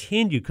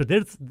continue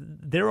because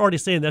they're already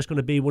saying that's going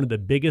to be one of the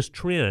biggest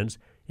trends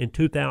in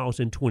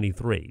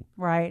 2023.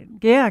 Right.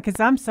 Yeah, because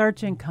I'm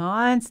searching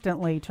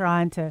constantly,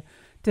 trying to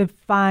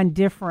find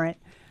different,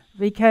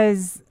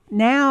 because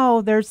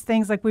now there's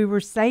things like we were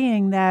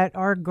saying that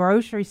are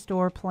grocery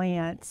store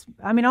plants.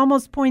 I mean,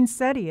 almost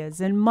poinsettias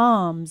and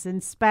mums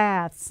and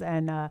spats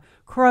and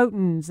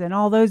crotons and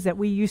all those that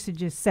we used to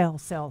just sell.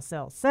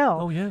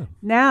 Oh, yeah.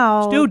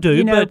 Now, still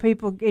do, but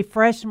people, a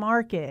Fresh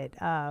Market,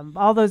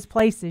 all those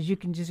places, you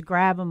can just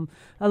grab them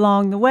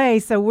along the way.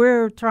 So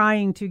we're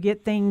trying to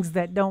get things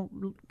that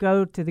don't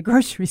go to the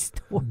grocery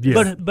store.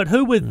 Yeah. But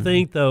who would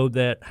think, though,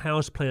 that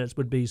houseplants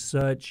would be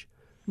such...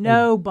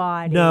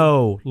 Nobody.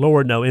 No,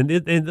 Lord, no. In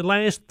the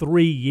last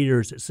 3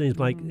 years, it seems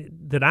like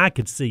that I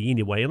could see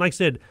anyway. And like I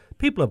said,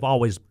 people have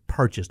always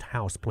purchased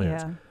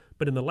houseplants. Yeah.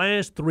 But in the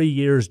last 3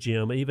 years,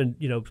 Jim, even,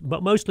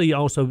 but mostly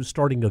also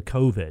starting of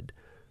COVID,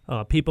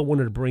 people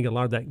wanted to bring a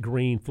lot of that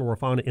green flora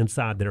fauna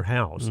inside their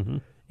house.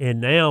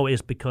 And now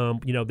it's become,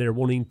 they're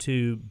wanting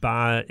to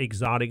buy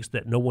exotics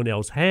that no one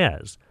else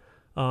has.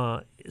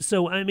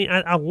 So, I mean,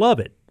 I love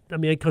it. I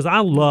mean, because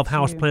I love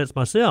houseplants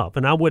myself,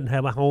 and I wouldn't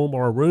have a home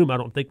or a room, I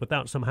don't think,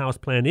 without some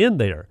houseplant in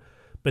there.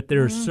 But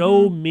there's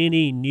so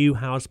many new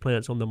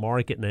houseplants on the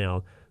market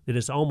now that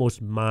it's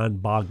almost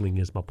mind-boggling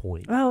is my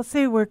point. Well,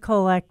 see, we're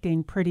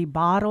collecting pretty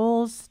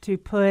bottles to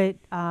put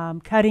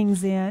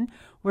cuttings in.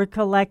 We're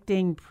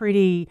collecting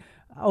pretty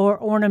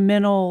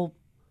ornamental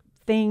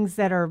things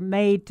that are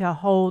made to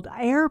hold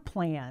air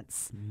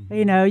plants.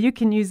 You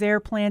can use air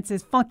plants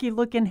as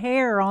funky-looking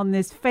hair on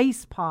this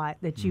face pot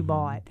that you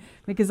bought,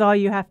 because all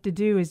you have to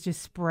do is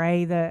just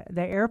spray the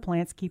air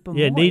plants, keep them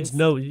moist.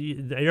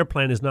 The air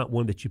plant is not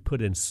one that you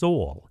put in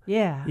soil.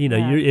 Yeah.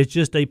 It's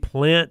just a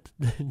plant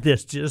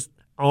that's just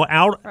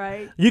out.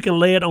 Right. You can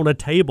lay it on a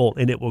table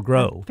and it will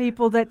grow.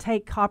 People that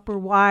take copper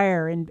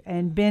wire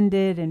and bend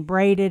it and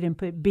braid it and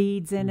put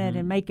beads in it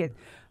and make it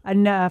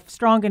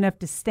strong enough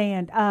to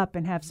stand up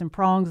and have some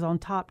prongs on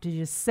top to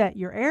just set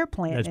your air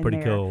plant in there. That's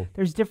pretty cool.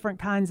 There's different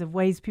kinds of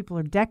ways people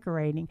are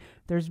decorating.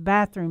 There's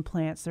bathroom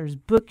plants, there's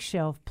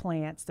bookshelf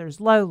plants,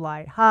 there's low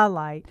light, high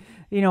light,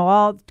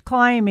 all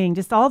climbing,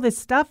 just all this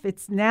stuff.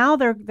 It's now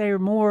they're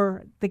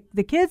more,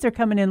 the kids are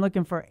coming in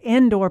looking for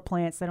indoor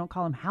plants. They don't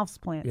call them house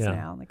plants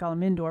now. They call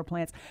them indoor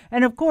plants.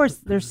 And of course,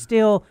 they're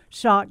still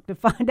shocked to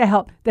find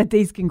out that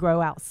these can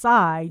grow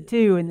outside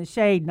too in the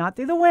shade, not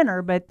through the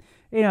winter, but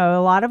a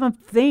lot of them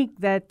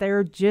think that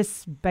they're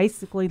just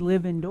basically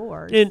live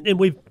indoors. And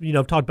we've,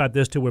 talked about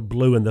this till we're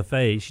blue in the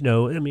face.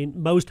 I mean,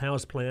 most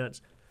houseplants,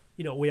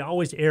 we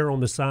always err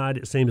on the side,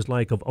 it seems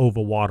like, of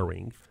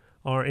overwatering.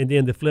 And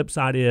then the flip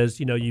side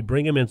is, you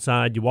bring them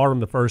inside, you water them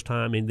the first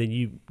time, and then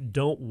you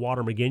don't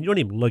water them again. You don't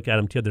even look at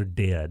them till they're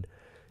dead.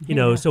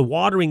 So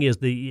watering is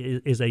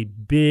a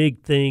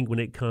big thing when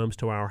it comes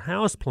to our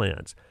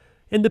houseplants.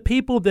 And the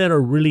people that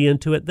are really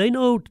into it, they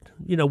know,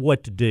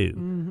 what to do.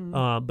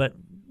 But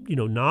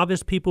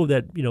novice people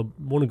that,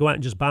 want to go out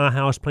and just buy a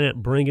houseplant,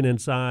 bring it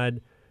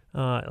inside.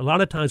 A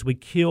lot of times we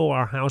kill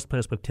our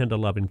houseplants with tender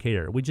love and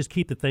care. We just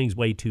keep the things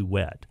way too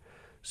wet.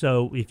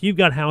 So if you've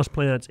got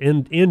houseplants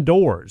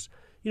indoors,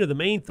 the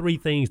main three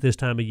things this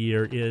time of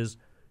year is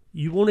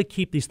you want to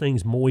keep these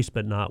things moist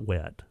but not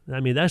wet. I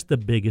mean, that's the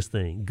biggest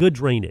thing. Good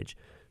drainage.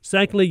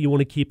 Secondly, you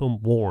want to keep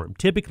them warm,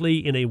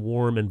 typically in a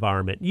warm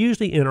environment.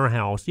 Usually in our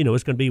house,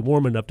 it's going to be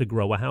warm enough to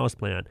grow a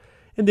houseplant.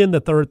 And then the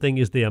third thing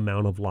is the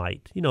amount of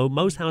light.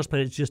 Most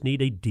houseplants just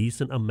need a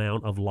decent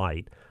amount of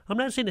light. I'm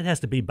not saying it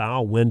has to be by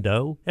a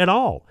window at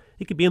all.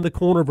 It could be in the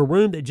corner of a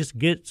room that just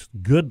gets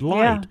good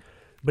light. Yeah.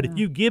 But if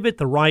you give it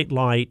the right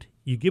light,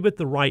 you give it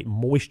the right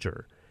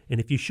moisture, and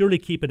if you surely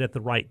keep it at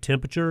the right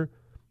temperature,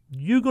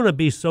 you're going to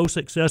be so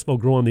successful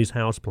growing these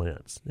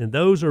houseplants. And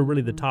those are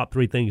really the top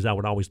three things I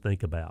would always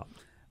think about.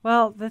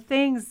 Well, the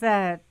things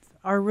that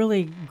are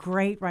really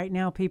great right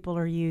now, people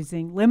are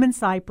using lemon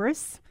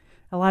cypress.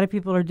 A lot of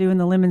people are doing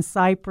the lemon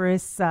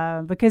cypress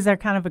because they're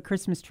kind of a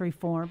Christmas tree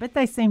form, but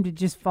they seem to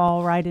just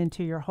fall right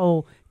into your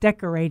whole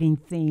decorating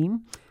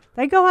theme.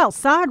 They go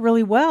outside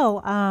really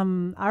well.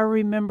 I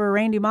remember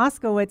Randy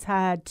Moskowitz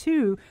had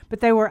two,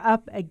 but they were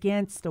up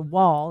against a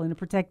wall in a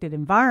protected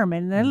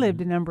environment, and they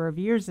lived a number of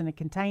years in a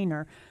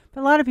container.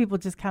 But a lot of people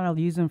just kind of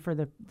use them for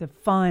the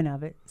fun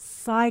of it.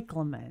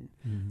 Cyclamen.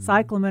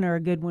 Cyclamen are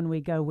a good one we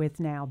go with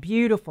now.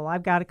 Beautiful.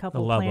 I've got a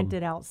couple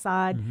planted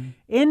outside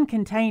in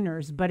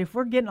containers. But if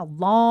we're getting a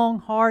long,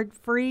 hard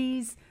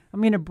freeze, I'm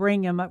going to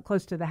bring them up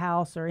close to the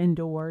house or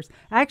indoors.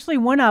 Actually,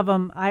 one of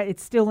them,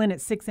 it's still in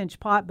its 6-inch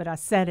pot, but I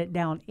set it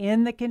down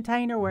in the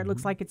container where it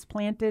looks like it's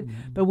planted.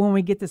 But when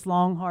we get this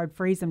long, hard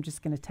freeze, I'm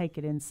just going to take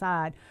it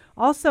inside.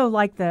 Also,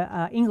 like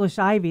the English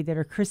ivy that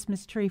are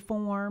Christmas tree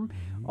form,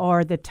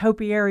 or the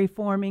topiary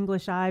form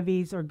English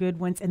ivies are good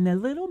ones, and the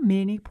little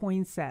mini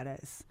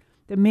poinsettias.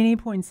 The mini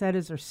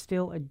poinsettias are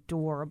still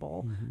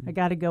adorable. I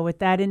got to go with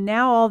that. And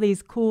now all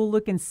these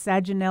cool-looking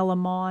Saginella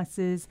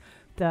mosses,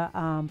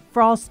 the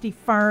frosty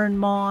fern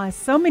moss,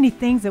 so many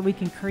things that we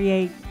can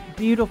create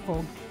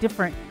beautiful,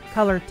 different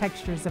color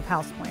textures of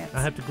houseplants.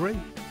 I have to agree.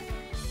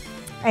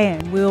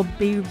 And we'll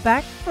be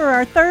back for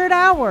our third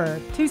hour,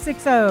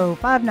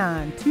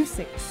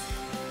 260-5926.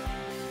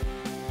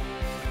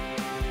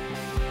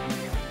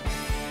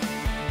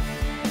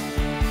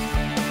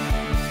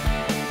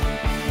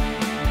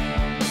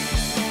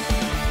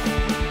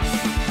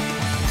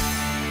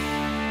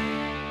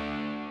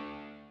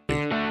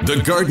 The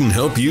garden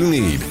help you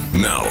need.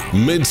 Now,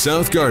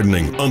 Mid-South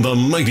Gardening on the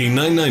Mighty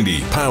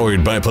 990,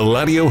 powered by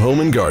Palladio Home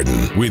and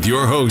Garden, with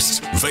your hosts,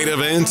 Veda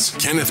Vance,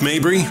 Kenneth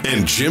Mabry,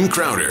 and Jim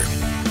Crowder.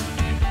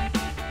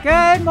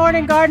 Good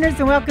morning, gardeners,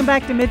 and welcome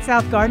back to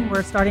Mid-South Garden.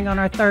 We're starting on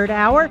our third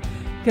hour.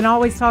 You can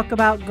always talk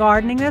about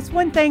gardening. That's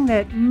one thing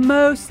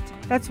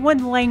that's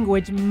one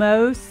language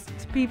most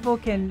people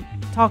can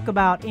talk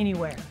about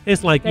anywhere.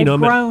 It's like, They've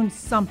grown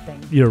something.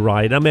 You're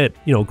right. I'm at,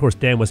 of course,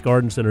 Danwest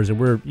Garden Centers, and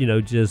we're,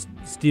 just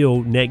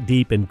still neck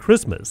deep in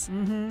Christmas.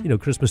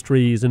 Christmas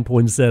trees and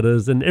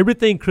poinsettias and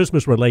everything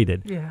Christmas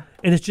related. Yeah.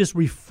 And it's just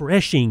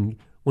refreshing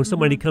when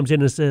somebody comes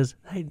in and says,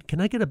 "Hey, can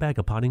I get a bag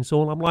of potting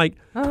soil?" I'm like,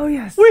 "Oh,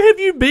 yes. Where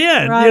have you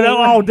been?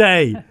 All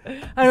day."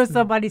 I know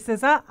somebody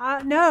says,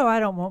 no, I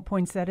don't want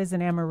poinsettias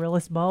and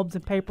amaryllis bulbs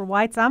and paper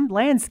whites. I'm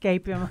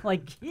landscaping." I'm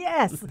like,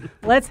 yes,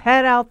 let's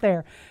head out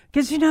there.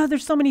 Because,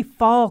 there's so many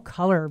fall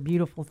color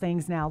beautiful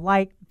things now,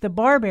 like the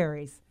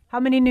barberries. How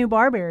many new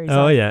barberries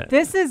are? Yeah.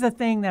 This is a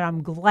thing that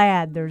I'm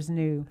glad there's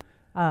new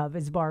of,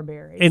 is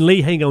barberries. And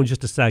Lee, hang on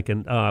just a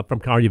second. From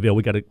Collierville,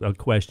 we got a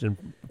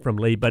question from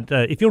Lee. But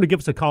if you want to give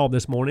us a call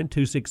this morning,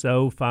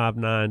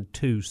 260-5926,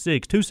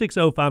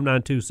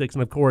 260-5926.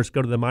 And, of course,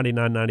 go to the Mighty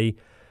 990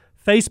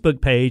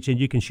 Facebook page, and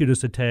you can shoot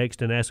us a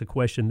text and ask a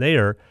question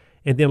there.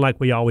 And then, like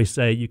we always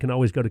say, you can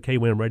always go to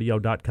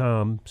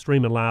kwmradio.com,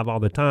 streaming live all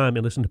the time,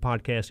 and listen to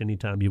podcasts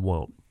anytime you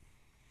want.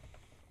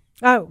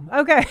 Oh,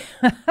 okay.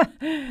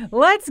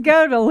 Let's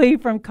go to Lee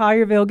from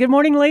Collierville. Good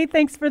morning, Lee.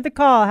 Thanks for the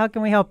call. How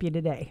can we help you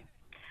today?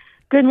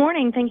 Good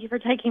morning. Thank you for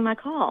taking my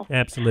call.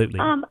 Absolutely.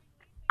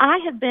 I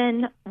have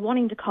been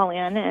wanting to call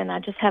in, and I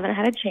just haven't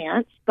had a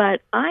chance,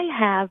 but I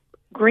have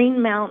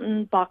Green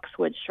Mountain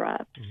boxwood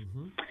shrubs,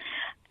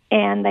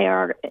 and they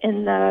are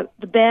in the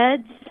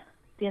beds,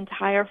 the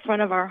entire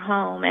front of our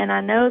home, and I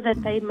know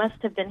that they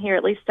must have been here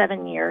at least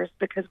 7 years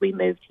because we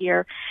moved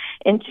here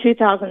in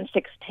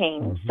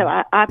 2016. So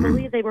I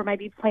believe they were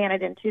maybe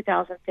planted in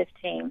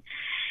 2015.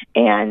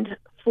 And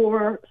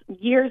for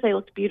years they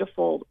looked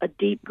beautiful, a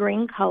deep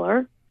green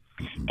color.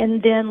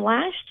 And then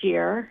last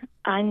year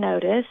I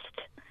noticed,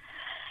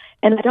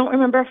 and I don't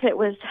remember if it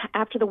was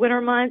after the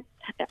winter months,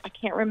 I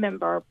can't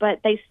remember,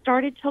 but they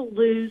started to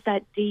lose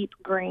that deep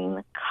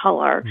green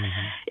color.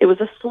 It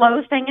was a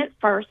slow thing at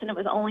first, and it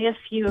was only a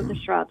few of the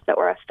shrubs that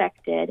were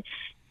affected.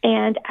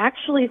 And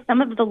actually,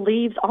 some of the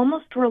leaves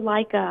almost were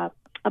like a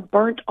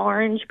burnt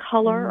orange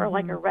color or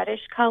like a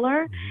reddish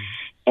color.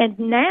 And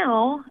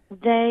now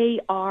they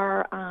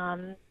are,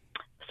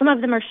 some of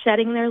them are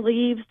shedding their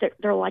leaves.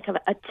 They're like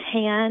a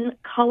tan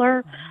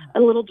color, a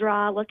little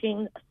dry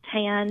looking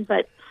tan,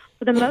 but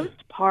for the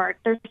most part,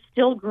 they're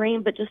still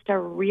green, but just a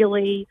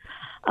really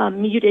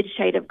muted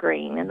shade of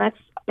green, and that's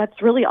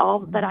really all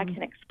that I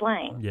can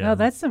explain. Yeah. No,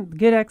 that's some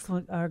good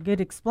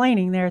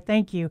explaining there.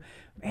 Thank you.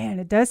 Man,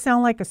 it does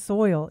sound like a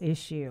soil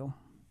issue.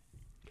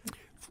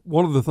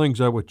 One of the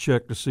things I would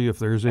check to see if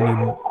there's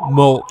any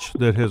mulch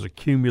that has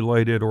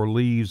accumulated or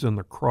leaves in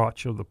the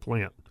crotch of the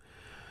plant.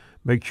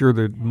 Make sure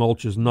the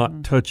mulch is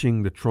not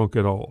touching the trunk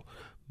at all.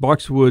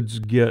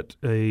 Boxwoods get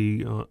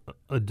a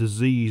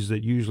disease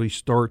that usually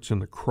starts in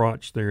the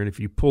crotch there, and if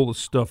you pull the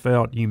stuff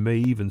out, you may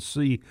even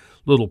see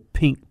little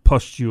pink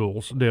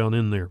pustules down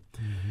in there.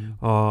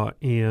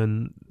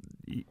 And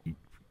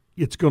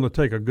it's going to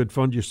take a good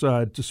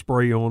fungicide to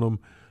spray on them.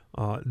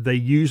 They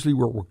usually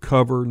will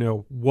recover.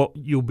 Now, what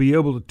you'll be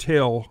able to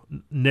tell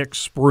next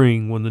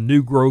spring when the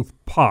new growth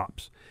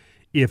pops,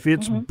 if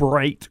it's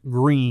bright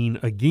green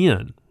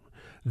again,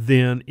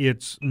 then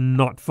it's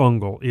not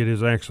fungal. It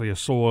is actually a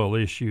soil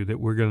issue that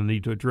we're going to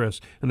need to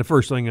address. And the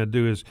first thing I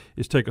do is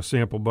take a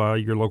sample by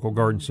your local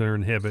garden center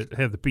and have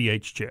the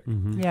pH checked.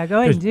 Yeah,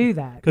 go ahead and do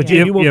that. Because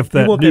yeah. you want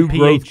that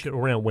pH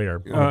around where?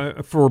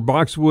 For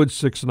boxwood,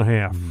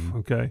 6.5.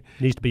 Okay,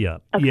 needs to be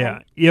up. Okay. Yeah,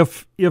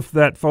 if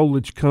that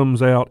foliage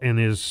comes out and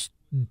is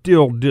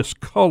still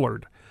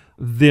discolored,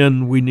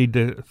 then we need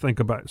to think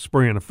about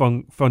spraying a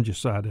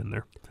fungicide in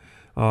there.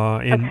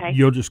 and Okay.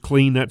 you'll just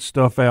clean that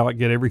stuff out,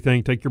 get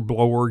everything, take your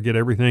blower, get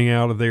everything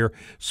out of there,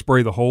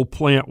 spray the whole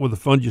plant with a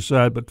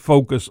fungicide, but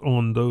focus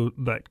on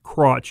that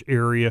crotch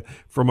area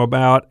from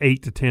about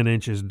 8 to 10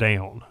 inches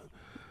down.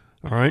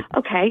 All right?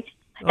 Okay.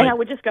 And Right. I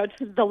would just go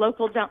to the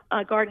local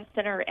garden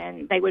center,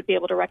 and they would be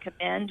able to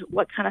recommend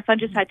what kind of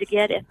fungicide to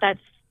get if that's.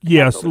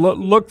 Yes,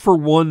 look for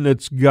one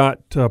that's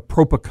got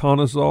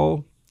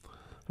propiconazole.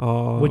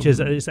 Which is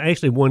it's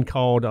actually one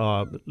called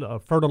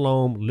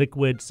Fertilome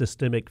Liquid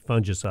Systemic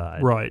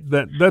Fungicide. Right.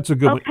 That's a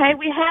good one. Okay,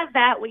 we have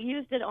that. We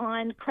used it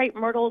on crepe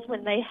myrtles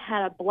when they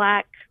had a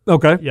black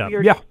Okay. Yeah.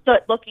 Yeah.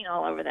 soot looking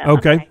all over them.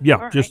 Okay. Yeah.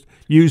 All right. Just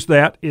use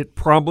that. It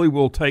probably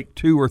will take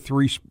 2 or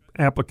 3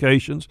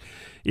 applications.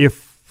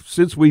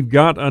 Since we've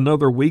got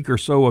another week or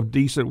so of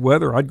decent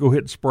weather, I'd go ahead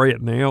and spray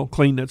it now,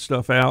 clean that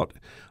stuff out.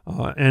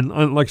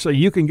 And like I say,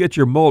 you can get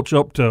your mulch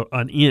up to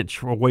an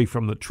inch away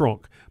from the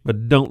trunk,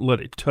 but don't let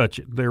it touch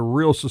it. They're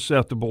real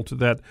susceptible to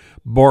that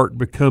bark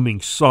becoming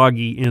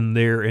soggy in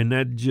there, and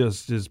that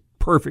just is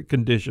perfect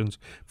conditions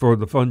for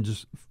the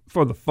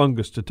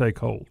fungus to take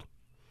hold.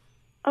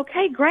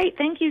 Okay, great.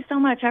 Thank you so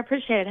much. I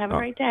appreciate it. Have a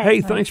great day.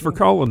 Hey, thanks for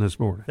calling this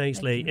morning.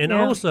 Thanks, Lee. And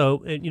Yeah.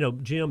 also,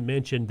 Jim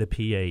mentioned the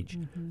pH.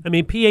 I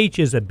mean, pH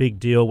is a big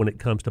deal when it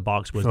comes to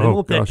boxwoods. They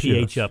want that gosh,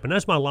 pH yes. up, and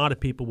that's why a lot of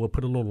people will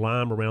put a little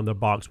lime around their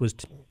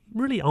boxwoods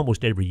really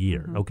almost every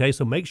year, okay?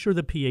 So make sure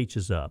the pH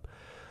is up.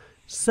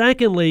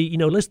 Secondly,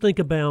 let's think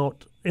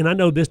about, and I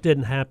know this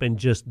didn't happen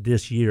just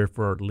this year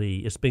for Lee.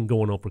 It's been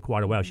going on for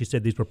quite a while. She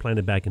said these were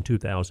planted back in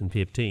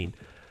 2015.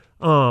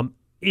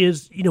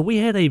 We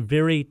had a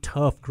very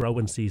tough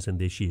growing season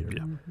this year.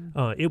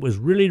 Yeah. It was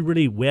really,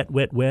 really wet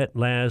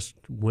last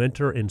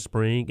winter and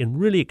spring, and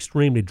really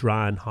extremely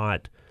dry and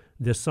hot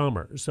this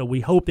summer. So we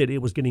hope that it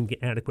was getting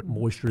adequate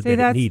moisture that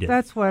it needed.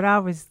 That's what I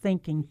was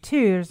thinking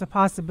too. There's a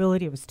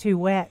possibility it was too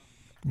wet,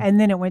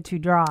 and then it went too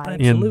dry.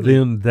 Absolutely.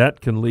 And then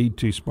that can lead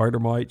to spider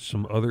mites,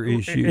 some other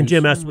issues. And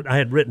Jim, that's what I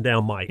had written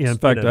down mites. Yeah, in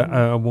fact,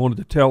 I wanted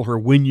to tell her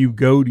if you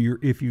go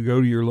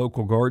to your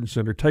local garden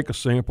center, take a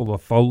sample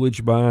of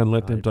foliage by and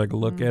let them take a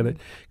look at it,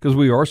 because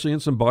we are seeing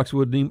some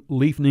boxwood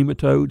leaf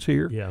nematodes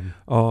here. Yeah.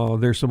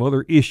 There's some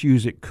other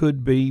issues it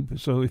could be.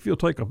 So if you'll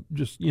take at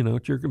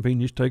your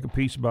convenience, take a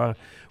piece by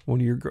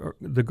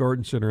the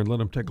garden center and let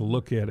them take a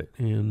look at it,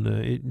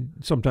 and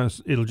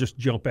sometimes it'll just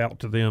jump out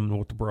to them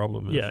what the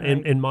problem is. Yeah,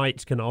 and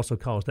mites can also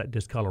cause that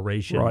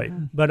discoloration. Right.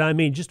 But I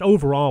mean, just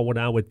overall, what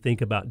I would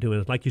think about doing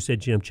is, like you said,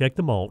 Jim, check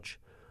the mulch.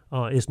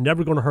 It's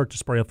never going to hurt to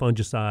spray a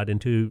fungicide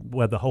into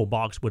the whole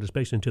boxwood,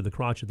 especially into the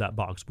crotch of that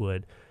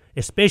boxwood,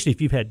 especially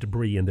if you've had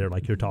debris in there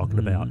like you're talking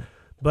about.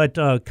 But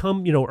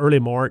come, early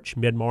March,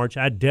 mid-March,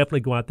 I'd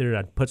definitely go out there.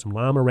 I'd put some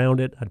lime around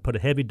it. I'd put a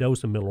heavy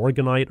dose of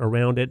milorganite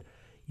around it.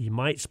 You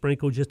might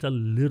sprinkle just a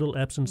little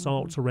Epsom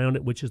salts around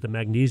it, which is the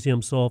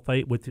magnesium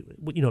sulfate.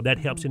 That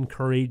helps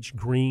encourage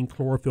green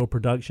chlorophyll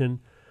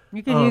production.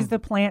 You can use the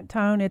plant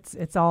tone.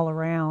 It's all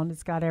around.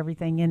 It's got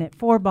everything in it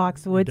for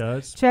boxwood. It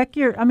does. Check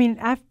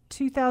after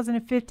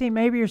 2015,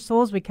 maybe your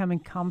soil's becoming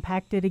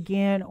compacted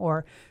again,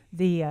 or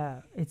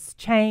it's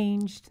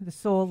changed. The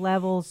soil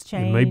levels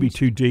changed. It may be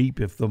too deep.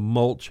 If the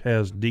mulch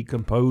has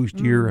decomposed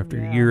year after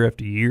year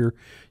after year,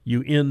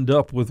 you end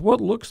up with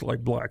what looks like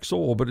black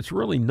soil, but it's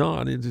really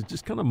not. It's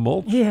just kind of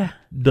mulch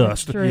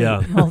dust. True.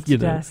 Yeah. Mulch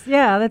dust.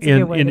 Yeah, that's a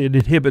good way. And it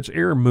inhibits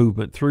air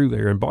movement through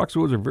there. And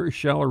boxwoods are very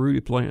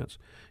shallow-rooted plants.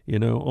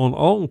 On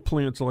all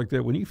plants like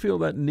that, when you feel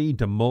that need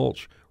to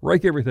mulch,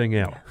 rake everything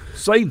out.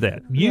 Save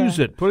that. Use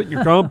it. Put it in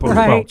your compost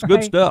box.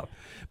 Good stuff.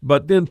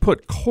 But then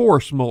put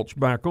coarse mulch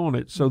back on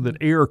it so that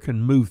air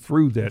can move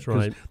through that. That's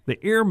right. The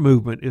air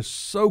movement is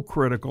so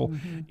critical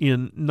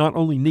in not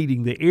only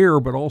needing the air,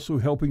 but also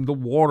helping the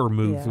water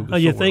move through the soil.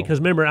 You think? Because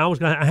remember,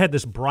 I had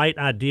this bright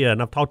idea,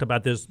 and I've talked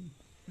about this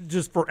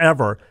just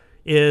forever,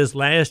 is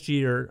last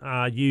year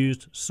I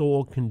used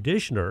soil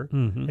conditioner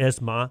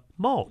as my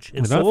mulch.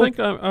 And I think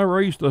I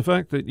raised the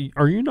fact that,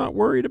 are you not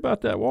worried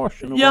about that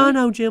washing away? Yeah, I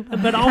know, Jim.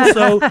 But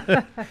also,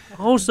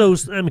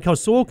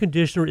 because soil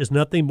conditioner is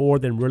nothing more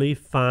than really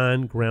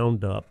fine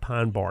ground up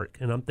pine bark.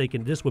 And I'm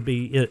thinking this would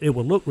be, it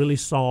will look really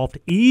soft,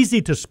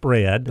 easy to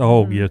spread.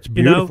 Oh, yeah, it's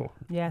beautiful.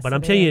 Yes, But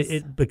I'm telling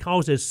you,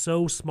 because it's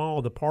so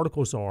small, the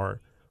particles are,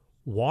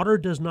 water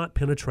does not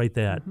penetrate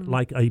that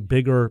like a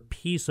bigger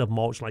piece of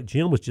mulch like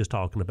Jim was just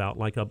talking about,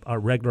 like a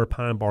regular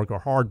pine bark or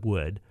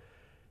hardwood.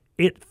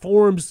 It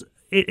forms,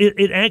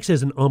 it acts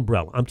as an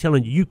umbrella. I'm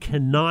telling you, you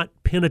cannot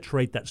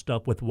penetrate that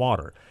stuff with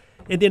water.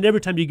 And then every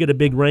time you get a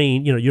big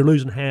rain, you're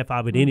losing half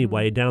of it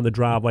anyway, down the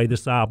driveway, the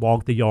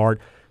sidewalk, the yard.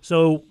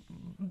 So,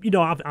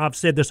 I've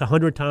said this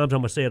 100 times, I'm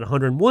going to say it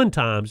 101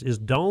 times, is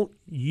don't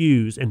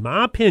use, in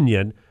my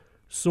opinion,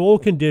 soil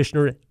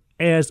conditioner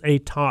as a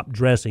top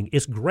dressing.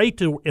 It's great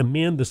to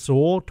amend the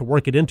soil, to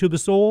work it into the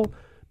soil,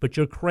 but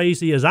you're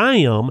crazy as I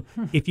am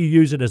if you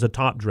use it as a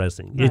top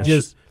dressing. It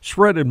just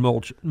shredded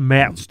mulch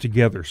mats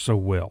together so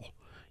well,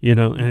 and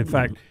in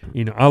fact,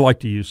 I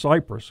like to use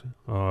cypress,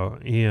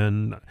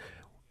 and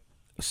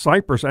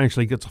cypress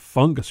actually gets a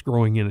fungus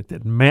growing in it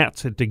that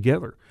mats it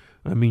together.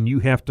 I mean, you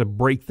have to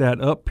break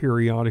that up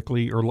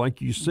periodically, or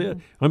like you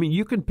said, I mean,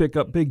 you can pick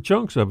up big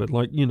chunks of it,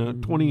 like,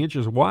 20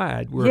 inches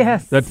wide, where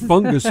Yes. that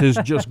fungus has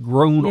just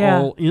grown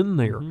all in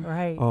there.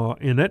 Right.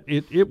 And that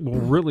it will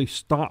really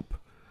stop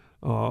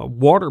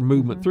water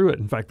movement through it.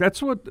 In fact,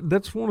 that's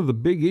one of the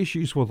big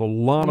issues with a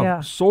lot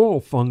of soil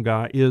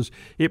fungi is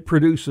it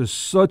produces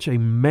such a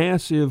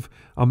massive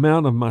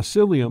amount of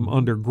mycelium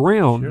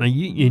underground, and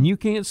you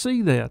can't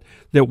see that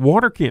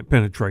water can't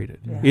penetrate it.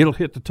 Yeah. It'll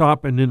hit the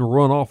top and then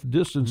run off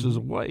distances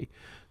away.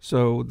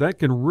 So that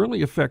can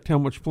really affect how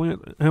much water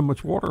plants get.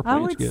 I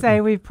would say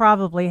we've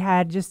probably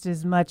had just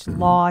as much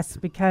loss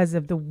because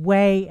of the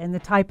way and the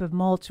type of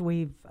mulch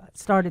we've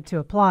started to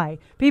apply.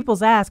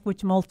 People's ask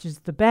which mulch is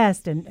the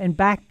best, and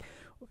back,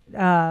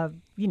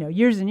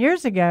 years and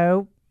years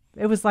ago,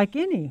 it was like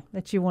any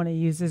that you want to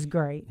use is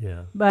great.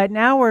 Yeah. But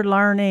now we're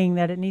learning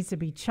that it needs to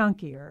be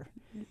chunkier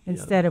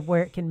instead of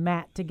where it can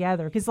mat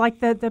together. Because like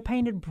the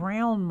painted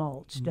brown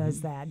mulch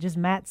does that, just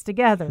mats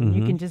together. And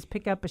you can just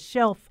pick up a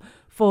shelf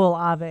full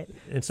of it.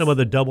 And some of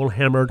the double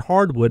hammered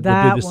hardwood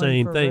will do the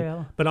same thing.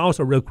 Real. But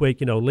also real quick,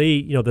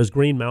 Lee, those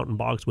Green Mountain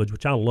boxwoods,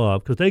 which I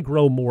love because they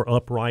grow more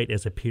upright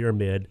as a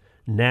pyramid,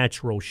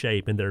 natural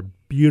shape, and they're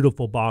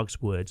beautiful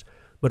boxwoods.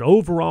 But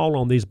overall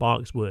on these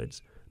boxwoods,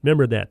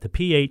 remember that the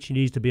pH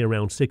needs to be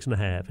around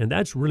 6.5, and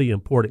that's really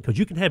important because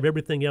you can have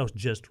everything else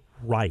just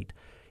right.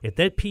 If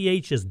that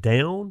pH is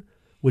down,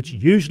 which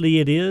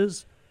usually it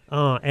is,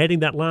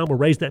 adding that lime will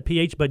raise that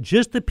pH, but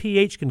just the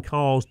pH can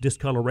cause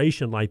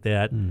discoloration like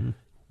that.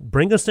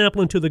 Bring a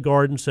sample into the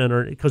garden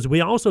center because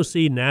we also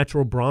see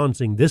natural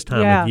bronzing this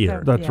time of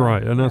year. That's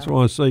right, and that's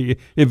why I say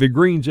if it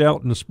greens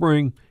out in the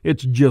spring,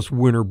 it's just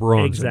winter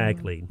bronzing.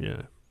 Exactly.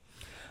 Yeah.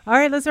 All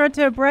right, let's run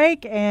to a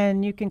break,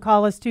 and you can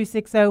call us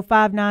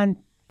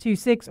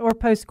 260-5926 or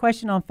post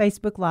question on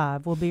Facebook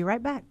Live. We'll be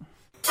right back.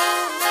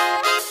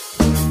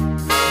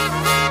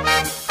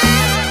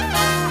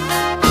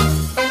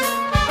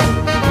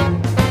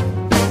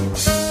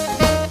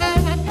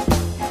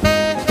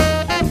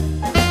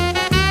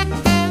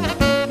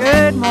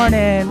 Good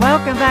morning.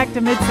 Welcome back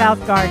to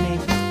Mid-South Gardening.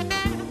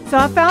 So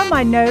I found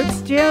my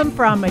notes, Jim,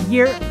 from a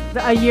year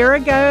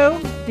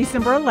ago,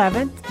 December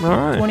 11th,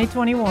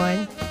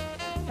 2021.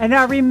 And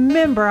I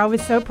remember I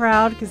was so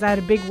proud because I had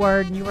a big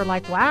word and you were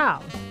like,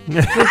 wow.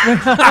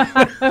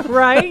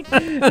 Right?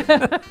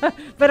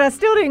 But I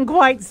still didn't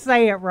quite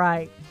say it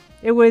right.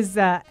 It was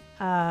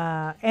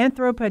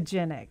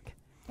anthropogenic.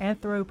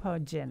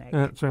 Anthropogenic.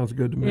 That sounds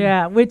good to me.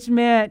 Yeah, which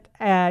meant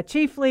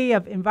chiefly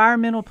of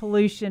environmental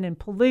pollution and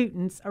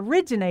pollutants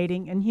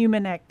originating in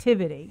human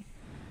activity.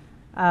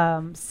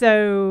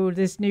 So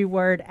this new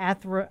word,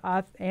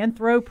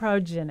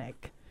 anthropogenic,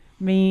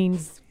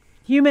 means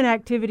human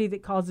activity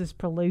that causes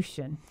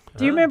pollution.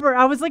 Do you remember?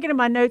 I was looking at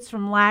my notes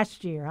from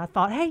last year. I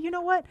thought, hey, you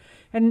know what?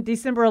 And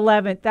December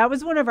 11th, that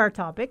was one of our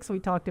topics we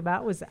talked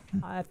about was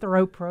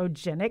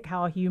anthropogenic,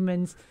 how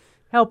humans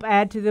help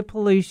add to the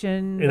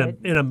pollution.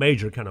 In a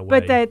major kind of way.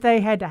 But they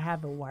had to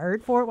have a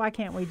word for it. Why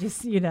can't we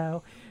just,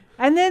 And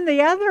then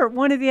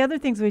one of the other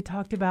things we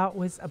talked about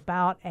was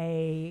about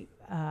a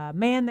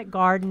man that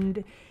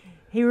gardened.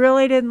 He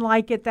really didn't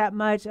like it that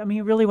much. I mean,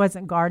 he really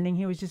wasn't gardening.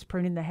 He was just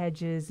pruning the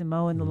hedges and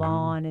mowing the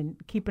lawn and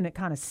keeping it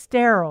kind of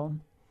sterile.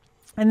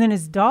 And then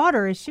his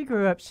daughter, as she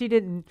grew up, she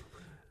didn't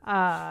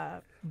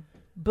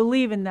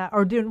believe in that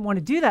or didn't want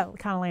to do that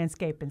kind of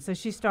landscaping. So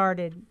she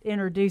started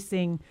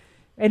introducing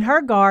in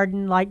her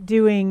garden, like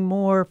doing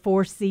more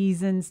 4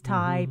 seasons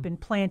type and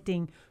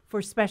planting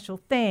for special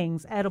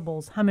things,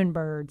 edibles,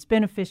 hummingbirds,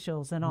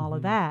 beneficials, and all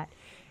of that.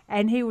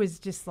 And he was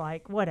just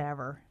like,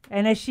 whatever.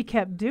 And as she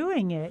kept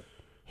doing it,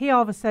 he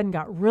all of a sudden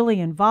got really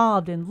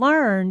involved and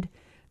learned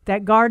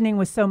that gardening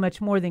was so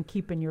much more than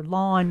keeping your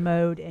lawn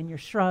mowed and your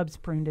shrubs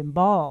pruned in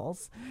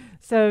balls.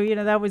 So,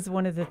 that was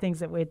one of the things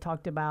that we had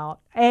talked about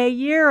a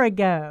year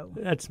ago.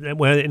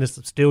 And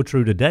it's still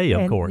true today,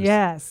 of course.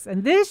 Yes.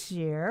 And this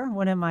year,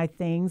 one of my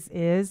things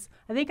is,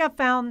 I think I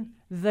found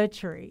the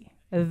tree.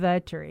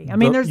 The tree. I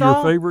mean, your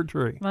favorite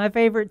tree. My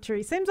favorite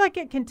tree. Seems like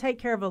it can take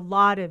care of a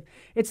lot of,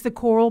 it's the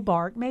coral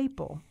bark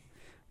maple.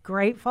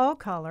 Great fall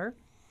color,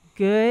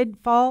 good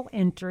fall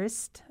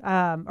interest,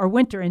 or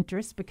winter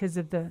interest because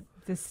of the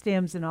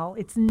stems and all.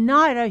 It's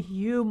not a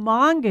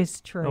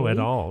humongous tree. Oh, at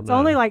all. It's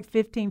only like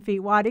 15 feet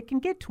wide. It can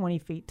get 20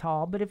 feet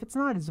tall, but if it's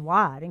not as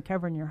wide and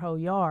covering your whole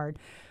yard.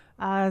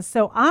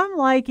 So I'm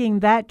liking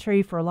that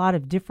tree for a lot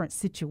of different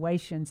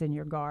situations in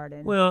your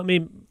garden. Well, I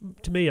mean,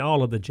 to me,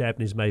 all of the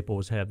Japanese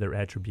maples have their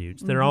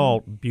attributes. They're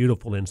all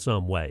beautiful in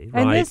some way,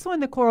 right? And this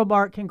one, the coral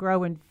bark can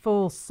grow in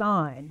full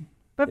sun.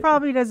 But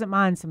probably doesn't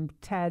mind some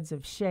tads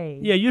of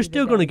shade. Yeah, you're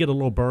still going to get a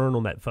little burn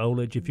on that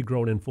foliage if you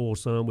grow it in full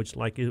sun, which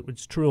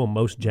it's true on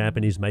most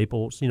Japanese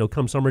maples.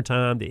 Come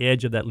summertime, the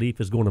edge of that leaf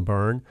is going to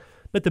burn.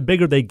 But the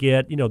bigger they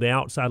get, the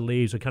outside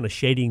leaves are kind of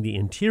shading the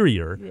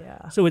interior.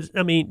 Yeah. So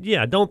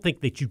I don't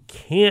think that you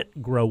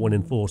can't grow one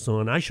in full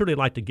sun. I surely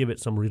like to give it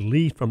some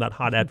relief from that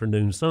hot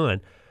afternoon sun.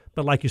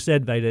 But like you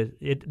said, Veda,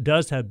 it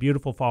does have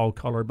beautiful fall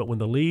color. But when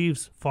the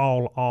leaves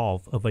fall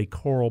off of a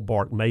coral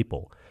bark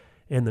maple,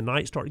 and the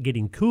nights start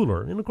getting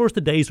cooler, and of course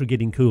the days are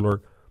getting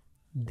cooler,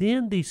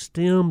 then the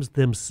stems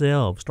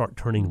themselves start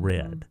turning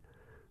red.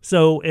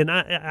 So, and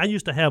I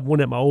used to have one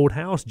at my old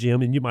house,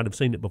 Jim, and you might have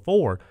seen it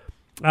before.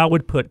 I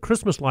would put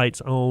Christmas lights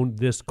on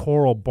this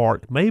coral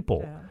bark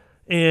maple. Yeah.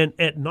 And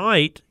at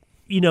night,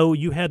 you know,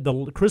 you had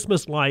the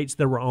Christmas lights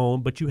that were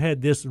on, but you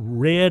had this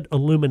red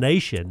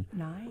illumination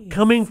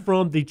coming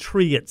from the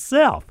tree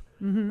itself.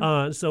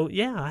 So,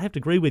 yeah, I have to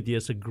agree with you.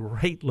 It's a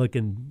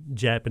great-looking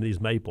Japanese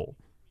maple.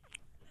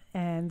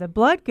 And the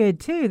bloodgood,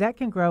 too, that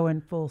can grow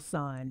in full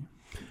sun.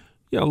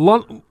 Yeah,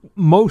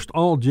 most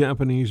all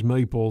Japanese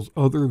maples,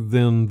 other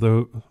than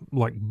the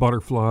like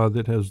butterfly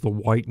that has the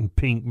white and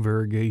pink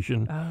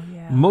variegation,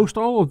 most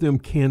all of them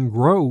can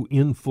grow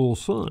in full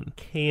sun.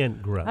 Can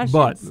grow. I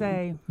But should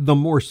say, the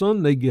more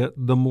sun they get,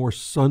 the more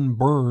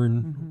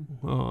sunburn,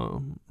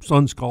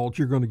 sun scalds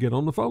you're going to get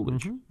on the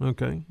foliage.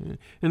 Okay,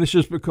 and it's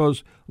just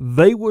because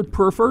they would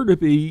prefer to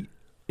be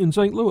in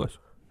St. Louis.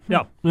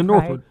 Yeah. In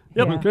Northwood.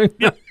 Yep. Okay.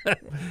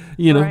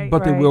 You know, Right,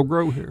 but they right. will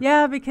grow here.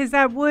 yeah, because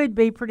that would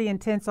be pretty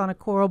intense on a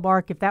coral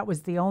bark if that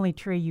was the only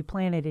tree you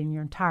planted in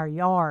your entire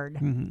yard.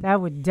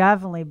 That would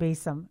definitely be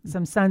some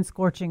sun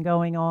scorching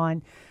going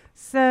on.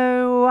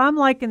 So I'm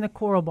liking the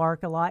coral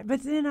bark a lot,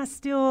 but then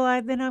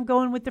I'm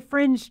going with the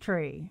fringe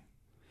tree.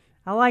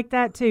 I like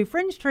that too.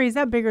 Fringe tree, is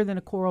that bigger than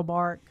a coral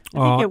bark?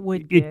 I think it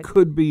would get. It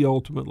could be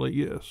ultimately,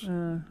 yes.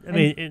 I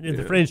mean, and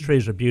the fringe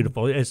trees are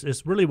beautiful.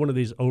 It's really one of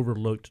these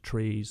overlooked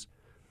trees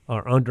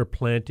or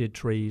underplanted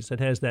trees. It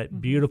has that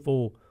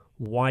beautiful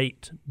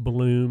white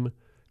bloom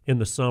in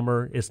the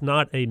summer. It's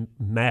not a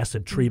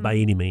massive tree by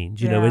any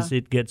means. You know,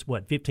 it gets,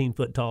 15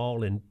 foot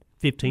tall and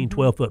 15,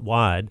 12 foot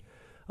wide.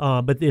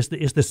 But it's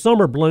the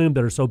summer bloom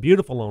that are so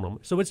beautiful on them.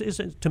 So it's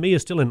to me,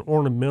 it's still an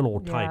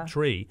ornamental type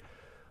tree.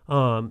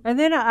 And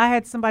then I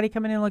had somebody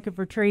coming in looking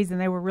for trees,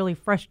 and they were really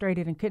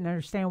frustrated and couldn't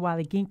understand why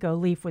the ginkgo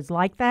leaf was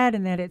like that,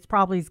 and that it's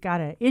probably's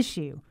got an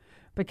issue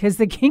because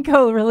the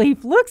ginkgo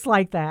leaf looks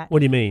like that. What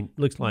do you mean?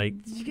 Looks like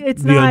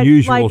It's The not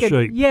unusual like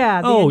shape. the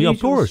of unusual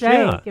course, shape.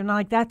 yeah. And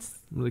like that's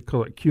They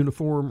call it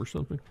cuneiform or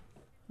something.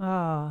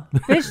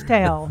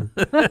 fishtail,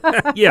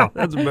 Yeah,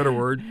 that's a better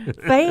word.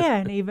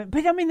 fan even.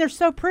 But I mean, they're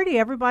so pretty.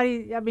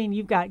 Everybody, I mean,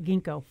 you've got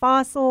ginkgo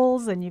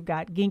fossils and you've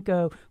got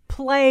ginkgo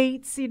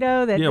plates. You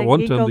know that. Yeah, the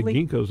one ginkgo time the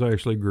leaf- ginkgos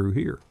actually grew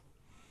here.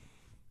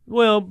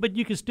 well, but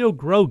you can still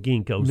grow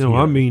ginkgos. No, here.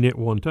 I mean at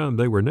one time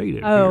they were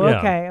native. Oh, here.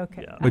 Yeah.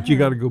 okay. Yeah. But you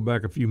got to go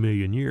back a few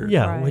million years.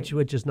 Yeah, Right.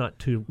 which is not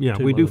too. Yeah,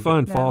 too we do long.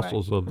 find Yeah, right.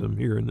 fossils of them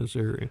here in this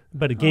area.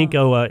 But a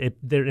ginkgo,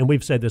 and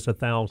we've said this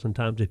 1,000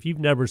 times. If you've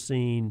never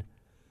seen,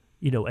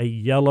 a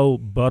yellow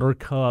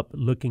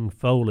buttercup-looking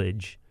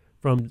foliage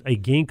from a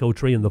ginkgo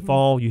tree in the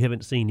fall, you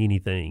haven't seen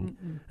anything.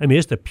 I mean,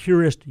 it's the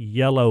purest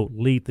yellow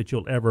leaf that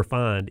you'll ever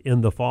find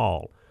in the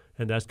fall,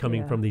 and that's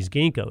coming from these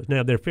ginkgos.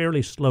 Now, they're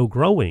fairly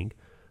slow-growing,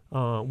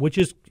 which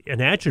is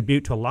an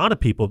attribute to a lot of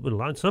people.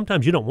 But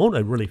sometimes you don't want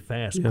a really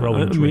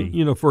fast-growing I tree.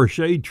 mean, for a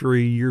shade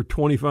tree, you're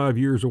 25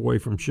 years away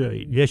from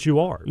shade. Yes, you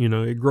are.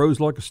 It grows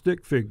like a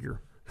stick figure.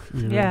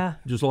 Yeah.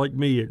 Just like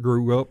me, it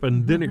grew up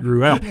and then it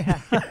grew out.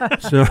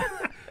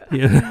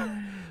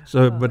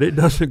 So, but it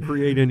doesn't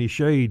create any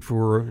shade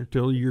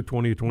until you're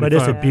 20 or 25. But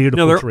it's a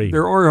beautiful Now, tree.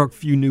 there are a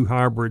few new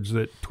hybrids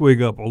that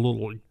twig up a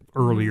little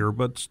earlier,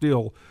 but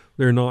still,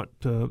 they're not.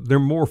 They're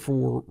more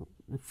for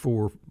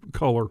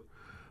color.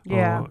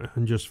 Yeah.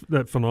 And just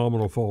that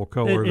phenomenal fall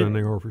color And- than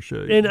they are for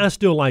shade. And I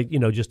still like,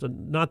 just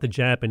not the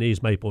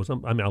Japanese maples. I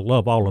mean, I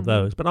love all of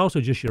those, but also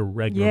just your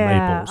regular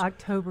Yeah, maples.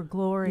 October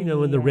glory. And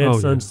the yeah. red Oh, yeah.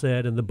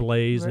 sunset and the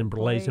blaze and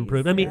blaze Blaze,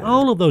 improved. I mean, yeah.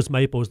 all of those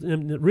maples.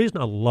 And the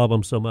reason I love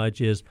them so much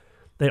is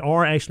they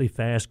are actually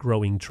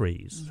fast-growing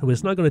trees. So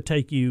it's not going to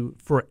take you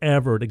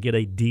forever to get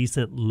a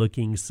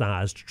decent-looking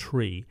sized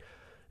tree.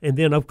 And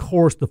then, of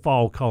course, the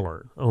fall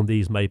color on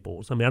these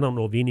maples. I mean, I don't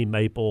know of any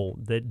maple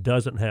that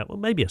doesn't have, well,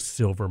 maybe a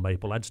silver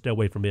maple. I'd stay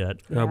away from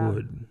it. I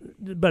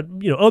would. But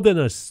other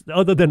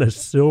than a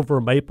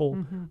silver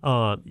maple,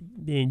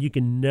 man, you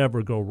can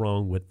never go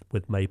wrong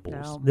with maples.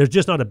 No. There's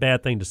just not a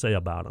bad thing to say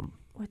about them.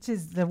 Which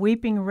is the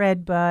weeping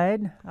red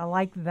bud. I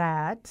like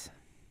that.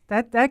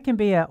 That can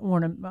be a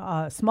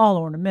small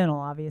ornamental,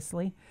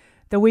 obviously.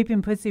 The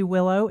weeping pussy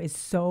willow is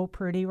so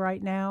pretty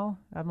right now.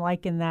 I'm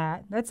liking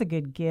that. That's a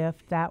good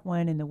gift. That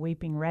one and the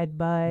weeping red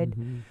bud.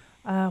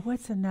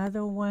 What's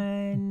another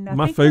one? I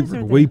My think those are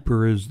favorite the-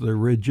 weeper is the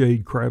red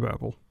jade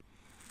crabapple.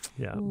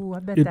 Yeah. Ooh, I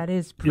bet that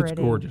is pretty. It's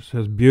gorgeous.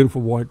 Has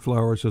beautiful white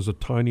flowers. Has a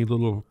tiny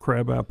little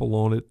crabapple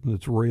on it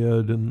that's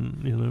red,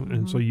 and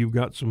and so you've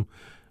got some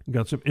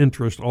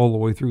interest all the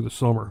way through the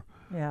summer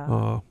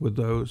Yeah. with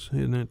those,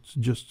 and it's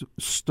just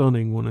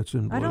stunning when it's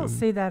in bloom. I don't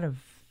see that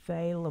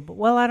available.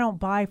 Well, I don't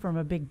buy from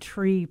a big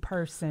tree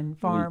person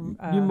farm.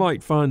 You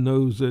might find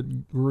those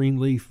at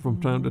Greenleaf from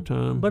time to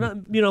time. But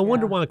I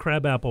wonder why the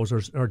crab apples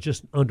are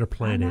just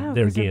underplanted I know,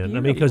 there 'cause they're again.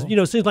 I mean, because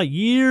beautiful. it seems like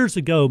years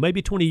ago,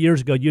 maybe 20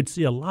 years ago, you'd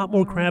see a lot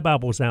more crab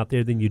apples out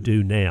there than you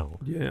do now.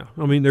 yeah,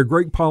 I mean they're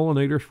great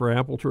pollinators for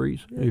apple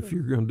trees if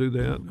you're going to do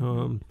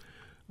that.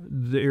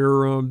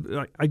 They're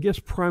I guess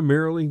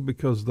primarily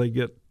because they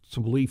get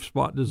some leaf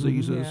spot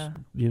diseases. Yeah.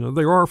 You know,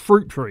 they are a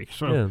fruit tree,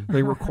 so Yeah.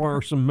 they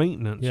require some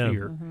maintenance Yeah.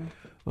 here.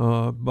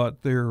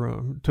 But they're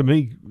to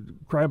me,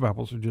 crab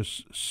apples are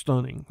just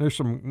stunning. There's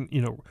some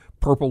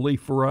purple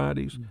leaf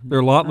varieties. They're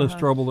a lot less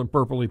trouble than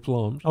purple leaf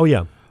plums. Oh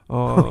yeah.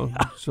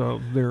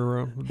 So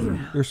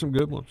there's some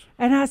good ones.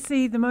 And I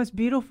see the most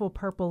beautiful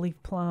purple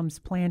leaf plums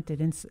planted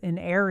in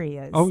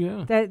areas. Oh,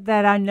 yeah.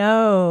 that I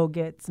know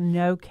gets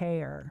no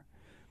care,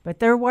 but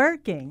they're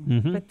working.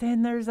 Mm-hmm. But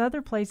then there's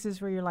other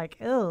places where you're like,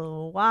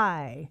 oh,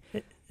 why?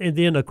 And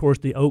then, of course,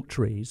 the oak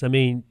trees. I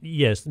mean,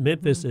 yes,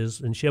 Memphis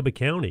is, in Shelby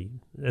County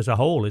as a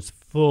whole, is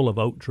full of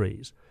oak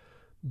trees.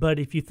 But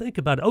if you think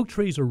about it, oak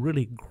trees are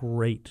really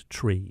great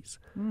trees.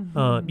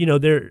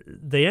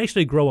 They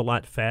actually grow a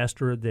lot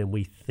faster than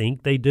we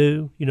think they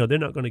do. They're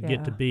not going to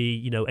get to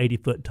be 80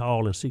 foot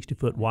tall and 60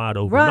 foot wide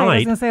overnight. Right. I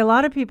was going to say, a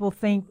lot of people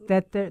think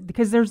that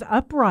because there's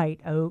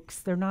upright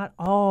oaks, they're not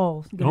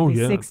all going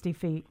to be 60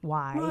 feet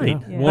wide.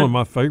 Right. Yeah. One of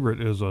my favorite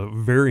is a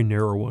very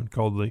narrow one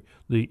called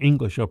the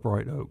English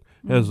upright oak.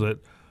 Has that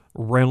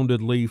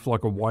rounded leaf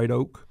like a white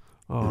oak.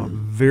 Like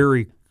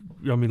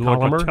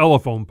Columnar. a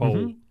telephone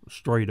pole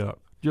straight up.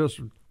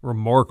 Just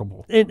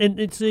remarkable. And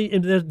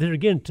there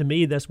again, to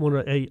me, that's one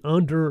of a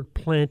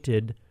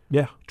underplanted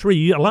Yeah.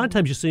 tree. A lot of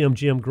times you see them,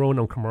 Jim, growing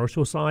on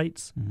commercial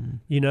sites.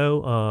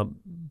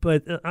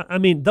 But I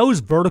mean,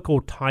 those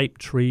vertical type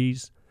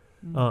trees,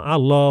 I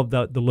love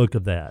the look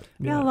of that.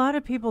 Yeah, a lot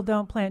of people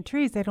don't plant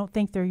trees. They don't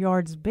think their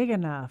yard's big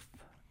enough.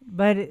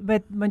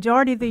 But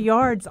majority of the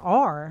yards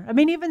are. I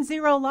mean, even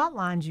zero lot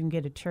lines, you can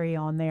get a tree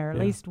on there, at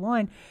least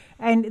one.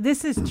 And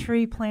this is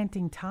tree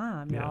planting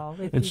time, y'all,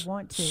 if you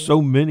want to.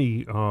 So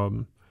many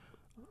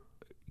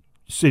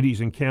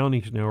cities and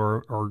counties now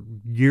are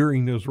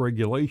gearing those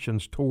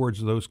regulations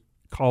towards those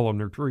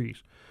columnar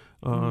trees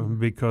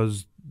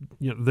because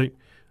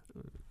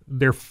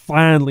they're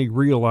finally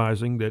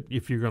realizing that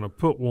if you're going to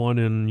put one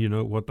in,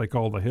 what they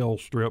call the hell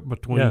strip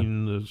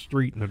between the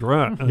street and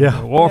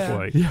the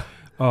walkway.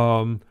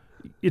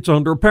 It's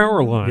under a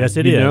power line. Yes,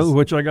 it is.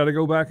 Which I got to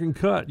go back and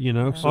cut.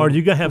 So. Or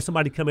you got to have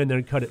somebody come in there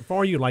and cut it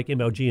for you, like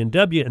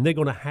MLG&W, and they're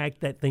going to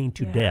hack that thing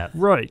to death.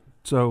 Right.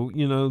 So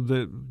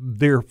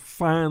they're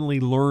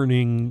finally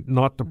learning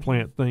not to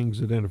plant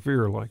things that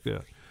interfere like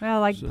that.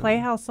 Well, like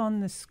Playhouse on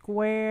the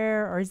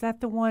Square, or is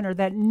that the one, or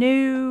that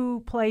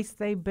new place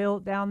they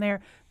built down there?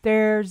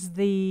 There's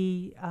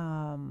the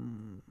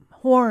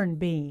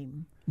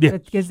hornbeam. Yeah,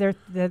 because there's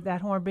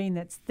that hornbeam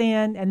that's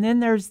thin, and then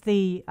there's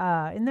the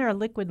isn't there a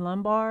liquid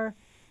lumbar?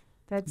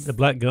 That's the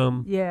black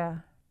gum. Yeah,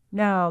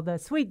 no, the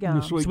sweet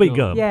gum. The Sweet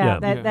gum. Yeah,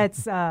 Yeah.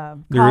 that's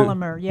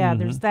polymer. Yeah,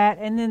 there's that,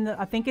 and then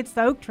I think it's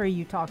the oak tree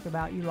you talked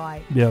about. You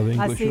like? Yeah, the English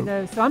I see oak.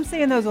 those. So I'm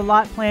seeing those a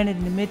lot planted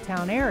in the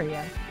Midtown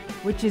area,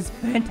 which is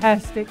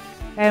fantastic.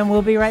 And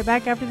we'll be right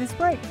back after this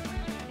break.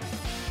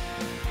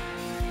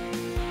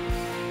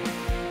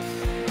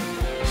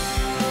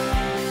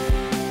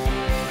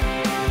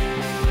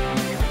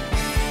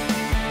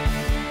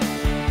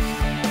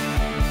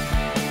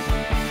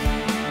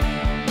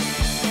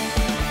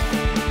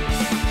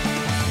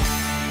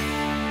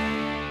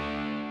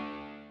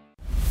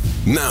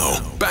 Now,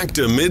 back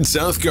to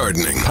Mid-South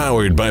Gardening,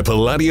 powered by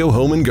Palladio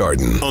Home and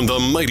Garden on the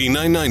Mighty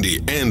 990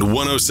 and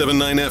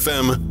 107.9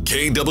 FM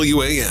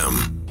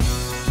KWAM.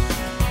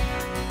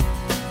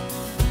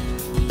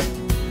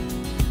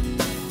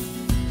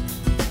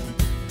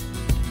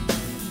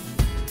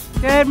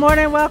 Good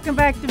morning. Welcome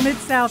back to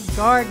Mid-South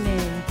Gardening.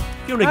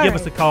 If you want to give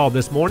us a call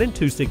this morning,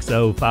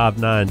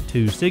 260-5926,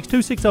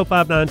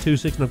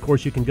 260-5926, and of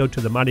course you can go to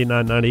the Mighty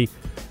 990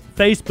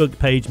 Facebook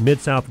page,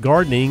 Mid-South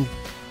Gardening.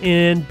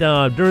 And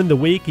during the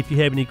week, if you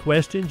have any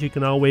questions, you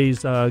can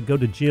always go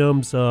to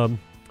Jim's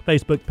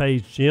Facebook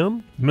page,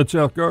 Jim.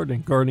 Mid-South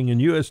Gardening, gardening in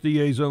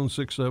USDA Zone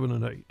 6, 7,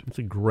 and 8. It's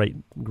a great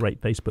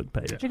Facebook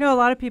page. You know, a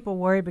lot of people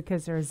worry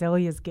because their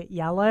azaleas get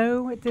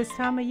yellow at this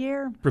time of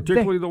year.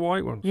 Particularly the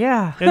white ones.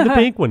 Yeah. And the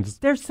pink ones.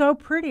 They're so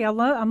pretty.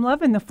 I'm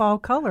loving the fall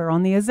color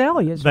on the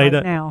azaleas Veda,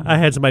 right now. I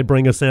had somebody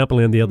bring a sample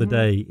in the other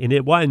day, and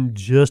it wasn't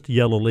just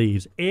yellow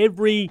leaves.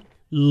 Every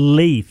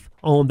leaf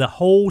on the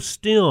whole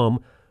stem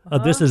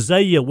of this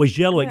azalea was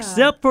yellow,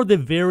 except for the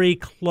very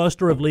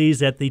cluster of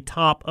leaves at the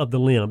top of the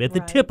limb, at the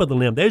tip of the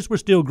limb. Those were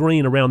still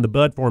green around the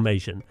bud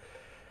formation.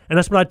 And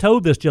that's what I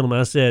told this gentleman.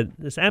 I said,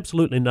 there's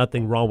absolutely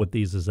nothing wrong with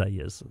these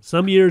azaleas.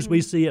 Some years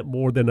we see it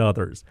more than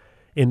others.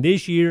 And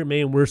this year,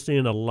 man, we're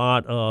seeing a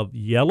lot of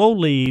yellow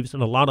leaves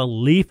and a lot of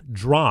leaf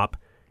drop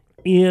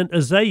in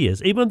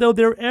azaleas. Even though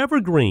they're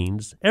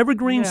evergreens,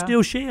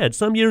 still shed,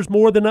 some years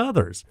more than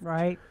others.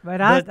 Right.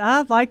 But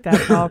I like that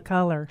fall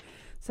color.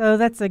 So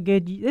this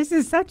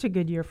is such a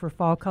good year for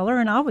fall color,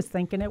 and I was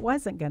thinking it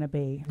wasn't going to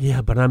be.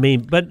 Yeah, but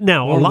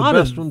now One a of lot the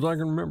of best ones I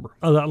can remember.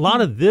 A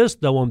lot of this,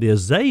 though, on the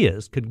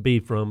azaleas could be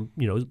from,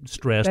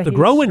 stress, the heat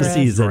growing stress,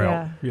 season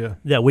Yeah.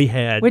 that we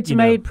had. Which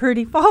made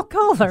pretty fall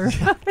color.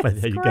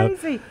 That's there you go.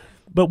 crazy.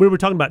 But we were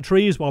talking about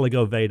trees a while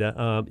ago, Veda.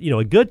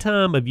 A good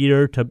time of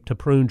year to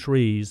prune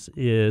trees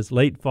is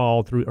late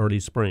fall through early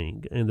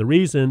spring. And the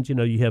reasons,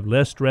 you have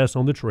less stress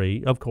on the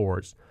tree, of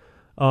course.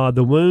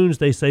 The wounds,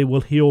 they say,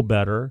 will heal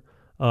better.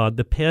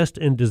 The pests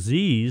and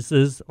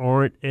diseases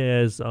aren't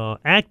as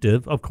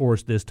active, of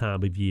course, this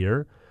time of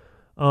year.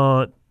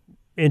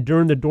 And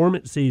during the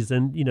dormant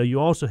season, you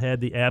also have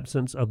the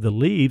absence of the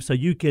leaves, so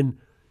you can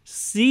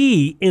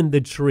see in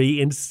the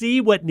tree and see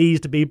what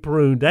needs to be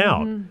pruned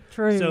out.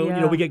 True.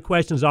 So, we get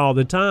questions all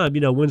the time,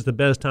 when's the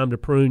best time to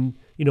prune,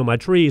 my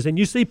trees? And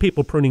you see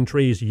people pruning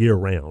trees year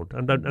round.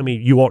 I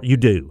mean, you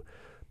do.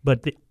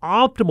 But the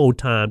optimal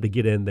time to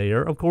get in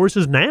there, of course,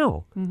 is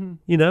now.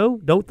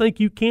 Don't think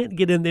you can't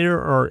get in there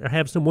or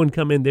have someone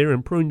come in there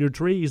and prune your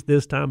trees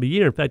this time of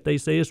year. In fact, they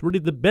say it's really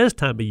the best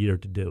time of year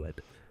to do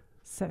it.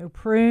 So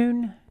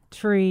prune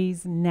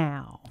trees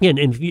now. And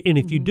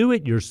if you do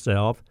it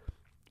yourself,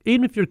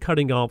 even if you're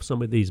cutting off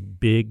some of these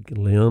big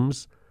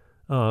limbs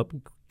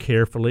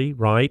carefully,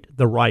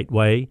 the right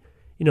way,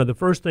 the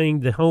first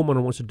thing the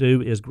homeowner wants to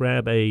do is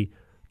grab a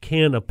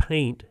can of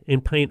paint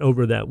and paint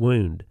over that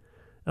wound.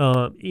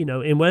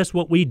 And that's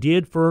what we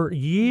did for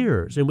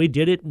years, and we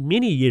did it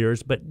many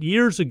years. But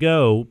years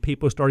ago,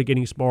 people started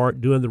getting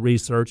smart, doing the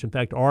research. In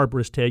fact,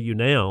 arborists tell you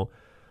now,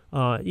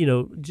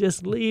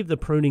 just leave the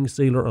pruning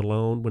sealer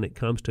alone when it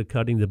comes to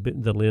cutting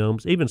the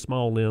limbs, even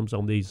small limbs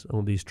on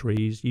these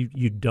trees.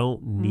 You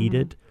don't need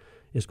it.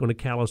 It's going to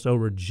callus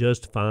over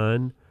just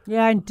fine.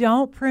 Yeah, and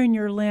don't prune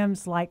your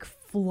limbs like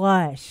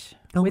flush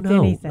with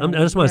no. anything.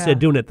 That's why I said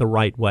doing it the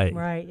right way.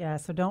 Right, yeah.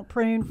 So don't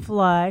prune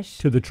flush.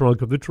 To the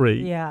trunk of the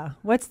tree. Yeah.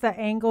 What's the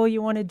angle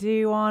you want to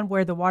do on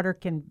where the water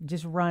can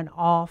just run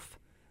off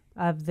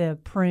of the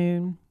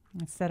prune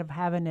instead of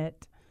having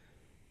it?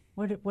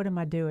 What am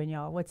I doing,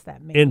 y'all? What's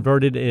that mean?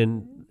 Inverted.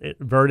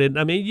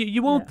 I mean,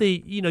 you want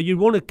you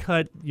want to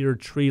cut your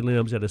tree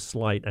limbs at a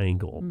slight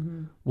angle,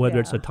 whether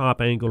it's a top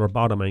angle or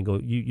bottom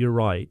angle. You're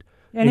right.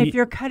 And if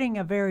you're cutting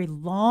a very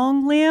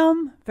long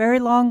limb,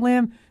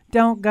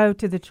 don't go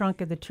to the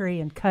trunk of the tree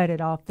and cut it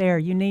off there.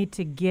 You need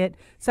to get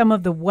some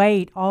of the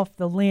weight off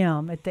the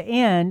limb at the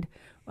end.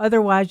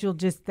 Otherwise, you'll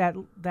just that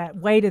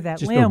weight of that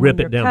just limb rip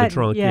it down cutting, the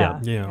trunk.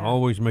 Yeah.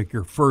 Always make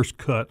your first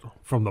cut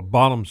from the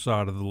bottom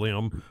side of the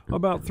limb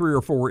about 3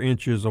 or 4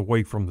 inches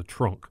away from the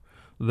trunk.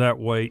 That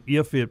way,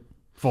 if it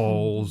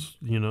falls,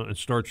 and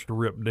starts to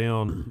rip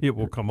down, it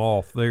will come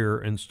off there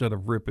instead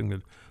of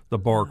ripping the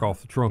bark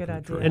off the trunk of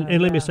the tree.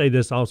 And let me say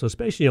this also,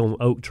 especially on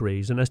oak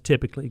trees, and that's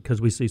typically because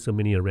we see so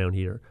many around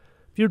here.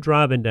 If you're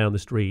driving down the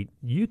street,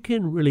 you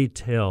can really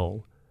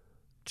tell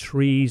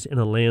trees in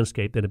a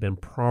landscape that have been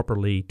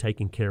properly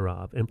taken care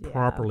of and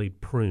properly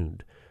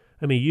pruned.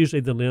 I mean, usually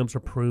the limbs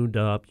are pruned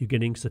up. You're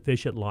getting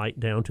sufficient light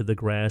down to the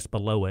grass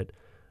below it.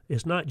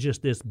 It's not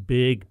just this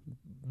big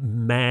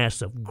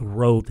mass of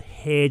growth,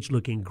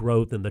 hedge-looking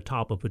growth in the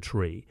top of a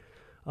tree.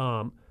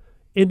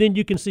 And then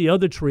you can see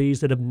other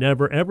trees that have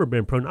never, ever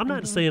been pruned. I'm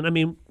not saying,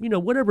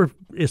 whatever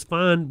is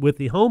fine with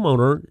the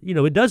homeowner,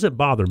 it doesn't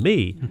bother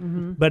me.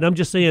 But I'm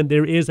just saying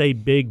there is a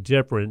big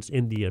difference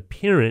in the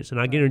appearance, and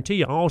I guarantee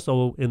you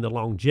also in the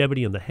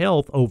longevity and the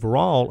health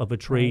overall of a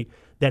tree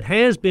that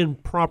has been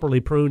properly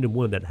pruned and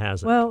one that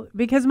hasn't. Well,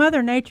 because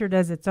Mother Nature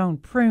does its own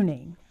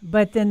pruning,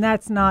 but then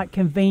that's not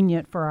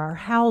convenient for our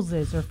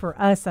houses or for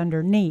us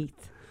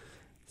underneath.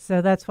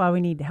 So that's why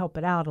we need to help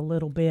it out a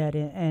little bit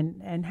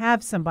and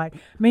have somebody.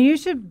 I mean, you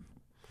should,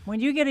 when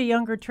you get a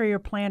younger tree or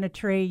plant a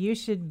tree, you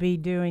should be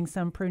doing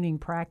some pruning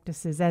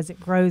practices as it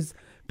grows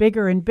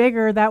bigger and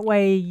bigger. That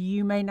way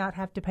you may not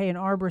have to pay an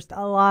arborist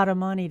a lot of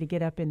money to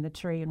get up in the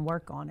tree and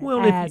work on it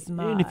much.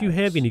 And if you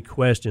have any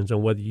questions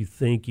on whether you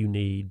think you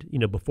need,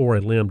 before a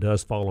limb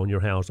does fall on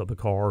your house or the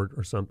car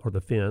or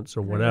the fence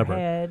or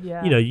whatever,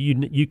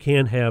 you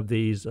can have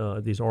these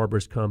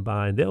arborists come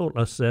by and they'll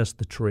assess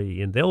the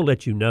tree and they'll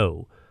let you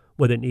know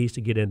whether it needs to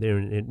get in there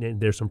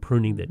and there's some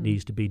pruning that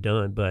needs to be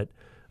done. But,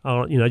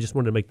 I just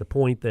wanted to make the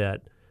point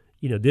that,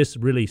 this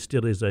really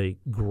still is a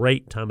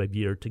great time of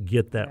year to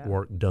get that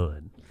work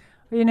done.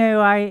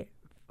 I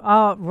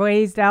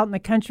raised out in the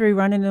country,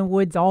 running in the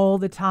woods all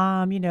the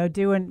time,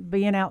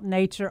 being out in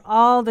nature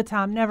all the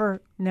time.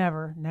 Never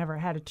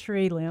had a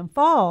tree limb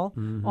fall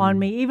on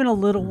me. Even a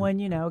little one,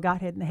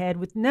 got hit in the head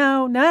with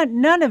none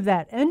of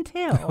that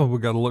until. Oh, we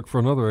got to look for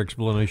another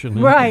explanation.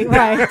 Right.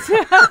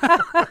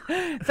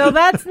 So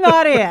that's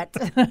not it.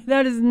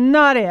 That is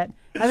not it.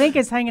 I think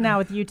it's hanging out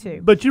with you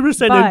two. But you were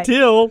saying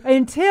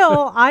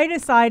until I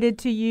decided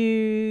to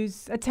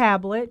use a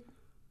tablet.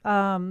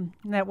 Tablet,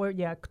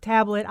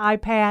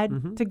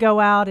 iPad to go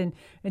out and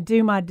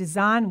do my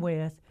design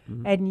with.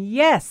 And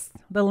yes,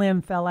 the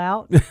limb fell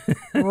out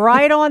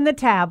right on the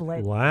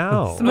tablet.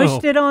 Wow.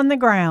 Smushed it on the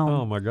ground.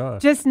 Oh, my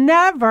gosh. Just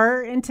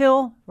never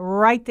until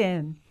right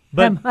then.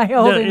 But am I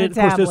holding the of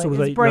course, tablet. this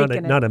was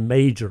breaking not a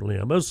major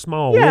limb. It was a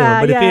small limb.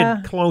 But if it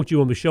had clunked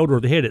you on the shoulder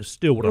or the head, it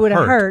still would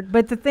have hurt.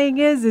 But the thing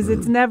is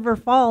it's never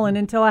fallen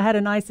until I had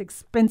a nice,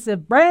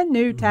 expensive, brand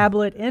new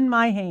tablet in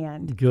my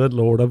hand. Good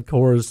Lord, of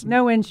course.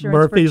 No insurance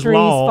Murphy's for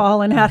Law.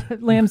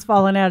 limbs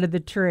falling out of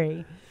the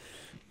tree.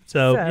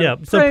 So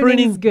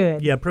pruning is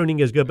good. Yeah,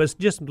 pruning is good, but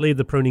just leave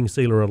the pruning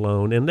sealer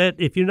alone. And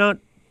if you're not,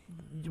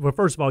 well,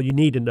 first of all, you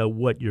need to know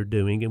what you're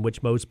doing, and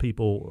which most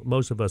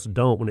of us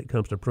don't when it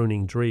comes to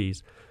pruning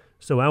trees.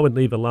 So I would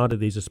leave a lot of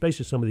these,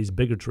 especially some of these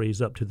bigger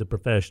trees, up to the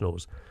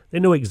professionals. They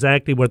know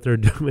exactly what they're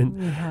doing.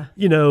 Yeah.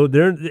 You know,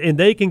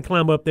 they can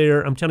climb up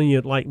there. I'm telling you,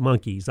 like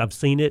monkeys. I've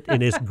seen it,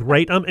 and it's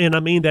great. And I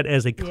mean that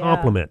as a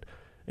compliment.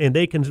 And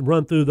they can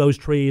run through those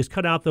trees,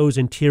 cut out those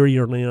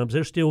interior limbs.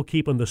 They're still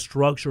keeping the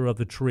structure of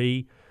the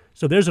tree.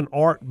 So there's an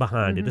art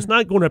behind it. It's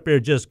not going up there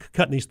just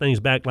cutting these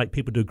things back like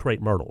people do crepe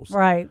myrtles.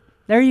 Right.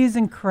 They're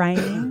using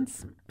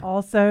cranes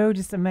also.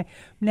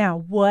 Now,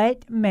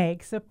 what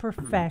makes a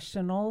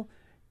professional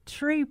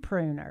tree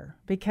pruner?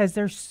 Because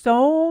there's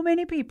so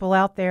many people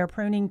out there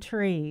pruning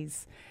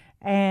trees.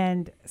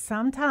 And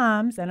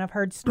sometimes, and I've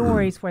heard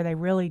stories where they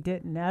really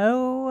didn't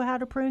know how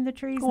to prune the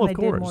trees and they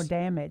did more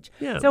damage.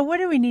 Yeah. So what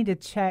do we need to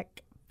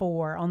check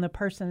for on the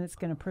person that's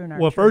going to prune our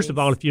trees? Well, first of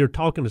all, if you're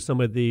talking to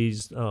some of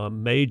these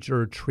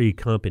major tree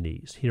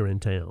companies here in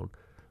town,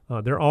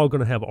 they're all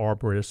going to have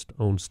arborists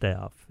on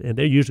staff, and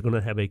they're usually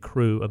going to have a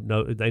crew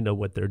they know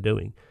what they're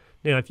doing.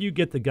 Now, if you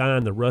get the guy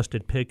in the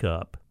rusted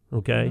pickup,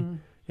 okay,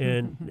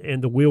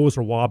 and the wheels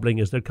are wobbling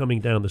as they're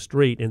coming down the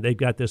street, and they've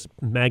got this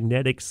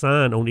magnetic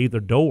sign on either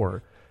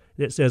door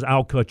that says,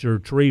 "I'll cut your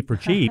tree for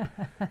cheap,"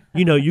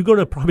 you know, you're going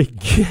to probably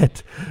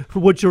get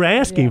what you're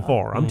asking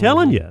for. I'm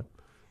telling you.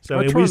 So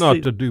I try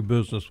not to do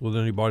business with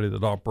anybody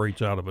that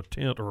operates out of a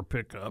tent or a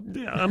pickup.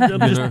 Yeah,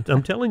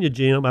 I'm telling you,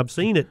 Jim. I've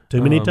seen it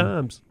too many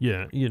times.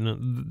 Yeah, you know,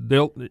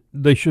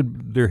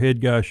 their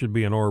head guy should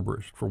be an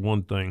arborist for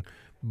one thing,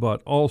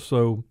 but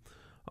also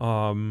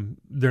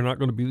they're not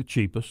going to be the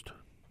cheapest.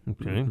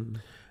 Okay,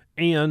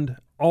 and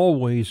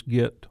always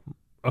get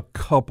a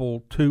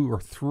couple, 2 or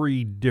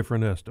 3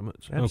 different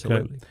estimates.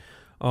 Absolutely.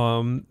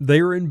 Okay.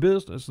 They're in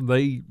business.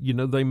 They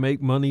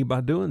make money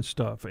by doing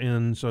stuff,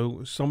 and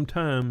so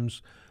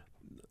sometimes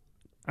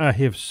I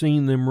have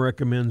seen them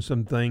recommend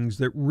some things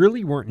that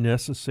really weren't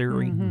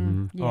necessary.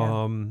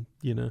 Yeah.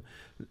 You know,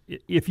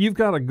 if you've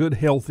got a good,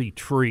 healthy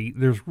tree,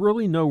 there's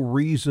really no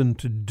reason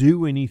to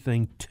do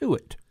anything to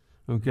it.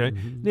 Okay.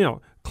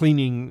 Now,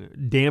 cleaning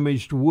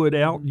damaged wood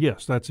out,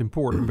 yes, that's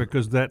important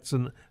because that's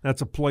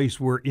a place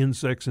where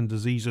insects and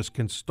diseases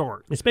can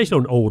start, especially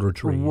on older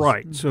trees.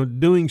 Right. So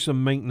doing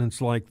some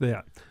maintenance like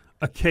that.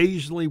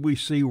 Occasionally, we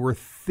see where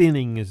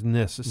thinning is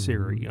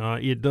necessary.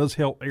 It does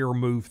help air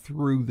move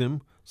through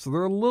them, so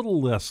they're a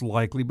little less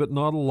likely, but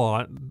not a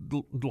lot,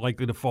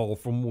 likely to fall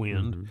from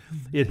wind.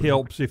 It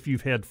helps if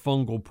you've had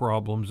fungal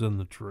problems in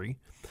the tree,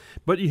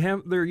 but you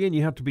have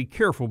to be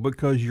careful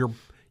because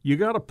you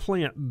got a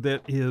plant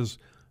that is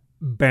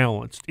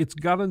balanced. It's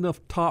got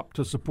enough top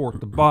to support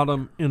the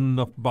bottom and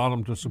enough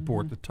bottom to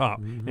support the top.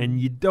 And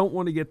you don't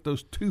want to get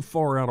those too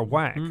far out of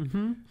whack.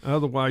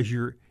 Otherwise,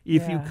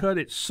 if you cut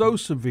it so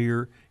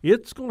severe,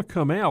 it's going to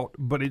come out,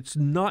 but it's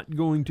not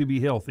going to be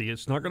healthy.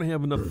 It's not going to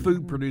have enough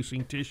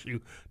food-producing tissue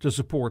to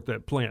support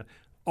that plant.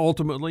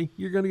 Ultimately,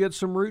 you're going to get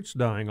some roots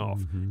dying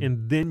off,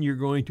 and then you're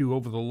going to,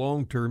 over the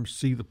long term,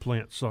 see the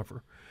plant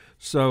suffer.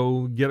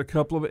 So get a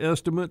couple of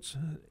estimates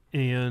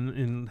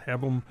and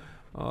have them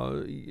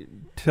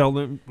tell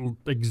them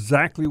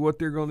exactly what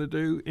they're going to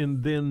do,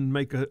 and then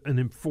make an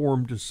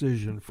informed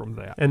decision from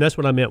that. And that's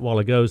what I meant a while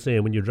ago,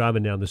 saying when you're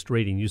driving down the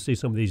street and you see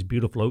some of these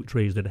beautiful oak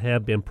trees that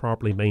have been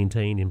properly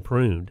maintained and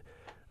pruned,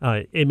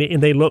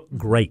 and they look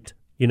great,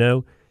 you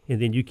know,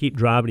 and then you keep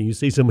driving and you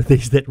see some of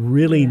these that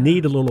really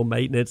need a little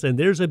maintenance, and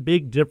there's a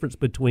big difference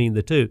between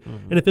the two.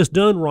 And if it's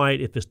done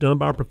right, if it's done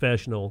by a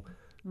professional,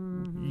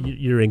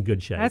 you're in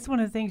good shape. That's one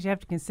of the things you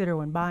have to consider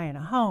when buying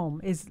a home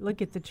is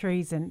look at the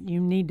trees, and you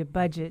need to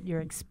budget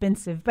your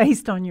expensive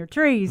based on your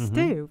trees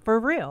too, for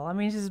real. I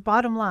mean, it's just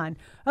bottom line.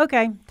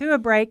 Okay, do a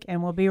break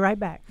and we'll be right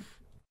back.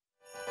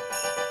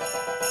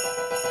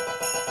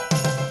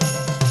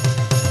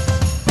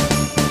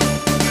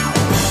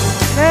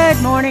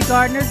 Good morning,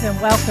 gardeners,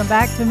 and welcome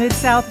back to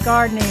Mid-South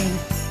Gardening.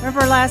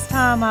 Remember last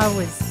time I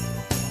was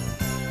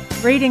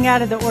reading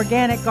out of the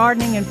Organic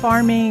Gardening and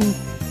Farming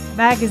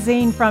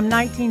magazine from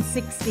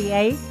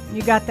 1968.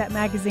 You got that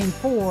magazine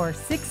for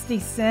 60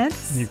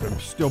 cents. You can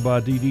still buy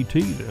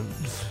DDT then.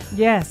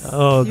 Yes.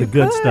 Oh, the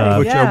good stuff.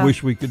 Which I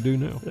wish we could do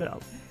now. Yeah.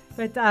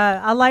 But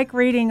I like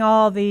reading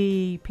all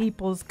the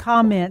people's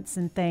comments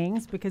and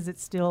things because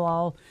it's still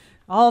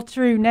all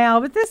true now.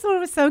 But this one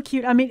was so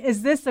cute. I mean,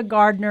 is this a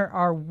gardener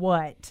or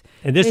what?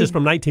 And this is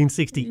from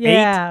 1968?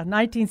 Yeah,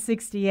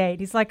 1968.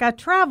 He's like, I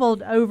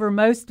traveled over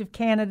most of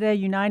Canada,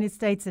 United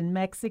States, and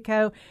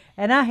Mexico,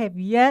 and I have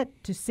yet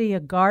to see a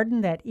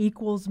garden that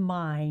equals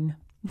mine.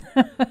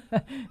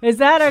 Is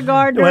that a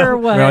gardener or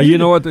what? Well, you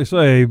know what they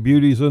say,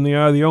 beauty's in the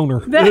eye of the owner.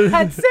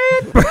 That's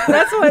it.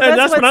 That's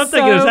what I'm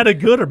thinking. Is that a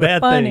good or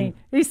bad funny thing?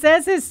 He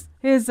says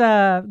his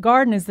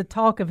garden is the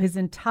talk of his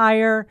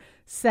entire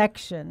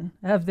section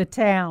of the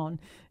town,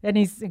 and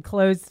he's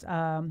enclosed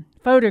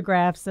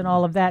photographs and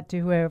all of that to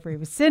whoever he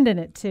was sending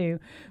it to.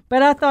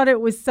 But I thought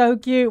it was so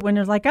cute when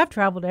they're like, I've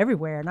traveled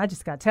everywhere, and I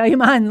just got to tell you,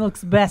 mine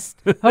looks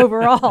best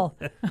overall.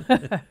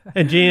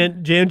 And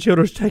Jan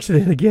Childers texted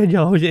in again,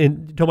 y'all,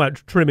 and talking about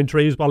trimming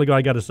trees. While ago,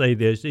 I got to say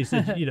this. He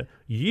says,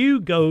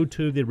 you go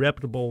to the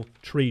reputable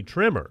tree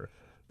trimmer.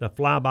 the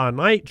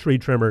fly-by-night tree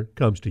trimmer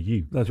comes to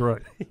you. That's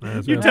right.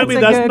 That's You right. tell me a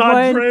that's good not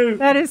one. true.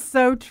 That is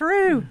so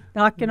true.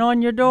 Knocking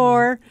on your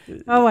door.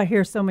 Oh, I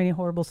hear so many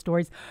horrible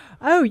stories.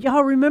 Oh,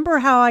 y'all remember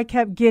how I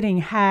kept getting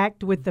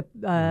hacked with the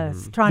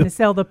trying to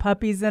sell the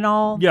puppies and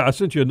all? Yeah, I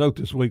sent you a note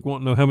this week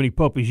wanting to know how many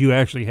puppies you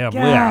actually have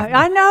Yeah, left.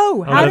 I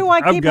know. How do I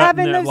I've keep gotten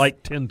having that those?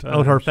 like 10 times.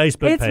 On her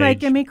Facebook It's page.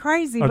 making me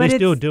crazy. Are but they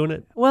still it's- doing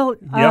it? Well,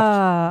 they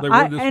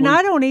were this and week.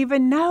 I don't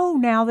even know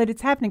now that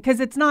it's happening because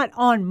it's not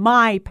on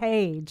my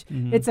page.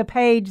 Mm-hmm. It's a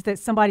page that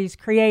somebody's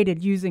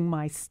created using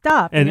my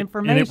stuff and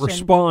information. And it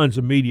responds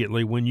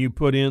immediately when you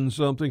put in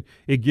something.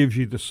 It gives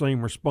you the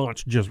same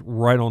response just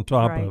right on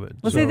top Right. of it.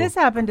 Well, So- see, this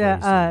happened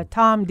to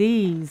Tom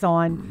Dees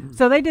on.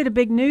 So they did a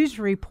big news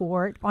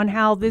report on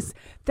how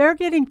they're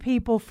getting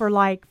people for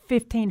like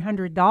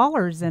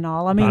 $1,500 and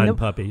all. I mean, Buying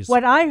puppies.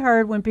 what I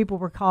heard when people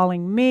were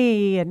calling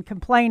me and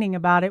complaining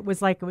about it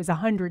was like it was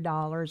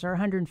 $100 or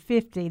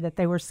 $150 that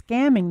they were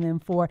scamming them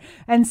for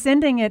and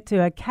sending it to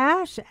a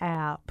Cash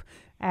app.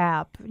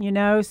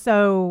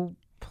 So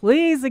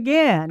please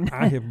again.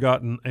 I have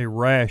gotten a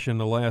rash in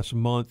the last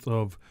month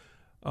of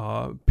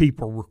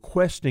people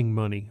requesting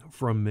money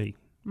from me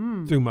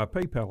through my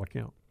PayPal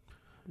account.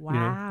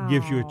 Wow.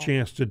 Gives you a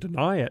chance to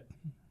deny it,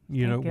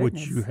 Thank which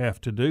goodness. you have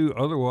to do.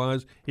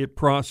 Otherwise, it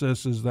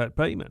processes that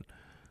payment.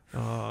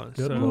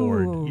 Good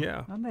Lord. Ooh,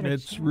 Yeah, I better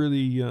it's check.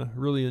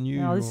 really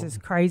unusual. No, this is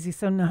crazy.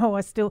 So no,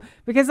 I still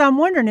because I'm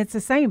wondering it's the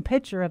same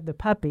picture of the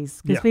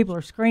puppies because Yeah. people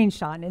are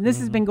screenshotting, and this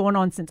has been going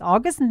on since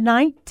August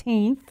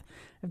 19th.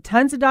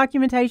 Tons of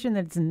documentation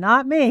that it's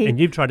not me. And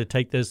you've tried to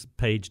take this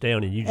page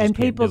down, and you just And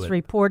can't people's do it.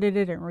 reported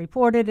it and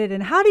reported it.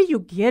 And how do you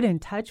get in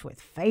touch with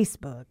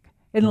Facebook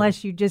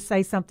unless you just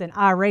say something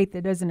irate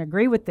that doesn't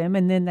agree with them,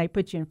 and then they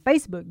put you in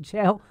Facebook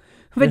jail?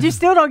 But you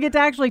still don't get to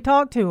actually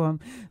talk to them.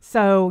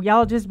 So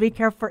y'all just be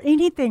careful for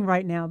anything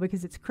right now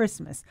because it's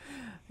Christmas.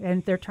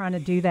 And they're trying to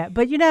do that.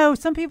 But,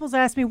 some people's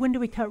ask me, when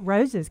do we cut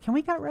roses? Can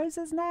we cut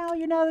roses now?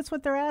 That's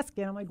what they're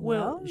asking. I'm like,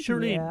 Well,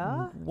 surely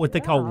yeah, what they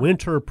call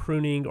winter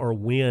pruning or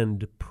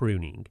wind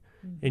pruning.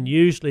 And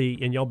usually,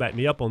 and y'all back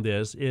me up on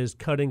this, is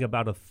cutting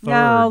about a third.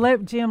 No,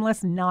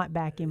 let's not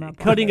back him up. on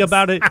cutting this.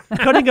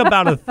 cutting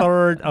about a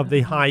third of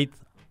the height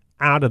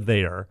out of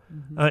there,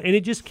 and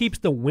it just keeps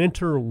the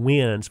winter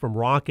winds from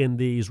rocking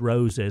these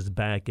roses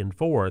back and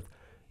forth.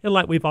 And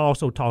like we've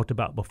also talked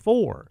about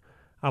before,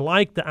 I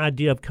like the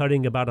idea of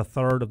cutting about a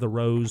third of the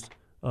rose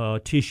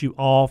tissue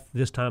off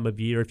this time of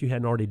year if you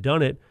hadn't already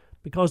done it,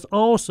 because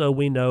also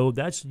we know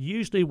that's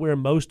usually where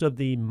most of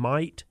the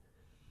mite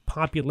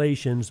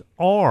populations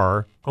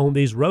are on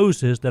these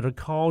roses that are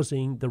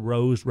causing the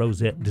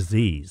rosette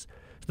disease.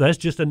 So that's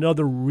just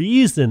another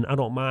reason I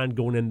don't mind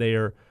going in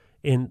there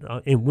in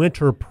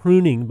winter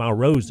pruning my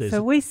roses.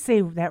 So we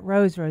see that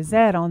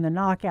rosette on the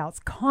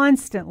knockouts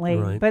constantly,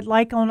 Right. but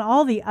like on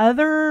all the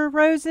other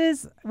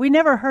roses, we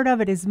never heard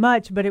of it as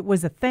much, but it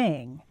was a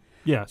thing.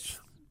 Yes,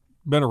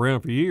 been around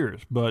for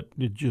years, but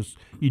you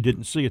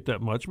didn't see it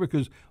that much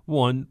because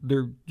one,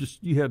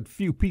 you had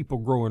few people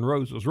growing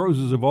roses.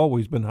 Roses have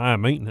always been high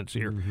maintenance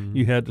here.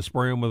 You had to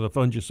spray them with a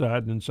fungicide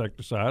and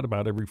insecticide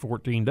about every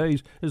 14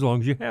 days as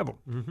long as you have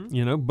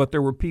them. But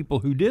there were people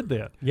who did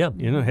that. Yeah.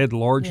 Had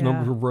large Yeah.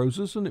 numbers of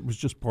roses, and it was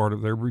just part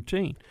of their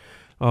routine.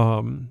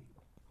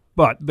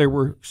 But they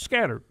were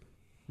scattered,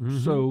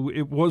 so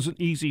it wasn't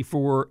easy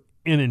for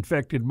an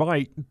infected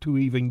mite to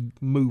even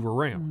move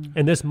around.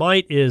 And this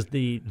mite is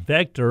the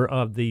vector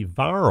of the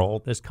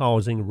viral that's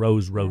causing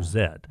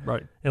rosette.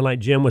 Right. And like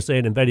Jim was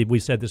saying, and Betty, we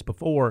said this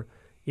before,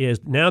 is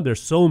now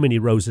there's so many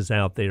roses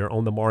out there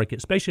on the market,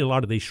 especially a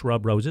lot of these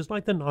shrub roses,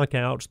 like the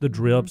knockouts, the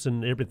drips,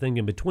 and everything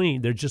in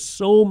between. There's just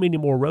so many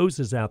more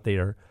roses out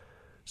there.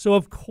 So,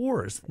 of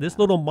course, this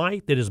little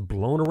mite that is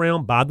blown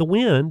around by the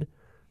wind,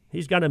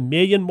 he's got 1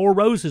 million more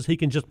roses he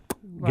can just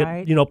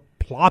Right. get,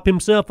 plop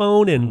himself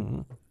on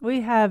and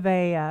We have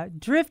a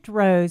drift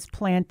rose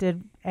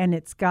planted, and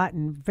it's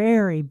gotten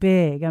very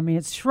big. I mean,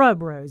 it's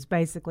shrub rose,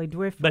 basically,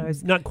 drift but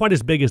rose. not quite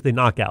as big as the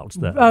knockouts,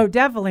 though. Oh,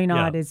 definitely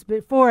not. Yeah. It's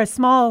for a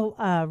small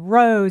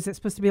rose. It's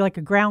supposed to be like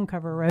a ground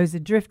cover rose. A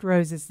drift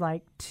rose is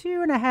like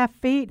 2.5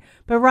 feet,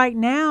 but right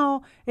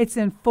now it's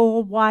in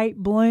full white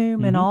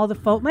bloom and all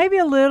the maybe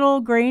a little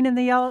green in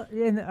the yellow,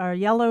 or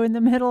yellow in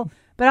the middle.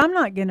 But I'm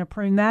not going to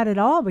prune that at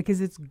all because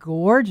it's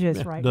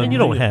gorgeous right now. And you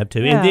don't have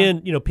to. Yeah.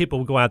 And then, people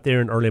will go out there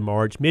in early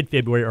March,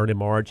 mid-February, early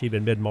March,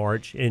 even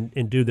mid-March,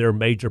 and do their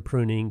major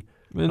pruning.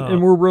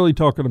 And we're really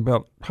talking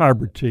about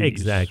hybrid teas.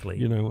 Exactly.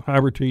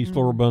 Hybrid teas,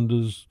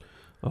 floribundas,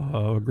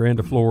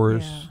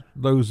 grandifloras,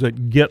 those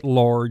that get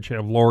large,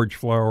 have large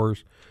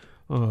flowers.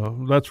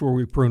 That's where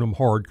we prune them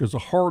hard because the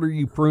harder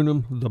you prune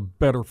them, the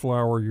better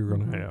flower you're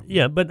going to have.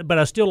 Yeah, but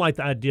I still like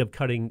the idea of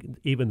cutting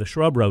even the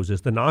shrub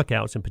roses, the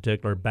knockouts in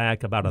particular,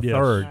 back about a Yes.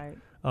 third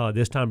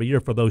this time of year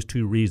for those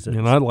two reasons.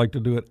 And I'd like to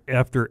do it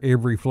after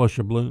every flush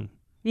of bloom.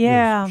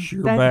 Yeah, Just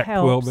shear that back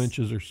helps. 12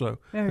 inches or so.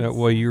 That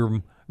way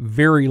you're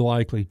very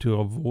likely to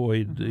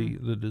avoid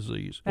the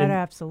disease. That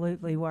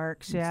absolutely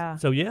works. Yeah.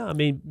 So,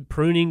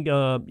 pruning,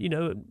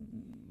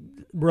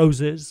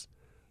 roses,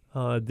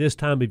 this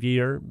time of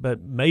year,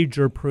 but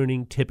major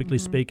pruning, typically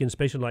speaking,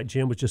 especially like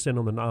Jim was just saying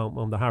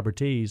on the hybrid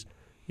teas,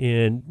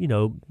 in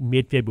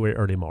mid-February,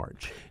 early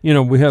March.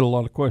 We had a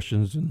lot of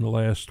questions in the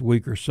last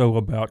week or so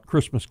about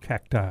Christmas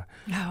cacti.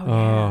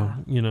 Oh,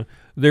 yeah.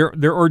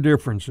 There are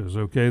differences.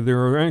 Okay,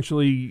 there are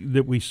actually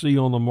that we see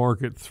on the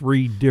market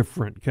 3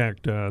 different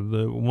cacti.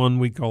 The one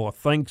we call a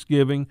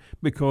Thanksgiving,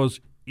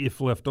 because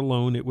if left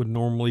alone, it would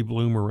normally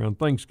bloom around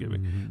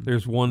Thanksgiving. Mm-hmm.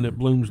 There's one that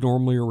blooms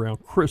normally around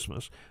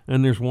Christmas,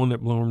 and there's one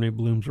that normally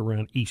blooms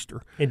around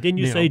Easter. And didn't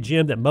you say,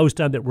 Jim, that most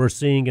of that we're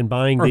seeing and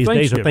buying these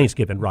days are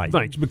Thanksgiving, right?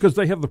 Thanks, because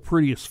they have the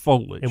prettiest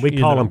foliage. And we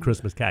call them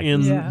Christmas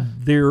cactus. And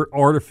they're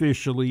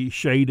artificially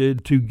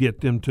shaded to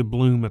get them to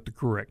bloom at the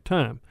correct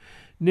time.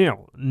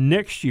 Now,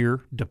 next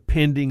year,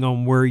 depending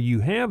on where you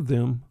have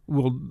them,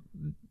 will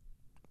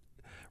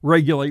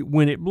regulate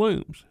when it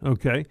blooms,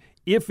 okay?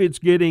 If it's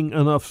getting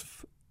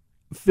enough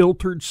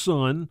filtered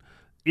sun,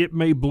 it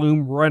may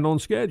bloom right on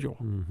schedule.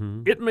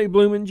 Mm-hmm. It may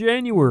bloom in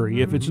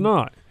January if it's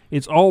not.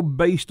 It's all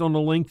based on the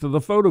length of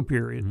the photo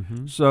period.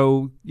 Mm-hmm.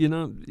 So,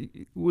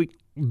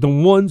 the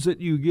ones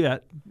that you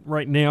get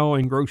right now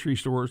in grocery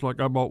stores,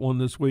 like I bought one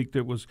this week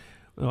that was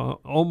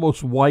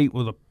almost white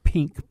with a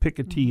pink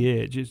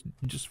picoty edge. It's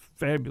just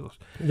fabulous.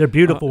 They're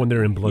beautiful when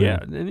they're in bloom.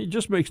 Yeah, and it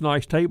just makes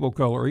nice table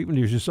color, even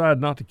if you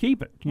decide not to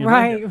keep it.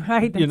 Right,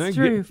 that's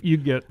true. You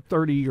get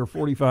 30 or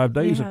 45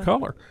 days of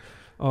color.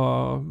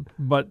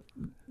 But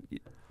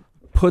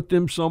put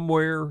them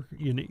somewhere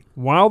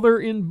while they're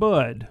in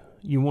bud.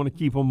 You want to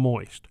keep them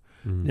moist.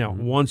 Mm-hmm. Now,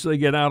 once they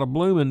get out of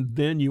blooming,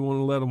 then you want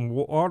to let them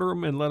water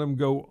them and let them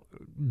go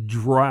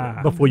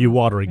dry before you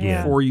water again.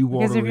 Yeah. Before you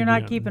water because if you're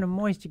again. not keeping them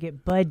moist, you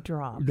get bud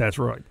drop. That's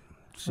right.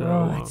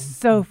 So it's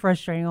so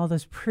frustrating. All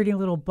those pretty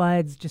little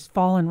buds just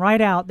falling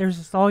right out. There's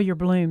just all your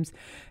blooms.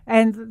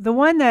 And the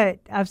one that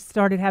I've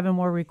started having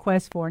more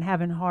requests for and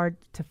having hard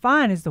to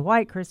find is the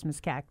white Christmas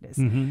cactus.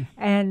 Mm-hmm.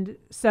 And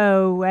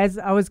so as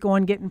I was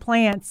getting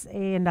plants,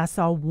 and I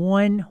saw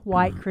one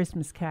white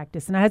Christmas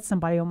cactus, and I had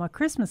somebody on my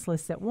Christmas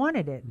list that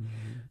wanted it.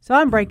 Mm-hmm. So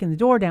I'm breaking the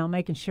door down,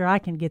 making sure I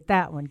can get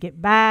that one,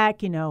 get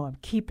back, I'm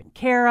keeping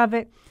care of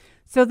it.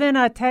 So then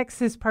I text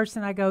this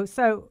person, I go,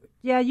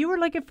 yeah, you were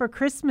looking for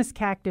Christmas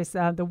cactus,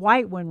 the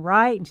white one,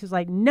 right? And she's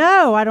like,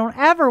 no, I don't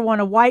ever want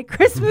a white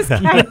Christmas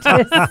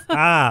cactus.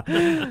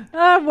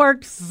 I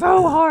worked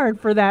so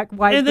hard for that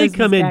white Christmas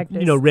cactus. And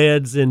they come in,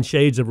 reds and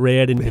shades of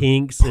red and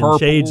pinks and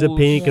shades of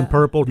pink and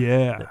purple.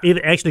 Yeah. It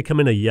actually come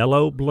in a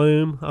yellow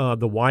bloom,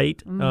 the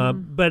white.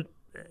 But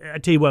I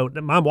tell you what,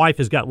 my wife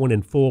has got one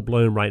in full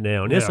bloom right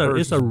now. And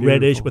it's a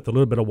reddish with a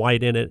little bit of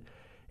white in it.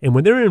 And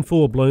when they're in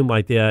full bloom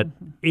like that,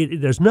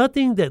 there's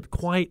nothing that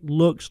quite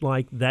looks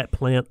like that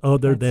plant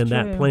other than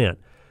that plant.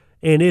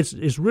 And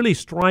it's really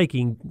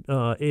striking.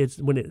 It's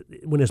when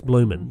it's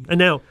blooming. And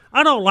now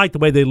I don't like the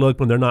way they look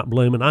when they're not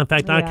blooming. In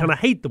fact, I kind of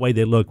hate the way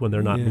they look when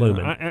they're not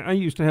blooming. I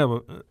used to have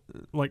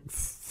like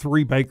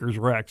 3 baker's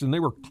racks, and they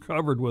were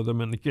covered with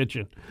them in the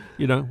kitchen.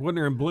 When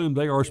they're in bloom,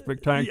 they are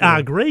spectacular. I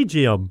agree,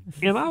 Jim.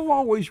 And I've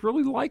always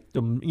really liked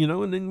them.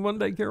 And then one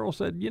day Carol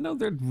said,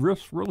 they're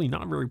just really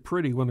not very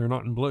pretty when they're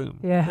not in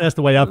bloom. Yeah, that's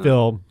the way I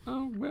feel.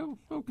 Oh well,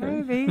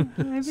 okay.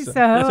 Maybe so.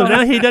 So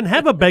now he doesn't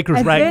have a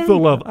baker's rack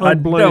full of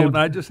unbloomed.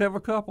 I just have a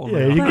couple.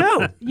 There you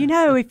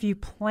go. If you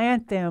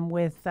plant them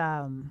with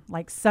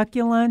like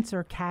succulents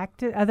or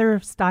cactus, other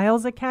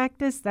styles of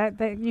cactus,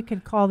 that you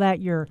could call that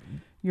your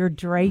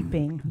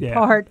draping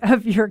part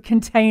of your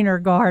container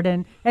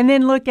garden, and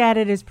then look at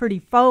it as pretty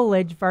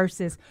foliage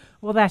versus,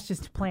 well, that's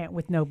just a plant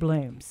with no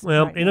blooms.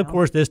 Well, right of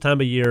course, this time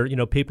of year,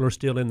 people are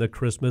still in the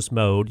Christmas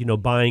mode,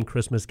 buying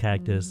Christmas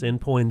cactus and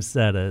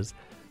poinsettias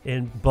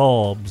and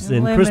bulbs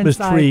and Christmas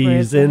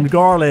trees and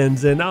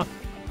garlands and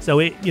so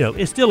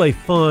it's still a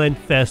fun,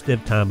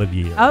 festive time of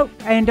year. Oh,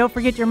 and don't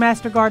forget your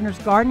Master Gardener's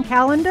Garden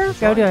Calendar.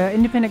 Go to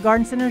Independent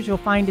Garden Centers. You'll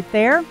find it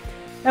there.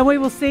 And we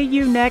will see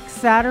you next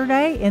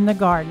Saturday in the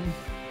garden.